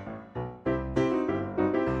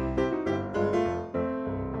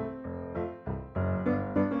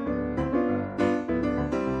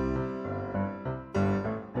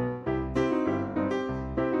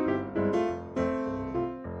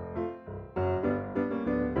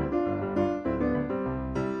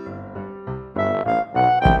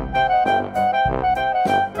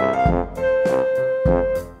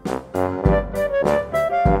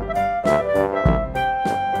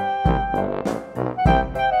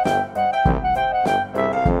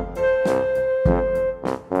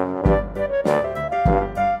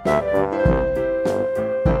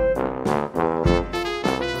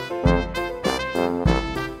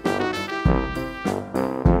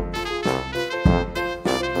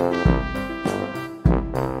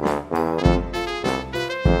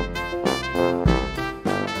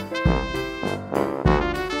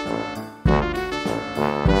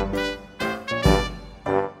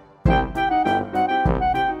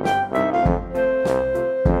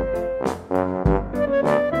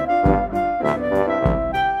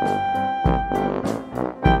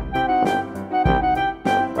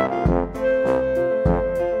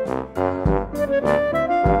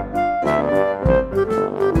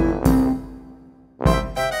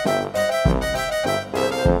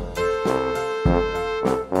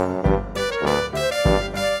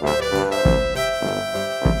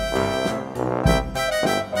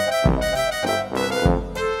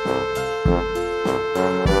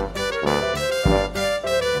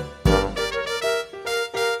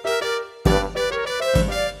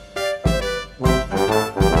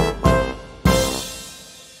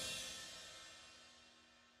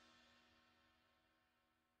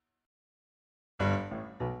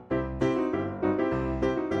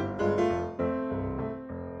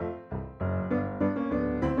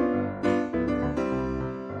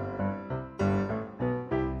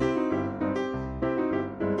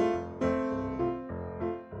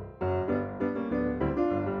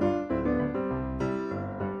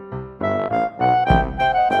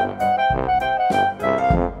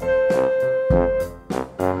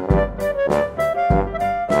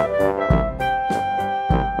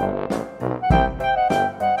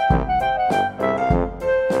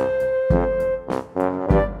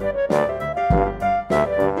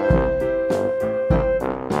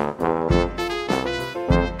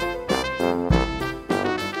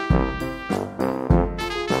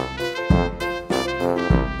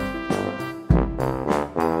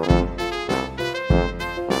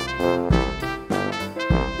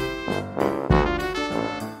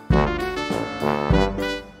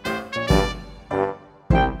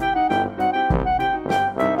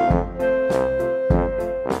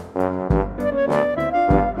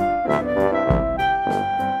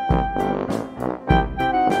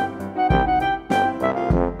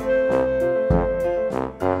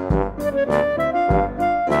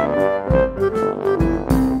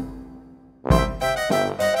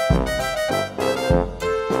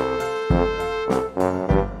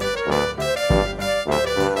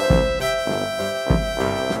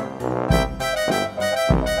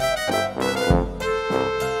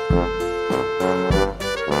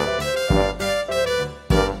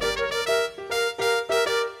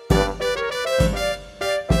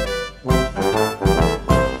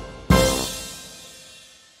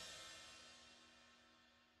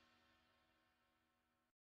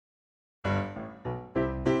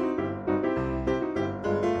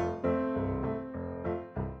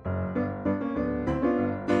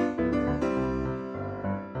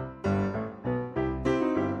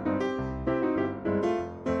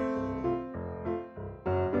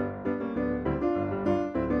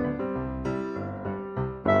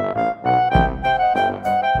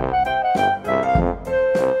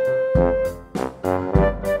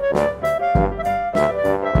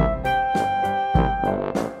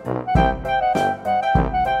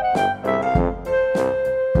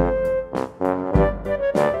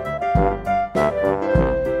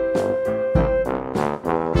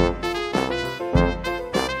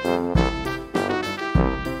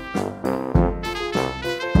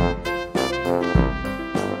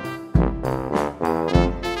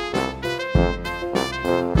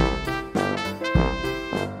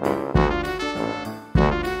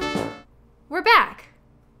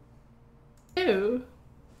 you.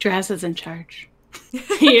 Draz is in charge.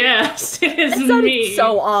 Yes, it is It sounded me.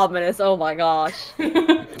 so ominous. Oh my gosh.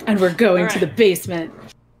 And we're going to the basement.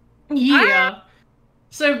 Yeah.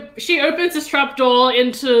 So she opens this trapdoor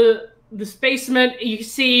into this basement. You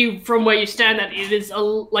see from where you stand that it is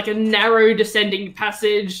like a narrow descending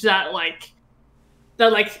passage that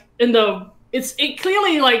it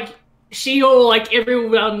clearly like she or like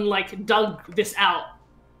everyone like dug this out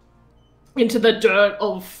into the dirt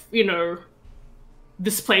of, you know,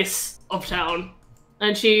 this place of town.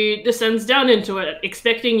 And she descends down into it,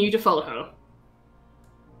 expecting you to follow her.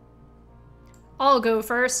 I'll go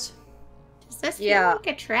first. Does this Yeah. feel like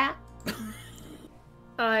a trap?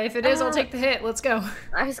 If it is, I'll take the hit. Let's go.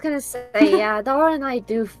 I was gonna say, yeah, Dora and I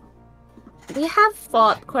we have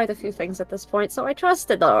fought quite a few things at this point, so I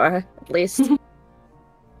trusted Dora, at least.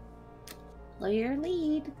 Follow your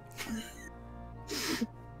lead.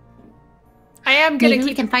 I am gonna Maybe we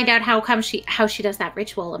keep. can find out how she does that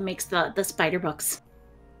ritual and makes the spider books.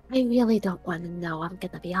 I really don't want to know, I'm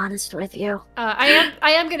gonna be honest with you. I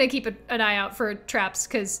am gonna keep an eye out for traps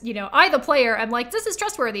because, you know, I the player I'm like, this is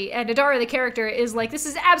trustworthy, and Adara the character is like, this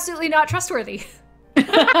is absolutely not trustworthy.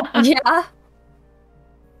 Yeah.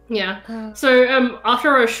 Yeah. So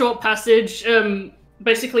after a short passage,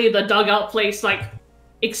 basically the dugout place like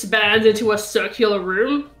expands into a circular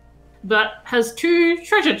room that has two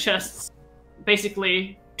treasure chests,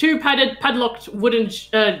 basically. Two padlocked wooden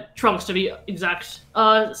trunks, to be exact,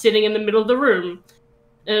 sitting in the middle of the room.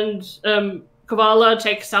 And Kavala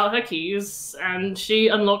takes out her keys and she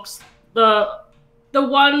unlocks the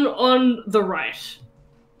one on the right.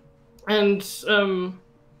 And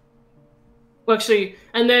actually,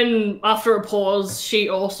 and then after a pause, she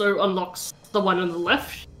also unlocks the one on the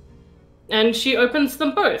left. And she opens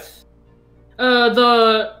them both.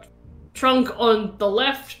 The trunk on the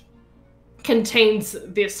left contains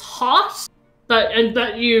this heart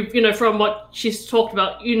that you know from what she's talked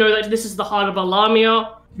about, you know that this is the heart of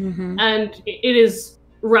Alamia, and it is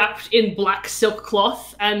wrapped in black silk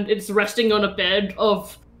cloth and it's resting on a bed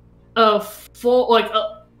of for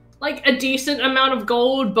like a decent amount of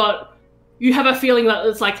gold, but you have a feeling that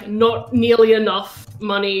it's like not nearly enough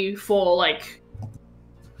money for like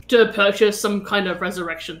to purchase some kind of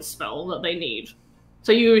resurrection spell that they need.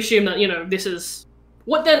 So you assume that, you know, this is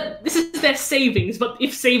their savings, but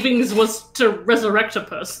if savings was to resurrect a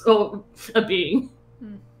person or a being.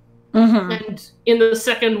 And in the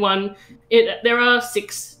second one, there are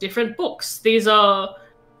 6 different books. These are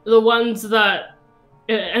the ones that,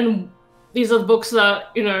 and these are the books that,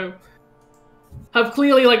 you know, have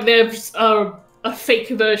clearly like there's a fake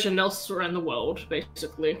version elsewhere in the world,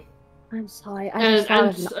 basically. I'm sorry, I just thought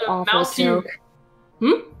of an awful Mouse, joke.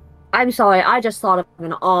 Hmm? I'm sorry, I just thought of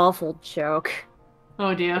an awful joke.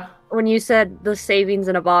 Oh dear. When you said the savings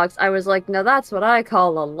in a box, I was like, now that's what I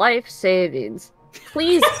call a life savings.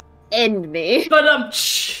 Please end me. But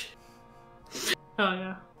oh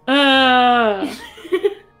yeah.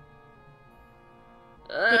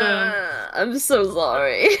 I'm so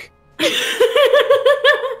sorry.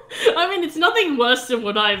 I mean, it's nothing worse than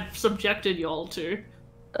what I've subjected y'all to.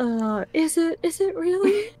 Is it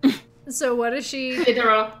really? So what does she There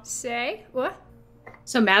are say? What?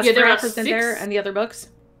 So there are Mazfroth is in 6 there and the other books?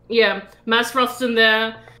 Yeah, Mazfroth's in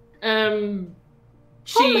there. Oh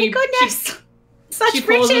my goodness! Such She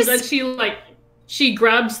pauses riches! and she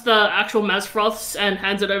grabs the actual Mazfroths and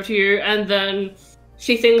hands it over to you, and then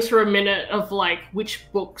she thinks for a minute of like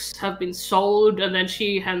which books have been sold, and then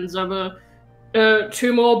she hands over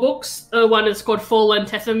 2 more books. One is called Fallen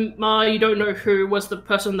Tethema. You don't know who was the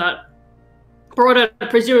person that brought it.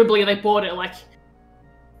 Presumably they bought it like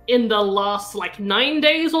in the last like 9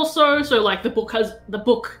 days or so. So like the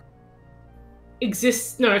book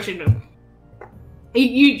exists. No, actually no.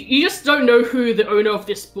 You just don't know who the owner of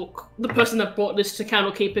this book, the person that brought this to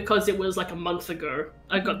Candlekeep, because it was like a month ago.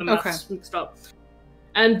 I got the maths mixed up.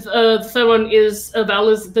 And the third one is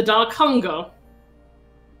Valor's The Dark Hunger.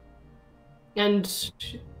 And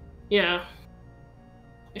yeah.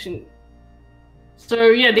 So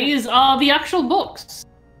yeah, these are the actual books.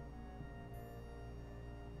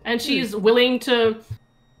 And she's willing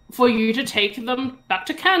for you to take them back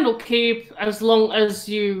to Candlekeep as long as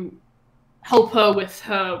you help her with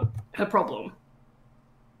her problem.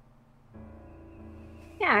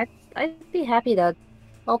 Yeah, I'd be happy to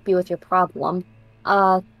help you with your problem.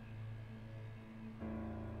 Adora,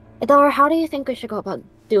 how do you think we should go about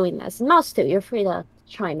doing this? And Mouse too, you're free to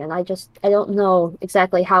chime in. I don't know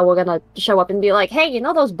exactly how we're gonna show up and be like, hey, you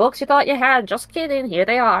know those books you thought you had? Just kidding, here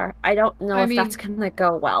they are. I don't know if that's gonna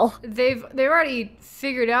go well. They've already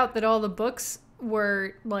figured out that all the books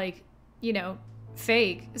were like, you know,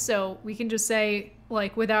 fake, so we can just say,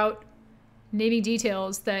 like, without naming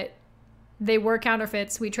details, that they were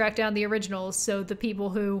counterfeits. We tracked down the originals, so the people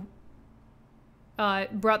who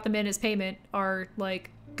brought them in as payment are,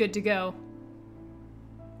 like, good to go.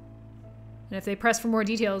 And if they press for more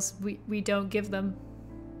details, we don't give them.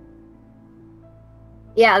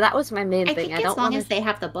 Yeah, that was my main I thing. think as long as they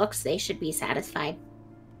have the books, they should be satisfied.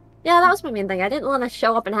 Yeah, that was my main thing. I didn't want to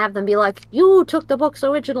show up and have them be like, "You took the books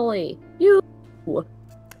originally. You."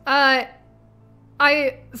 I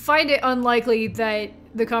find it unlikely that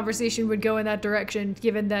the conversation would go in that direction,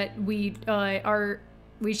 given that we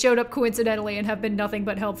showed up coincidentally and have been nothing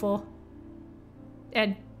but helpful,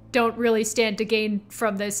 and don't really stand to gain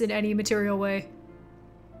from this in any material way.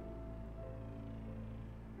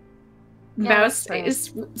 Mouse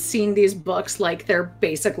is seeing these books like they're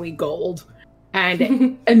basically gold,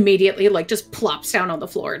 and immediately like just plops down on the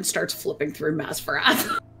floor and starts flipping through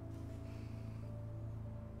Mazfroth.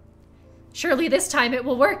 Surely this time it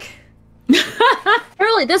will work.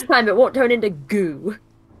 Surely this time it won't turn into goo.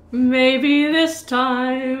 Maybe this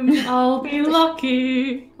time I'll be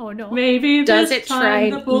lucky. Oh no. Maybe Does this it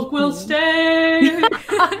time try the book will stay.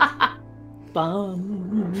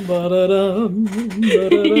 Bum, ba-da-dum,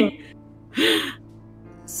 ba-da-dum.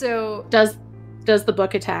 So Does the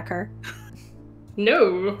book attack her?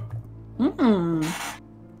 No.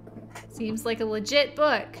 seems like a legit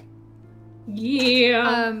book.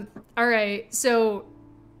 Yeah. Alright, so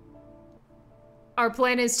our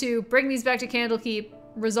plan is to bring these back to Candlekeep,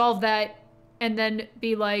 resolve that, and then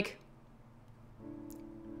be like,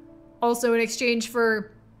 also in exchange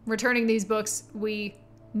for returning these books, we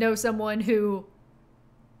know someone who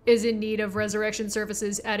is in need of resurrection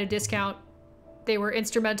services at a discount. They were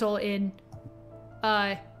instrumental in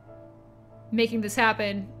making this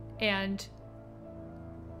happen, and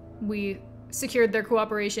we secured their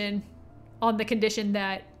cooperation on the condition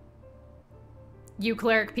that you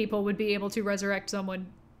cleric people would be able to resurrect someone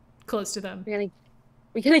close to them.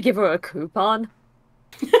 We're gonna give her a coupon.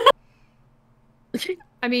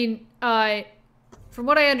 I mean, from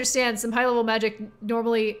what I understand, some high-level magic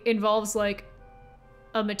normally involves, like,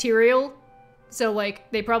 a material. So, like,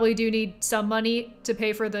 they probably do need some money to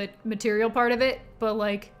pay for the material part of it, but,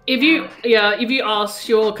 like... If you ask,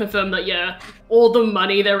 she'll confirm that, yeah, all the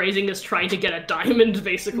money they're raising is trying to get a diamond,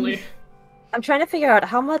 basically. I'm trying to figure out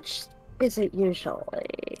how much is it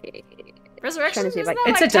usually. Resurrection? Trying to see if Isn't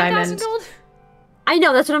I- that It's like a 10,000 diamond. gold? I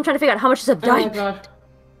know, that's what I'm trying to figure out. How much is a Oh my diamond? god.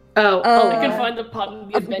 Oh, I Uh, can find the part in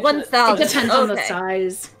the adventure. 1,000. it depends on the Okay.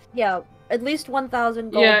 size. Yeah, at least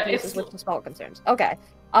 1,000 gold Yeah, pieces it's- with the small concerns. Okay.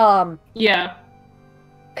 Yeah.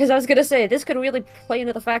 Because I was gonna say, this could really play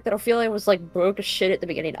into the fact that Ophelia was, like, broke as shit at the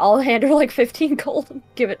beginning. I'll hand her, like, 15 gold and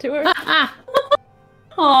give it to her.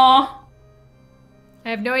 Aww. I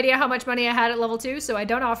have no idea how much money I had at level 2, so I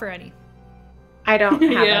don't offer any. I don't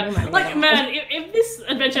have Yeah. any money. Like, at all. man, if this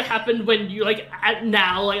adventure happened when you, like, at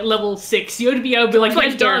now, like, level 6, you'd be able to be like,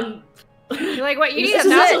 Like, I'm done. You're like, what, you need This a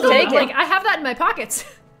is it, 1,000 gold? take it. Like, I have that in my pockets.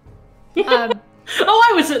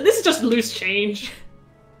 This is just loose change.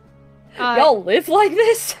 Y'all live like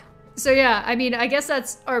this? So yeah, I mean, I guess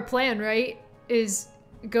that's our plan, right? Is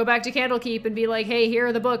go back to Candlekeep and be like, hey, here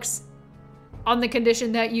are the books, on the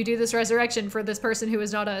condition that you do this resurrection for this person who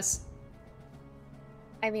is not us.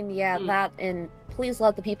 I mean, yeah, that, and please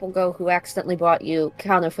let the people go who accidentally bought you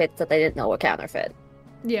counterfeits that they didn't know were counterfeit.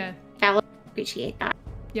 Yeah. Appreciate that.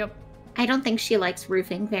 Yep. I don't think she likes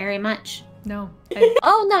roofing very much. No.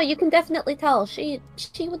 Oh no, you can definitely tell. She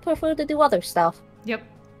would prefer to do other stuff. Yep.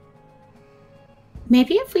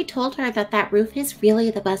 Maybe if we told her that that roof is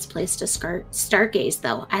really the best place to stargaze,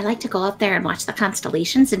 though. I like to go up there and watch the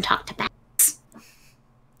constellations and talk to bats.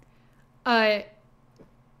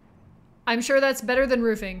 I'm sure that's better than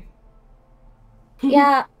roofing.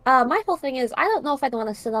 Yeah, my whole thing is, I don't know if I'd want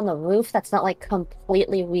to sit on the roof that's not, like,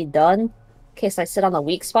 completely redone, in case I sit on the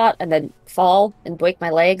weak spot and then fall and break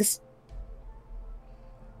my legs.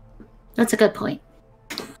 That's a good point.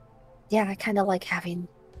 Yeah, I kind of like having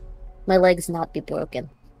my legs not be broken.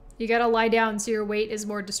 You gotta lie down so your weight is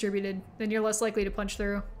more distributed, then you're less likely to punch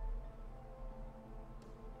through.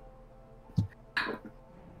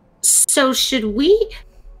 So should we...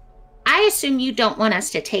 I assume you don't want us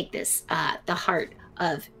to take this, the heart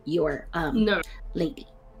of your, No. lady.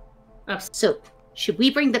 Absolutely. So, should we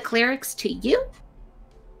bring the clerics to you?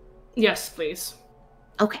 Yes, please.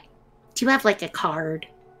 Okay. Do you have, like, a card?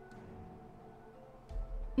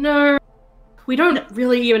 No. We don't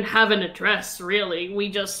really even have an address, really. We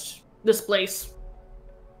just... This place.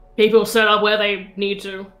 People set up where they need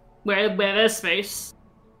to. Where there's space.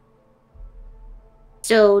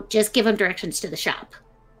 So, just give them directions to the shop.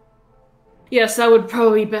 Yes, that would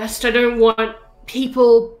probably be best. I don't want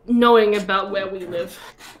people knowing about where we live,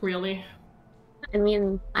 really. I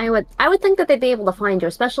mean, I would think that they'd be able to find you,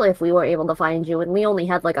 especially if we were able to find you, and we only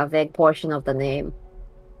had like a vague portion of the name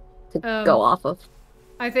to go off of.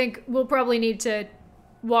 I think we'll probably need to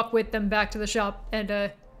walk with them back to the shop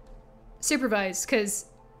and supervise, because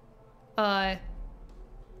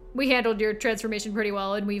we handled your transformation pretty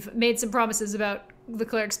well, and we've made some promises about the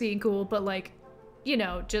clerics being cool, but like, you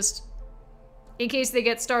know, just in case they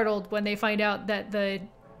get startled when they find out that the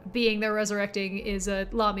being they're resurrecting is a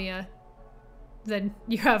Lamia, then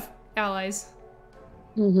you have allies.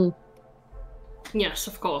 Mm-hmm. Yes,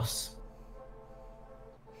 of course.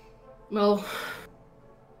 Well,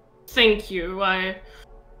 thank you. I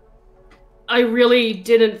really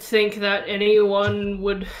didn't think that anyone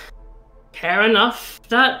would care enough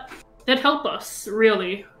that they'd help us,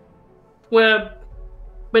 really. We're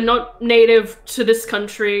not native to this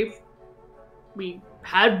country. We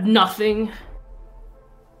had nothing.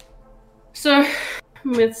 So,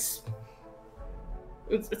 it's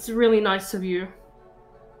really nice of you.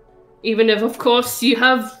 Even if, of course, you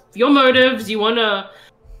have your motives, you wanna,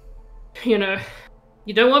 you know,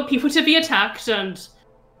 you don't want people to be attacked, and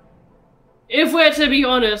if we're to be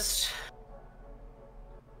honest,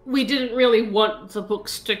 we didn't really want the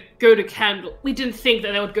books to go to we didn't think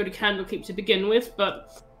that they would go to Candlekeep to begin with,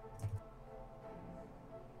 but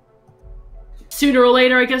sooner or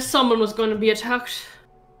later, I guess someone was going to be attacked.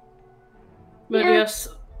 But Yeah. yes.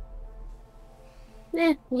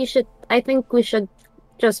 I think we should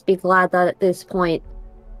just be glad that at this point,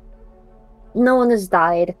 no one has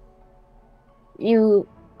died. You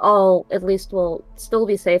all, at least, will still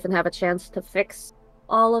be safe and have a chance to fix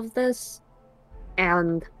all of this.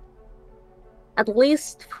 And at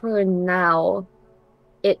least for now,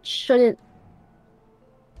 it shouldn't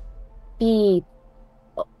be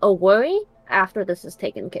a worry after this is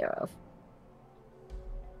taken care of.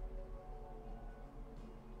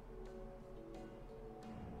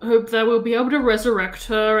 I hope that we'll be able to resurrect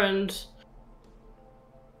her, and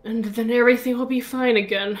then everything will be fine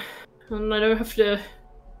again. And I don't have to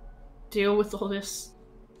deal with all this.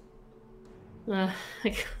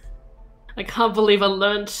 I can't believe I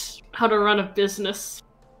learned how to run a business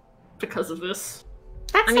because of this.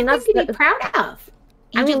 That's something to be proud of.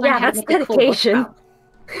 I mean, yeah, that's dedication.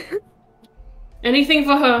 Anything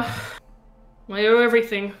for her. I owe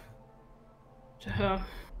everything to her.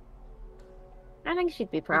 I think she'd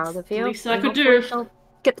be proud of you. The least I and could hopefully do. she'll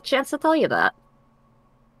get the chance to tell you that.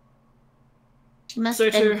 She must So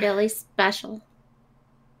have been true. really special.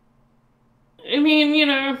 I mean, you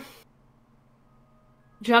know,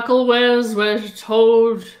 Jackalwares were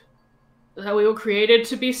told that we were created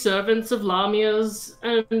to be servants of Lamias,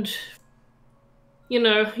 and, you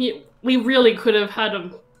know, we really could have had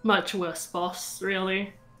a much worse boss,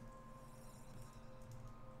 really.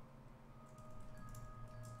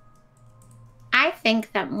 I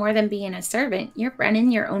think that more than being a servant, you're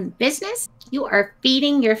running your own business, you are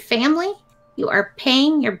feeding your family, you are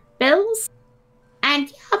paying your bills, and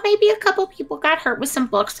yeah, maybe a couple people got hurt with some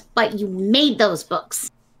books, but you made those books.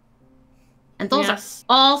 And those are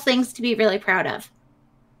all things to be really proud of.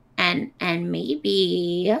 And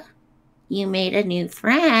maybe you made a new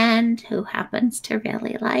friend who happens to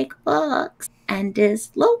really like books and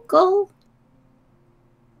is local.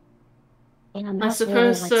 And I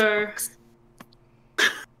suppose really so. books.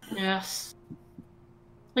 Yes.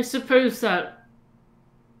 I suppose that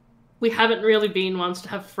we haven't really been ones to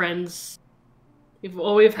have friends.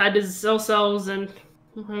 All we've had is ourselves, and,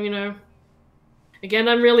 you know, again,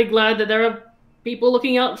 I'm really glad that there are people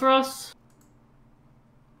looking out for us.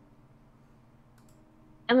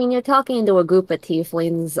 I mean, you're talking to a group of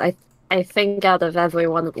tieflings. I think out of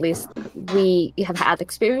everyone, at least, we have had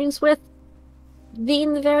experience with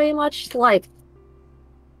being very much, like,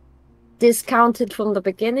 discounted from the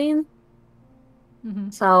beginning.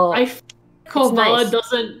 Mm-hmm. So I think Corvala nice.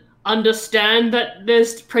 doesn't understand that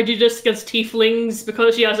there's prejudice against tieflings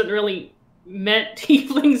because she hasn't really met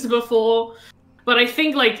tieflings before. But I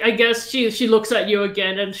think, like, I guess she looks at you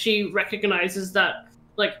again and she recognizes that,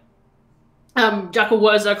 like,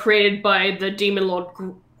 Jackalwares are created by the Demon Lord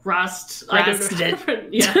Grast. I don't know.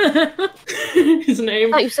 Yeah. His name.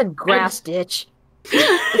 I thought you said grass ditch.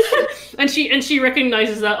 and she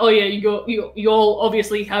recognizes that, oh yeah, you all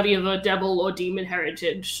obviously have either devil or demon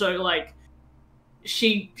heritage, so like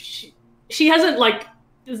she hasn't, like,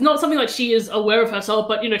 it's not something like she is aware of herself,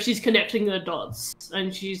 but you know, she's connecting the dots,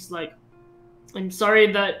 and she's like, I'm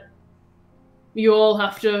sorry that you all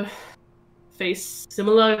have to face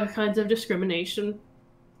similar kinds of discrimination,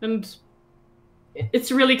 and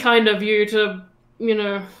it's really kind of you to, you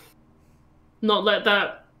know, not let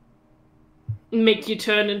that make you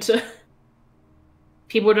turn into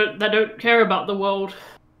people that don't care about the world.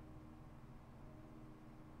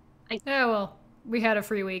 Yeah, well, we had a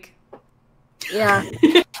free week. Yeah.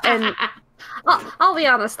 And I'll be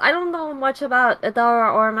honest, I don't know much about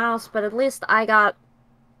Adara or Mouse, but at least I got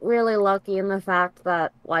really lucky in the fact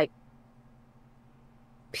that, like,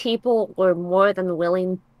 people were more than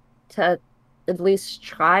willing to at least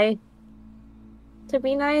try to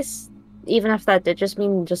be nice, even if that did just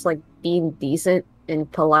mean just, like, being decent and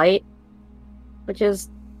polite, which is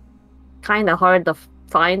kind of hard to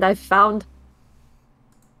find, I've found.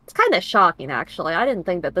 It's kind of shocking, actually. I didn't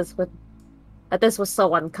think that this was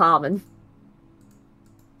so uncommon.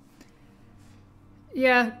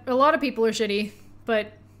 Yeah, a lot of people are shitty,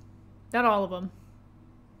 but not all of them.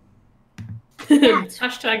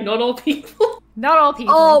 Hashtag not all people. Not all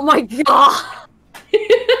people. Oh my god!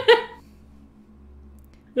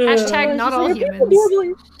 Hashtag not all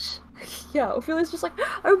humans. Yeah, Ophelia's just like,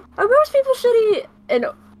 are most people shitty? And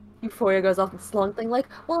Euphoria goes off this slung thing like,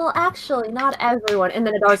 well, actually, not everyone. And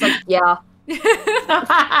then Adara's like, yeah.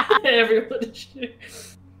 Everyone is shit.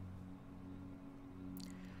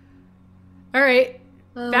 Alright,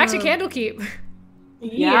 back to Candlekeep.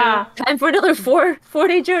 Yeah. Time for another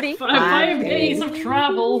four-day journey. 5 days of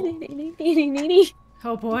travel.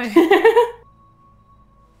 Oh boy.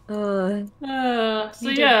 So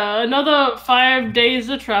yeah, another 5 days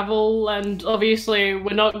of travel, and obviously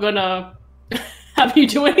we're not gonna have you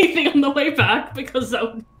do anything on the way back because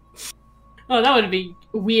that would be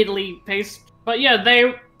weirdly paced. But yeah,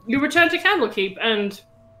 you return to Candlekeep and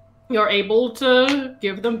you're able to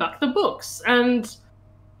give them back the books, and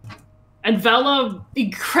Vala,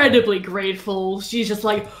 incredibly grateful. She's just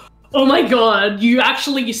like, oh my god, you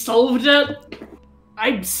actually solved it.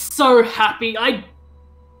 I'm so happy.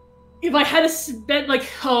 If I had spent, like,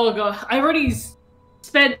 oh god, I already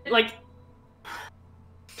spent, like,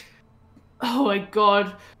 oh my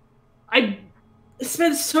god, I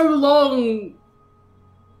spent so long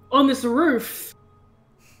on this roof.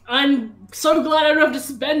 I'm so glad I don't have to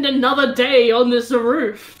spend another day on this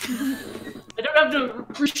roof. I don't have to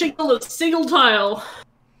reshingle a single tile.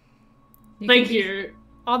 Thank you.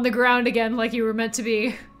 On the ground again like you were meant to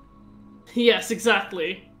be. Yes,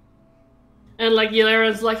 exactly. And, like,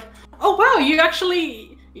 Yelera's like, oh wow, you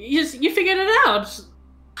figured it out.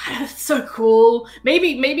 That's so cool.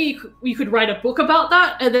 Maybe we could write a book about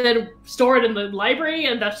that and then store it in the library,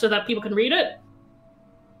 and that's so that people can read it.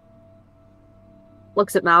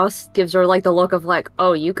 Looks at Mouse, gives her like the look of like,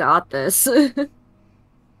 oh, you got this.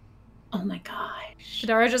 Oh my gosh.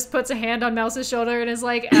 Adara just puts a hand on Mouse's shoulder and is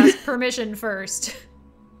like, ask permission first.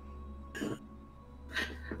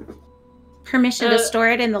 Permission to store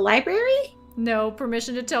it in the library? No,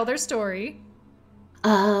 permission to tell their story.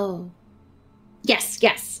 Oh.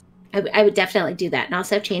 Yes. I would definitely do that. And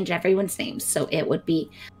also change everyone's names. So it would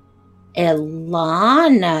be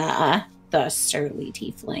Ilana, the surly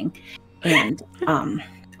tiefling, and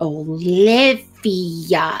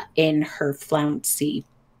Olivia in her flouncy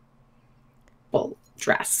full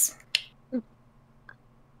dress.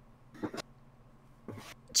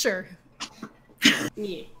 Sure.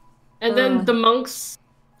 Yeah. And then the monks,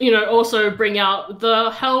 also bring out the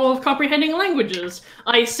hell of comprehending languages.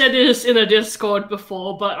 I said this in a Discord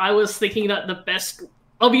before, but I was thinking that the best,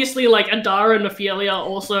 obviously, like, Adara and Ophelia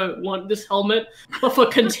also want this helmet, but for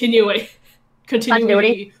continuity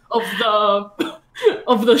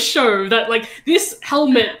of the show, that, like, this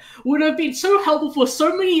helmet would have been so helpful for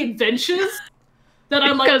so many adventures that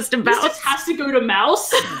I'm like, this just has to go to Mouse.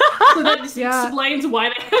 So that this explains why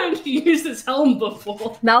they haven't used this helm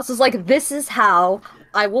before. Mouse is like, this is how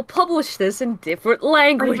I will publish this in different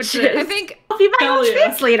languages. I think I'll be my own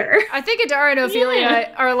translator. I think Adara and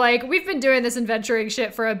Ophelia are like, we've been doing this adventuring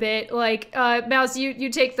shit for a bit. Like, Mouse, you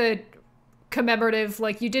take the commemorative,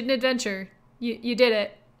 like, you did an adventure. You did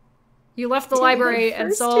it. You left the library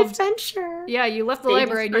and solved adventure. Yeah, you left the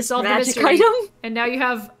library and you solved the mystery. Item. And now you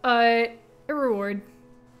have a reward.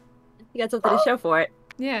 You got something to show for it.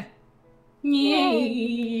 Yeah.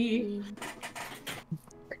 Yay.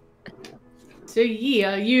 So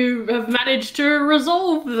yeah, you have managed to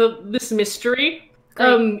resolve this mystery.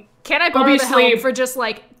 Can I borrow the helm for just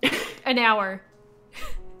like an hour?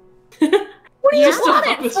 What do you want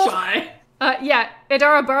it with Shy? Yeah,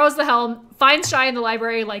 Adara borrows the helm, finds Shy in the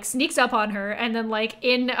library, like sneaks up on her, and then like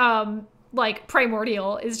in like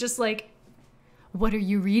Primordial is just like, what are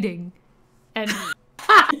you reading? And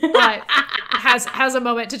has a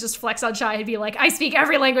moment to just flex on Shy and be like, I speak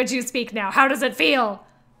every language you speak now. How does it feel?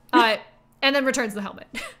 And then returns the helmet.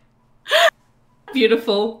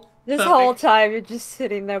 Beautiful. This Perfect. whole time, you're just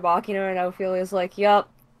sitting there mocking her, and Ophelia's like, yup,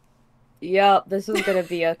 this is gonna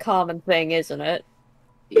be a common thing, isn't it?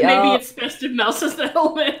 Maybe Yup. it's best if Mouse has the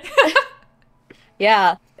helmet.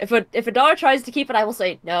 Yeah. If Adara tries to keep it, I will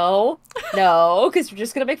say no, because you're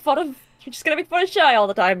just gonna make fun of Shy all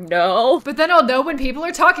the time. No. But then I'll know when people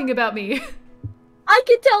are talking about me. I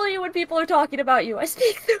can tell you when people are talking about you. I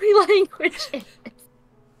speak 3 languages.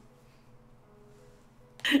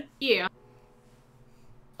 Yeah.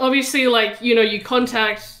 Obviously, like, you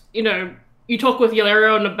contact, you talk with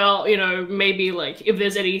Yalerion about, maybe, like, if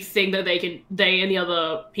there's anything that they and the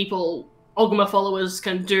other people, Ogma followers,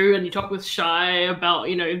 can do, and you talk with Shy about,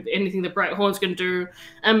 anything that Bright Horns can do,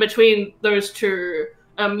 and between those two,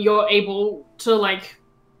 you're able to, like,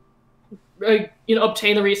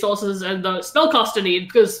 obtain the resources and the spellcaster need,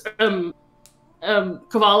 because,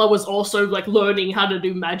 Kavala was also, like, learning how to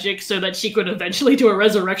do magic so that she could eventually do a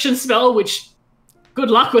resurrection spell, which, good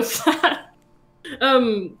luck with that.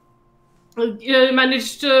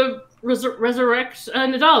 Managed to resurrect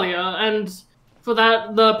Nadalia, and for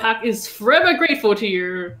that, the pack is forever grateful to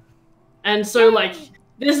you. And so, like,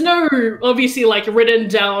 there's no, obviously, like, written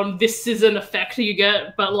down, this is an effect you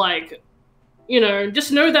get, but, like,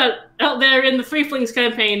 just know that out there in the Threeflings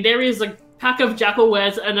campaign, there is a pack of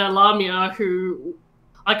Jackalwares and a Lamia who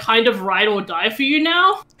are kind of ride or die for you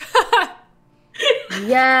now.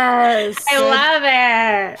 Yes. I love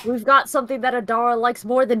it. We've got something that Adara likes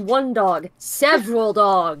more than one dog. Several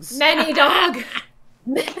dogs. Many dog.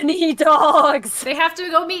 Many dogs. They have to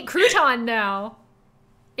go meet Crouton now.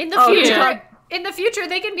 In the Oh, future. yeah. In the future,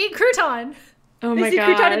 they can meet Crouton. Oh They my see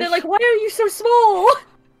Crouton and they're like, why are you so small?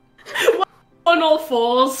 On all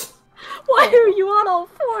fours. Why are you on all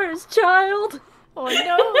 4s, child? Oh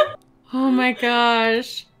no. Oh my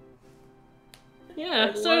gosh.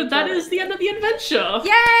 Yeah, so that is the end of the adventure.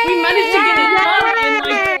 Yay! We managed to get it done in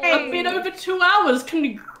like a bit over 2 hours.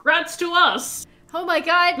 Congrats to us. Oh my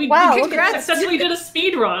god. We Wow, successfully did a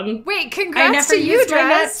speed run. Wait, I congrats never to you, used my net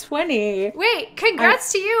Dress. 20. Wait,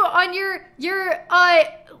 congrats to you on your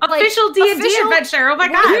Official D&D official- adventure. Oh my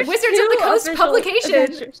Wow. gosh. Wizards of the Coast Official publication.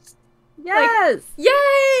 adventures. Yes.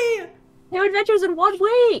 Yay! 2 adventures in 1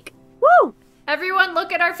 week. Woo! Everyone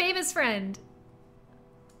look at our famous friend.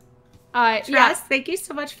 Yes, thank you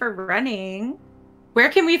so much for running. Where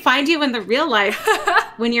can we find you in the real life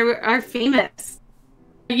when you are famous?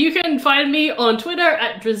 You can find me on Twitter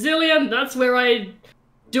at Drazillion. That's where I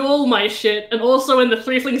do all my shit, and also in the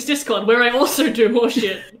Threeflings Discord, where I also do more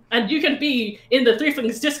shit. And you can be in the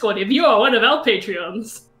Threeflings Discord if you are one of our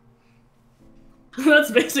Patreons.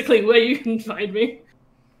 That's basically where you can find me.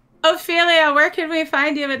 Ophelia, where can we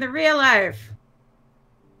find you in the real life?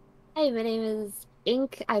 Hey, my name is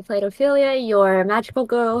Ink. I played Ophelia, your magical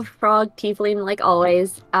girl, frog, tiefling, like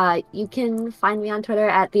always. You can find me on Twitter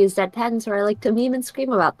at These Dead Pens, where I like to meme and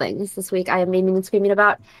scream about things. This week I am memeing and screaming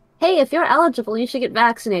about, hey, if you're eligible, you should get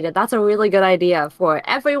vaccinated. That's a really good idea for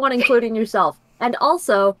everyone, including yourself. And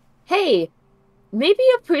also, hey, maybe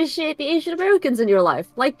appreciate the Asian Americans in your life,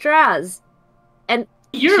 like Draz. And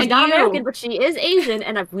she's not American, but she is Asian,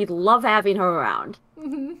 and we'd love having her around.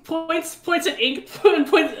 Points at Ink.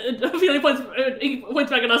 Ophelia points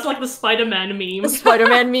back at us like the Spider-Man meme. The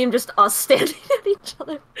Spider-Man meme, just us standing at each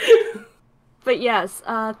other. But yes,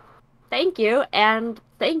 thank you, and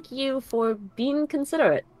thank you for being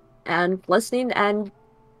considerate, and listening, and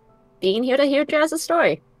being here to hear Draz's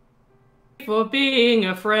story. For being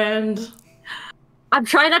a friend. I'm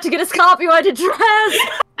trying not to get us copyrighted, Draz!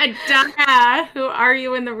 Adara, who are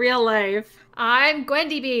you in the real life? I'm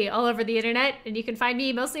Gwendy B all over the internet, and you can find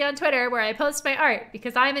me mostly on Twitter, where I post my art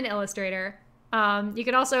because I'm an illustrator. You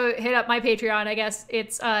can also hit up my Patreon, I guess.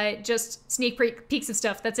 It's just sneak peeks of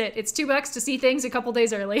stuff. That's it. It's $2 to see things a couple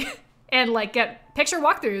days early and like get picture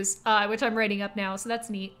walkthroughs, which I'm writing up now, so that's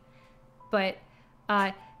neat. But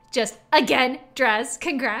just again, Draz,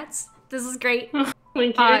 congrats. This is great.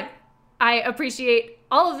 Thank you. I appreciate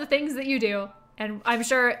all of the things that you do. And I'm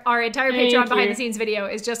sure our entire Patreon behind the scenes video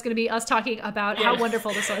is just going to be us talking about how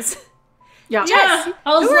wonderful this was. Yeah. Yeah,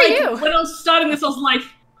 I was Who are like, you? when I was starting this, I was like,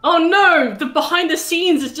 oh no, the behind the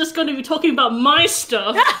scenes is just going to be talking about my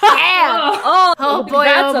stuff. Yeah. Oh boy,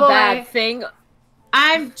 that's oh a boy. bad thing.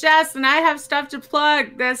 I'm Jess, and I have stuff to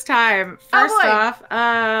plug this time. First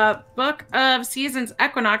off, Book of Seasons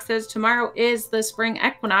Equinoxes. Tomorrow is the spring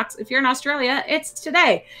equinox. If you're in Australia, it's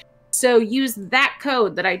today. So use that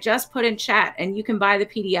code that I just put in chat, and you can buy the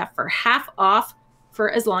PDF for half off for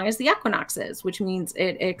as long as the equinox is, which means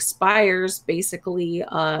it expires basically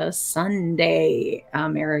Sunday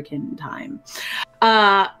American time.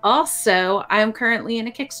 Also, I'm currently in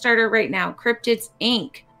a Kickstarter right now, Cryptids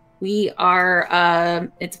Inc. We are,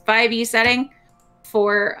 it's 5e setting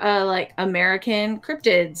for like American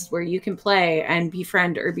cryptids where you can play and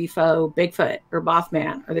befriend or befoe Bigfoot or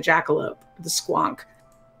Mothman or the Jackalope or the Squonk.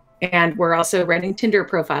 And we're also writing Tinder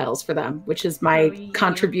profiles for them, which is my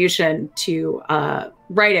contribution to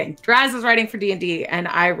writing. Draz is writing for D&D, and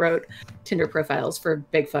I wrote Tinder profiles for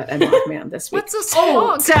Bigfoot and Mothman this week. What's a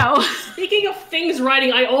squonk? So, Speaking of things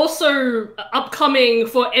writing, I also upcoming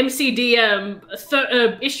for MCDM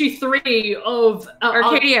issue 3 of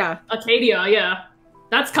Arcadia. Arcadia, yeah,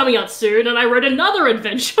 that's coming out soon, and I wrote another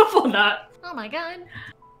adventure for that. Oh my god.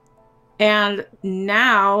 And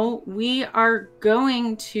now we are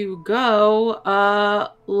going to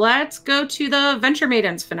go, let's go to the Venture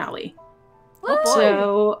Maidens finale. Oh boy.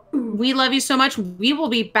 So we love you so much. We will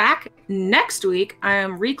be back next week. I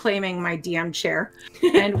am reclaiming my DM chair.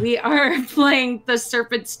 And we are playing The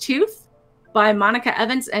Serpent's Tooth by Monica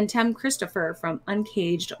Evans and Tim Christopher from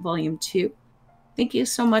Uncaged Volume 2. Thank you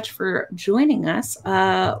so much for joining us.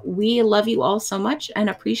 We love you all so much and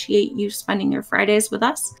appreciate you spending your Fridays with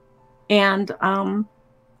us. And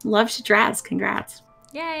love to Draz. Congrats.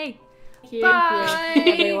 Yay. Thank you. Bye.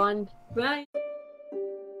 Everyone. Bye.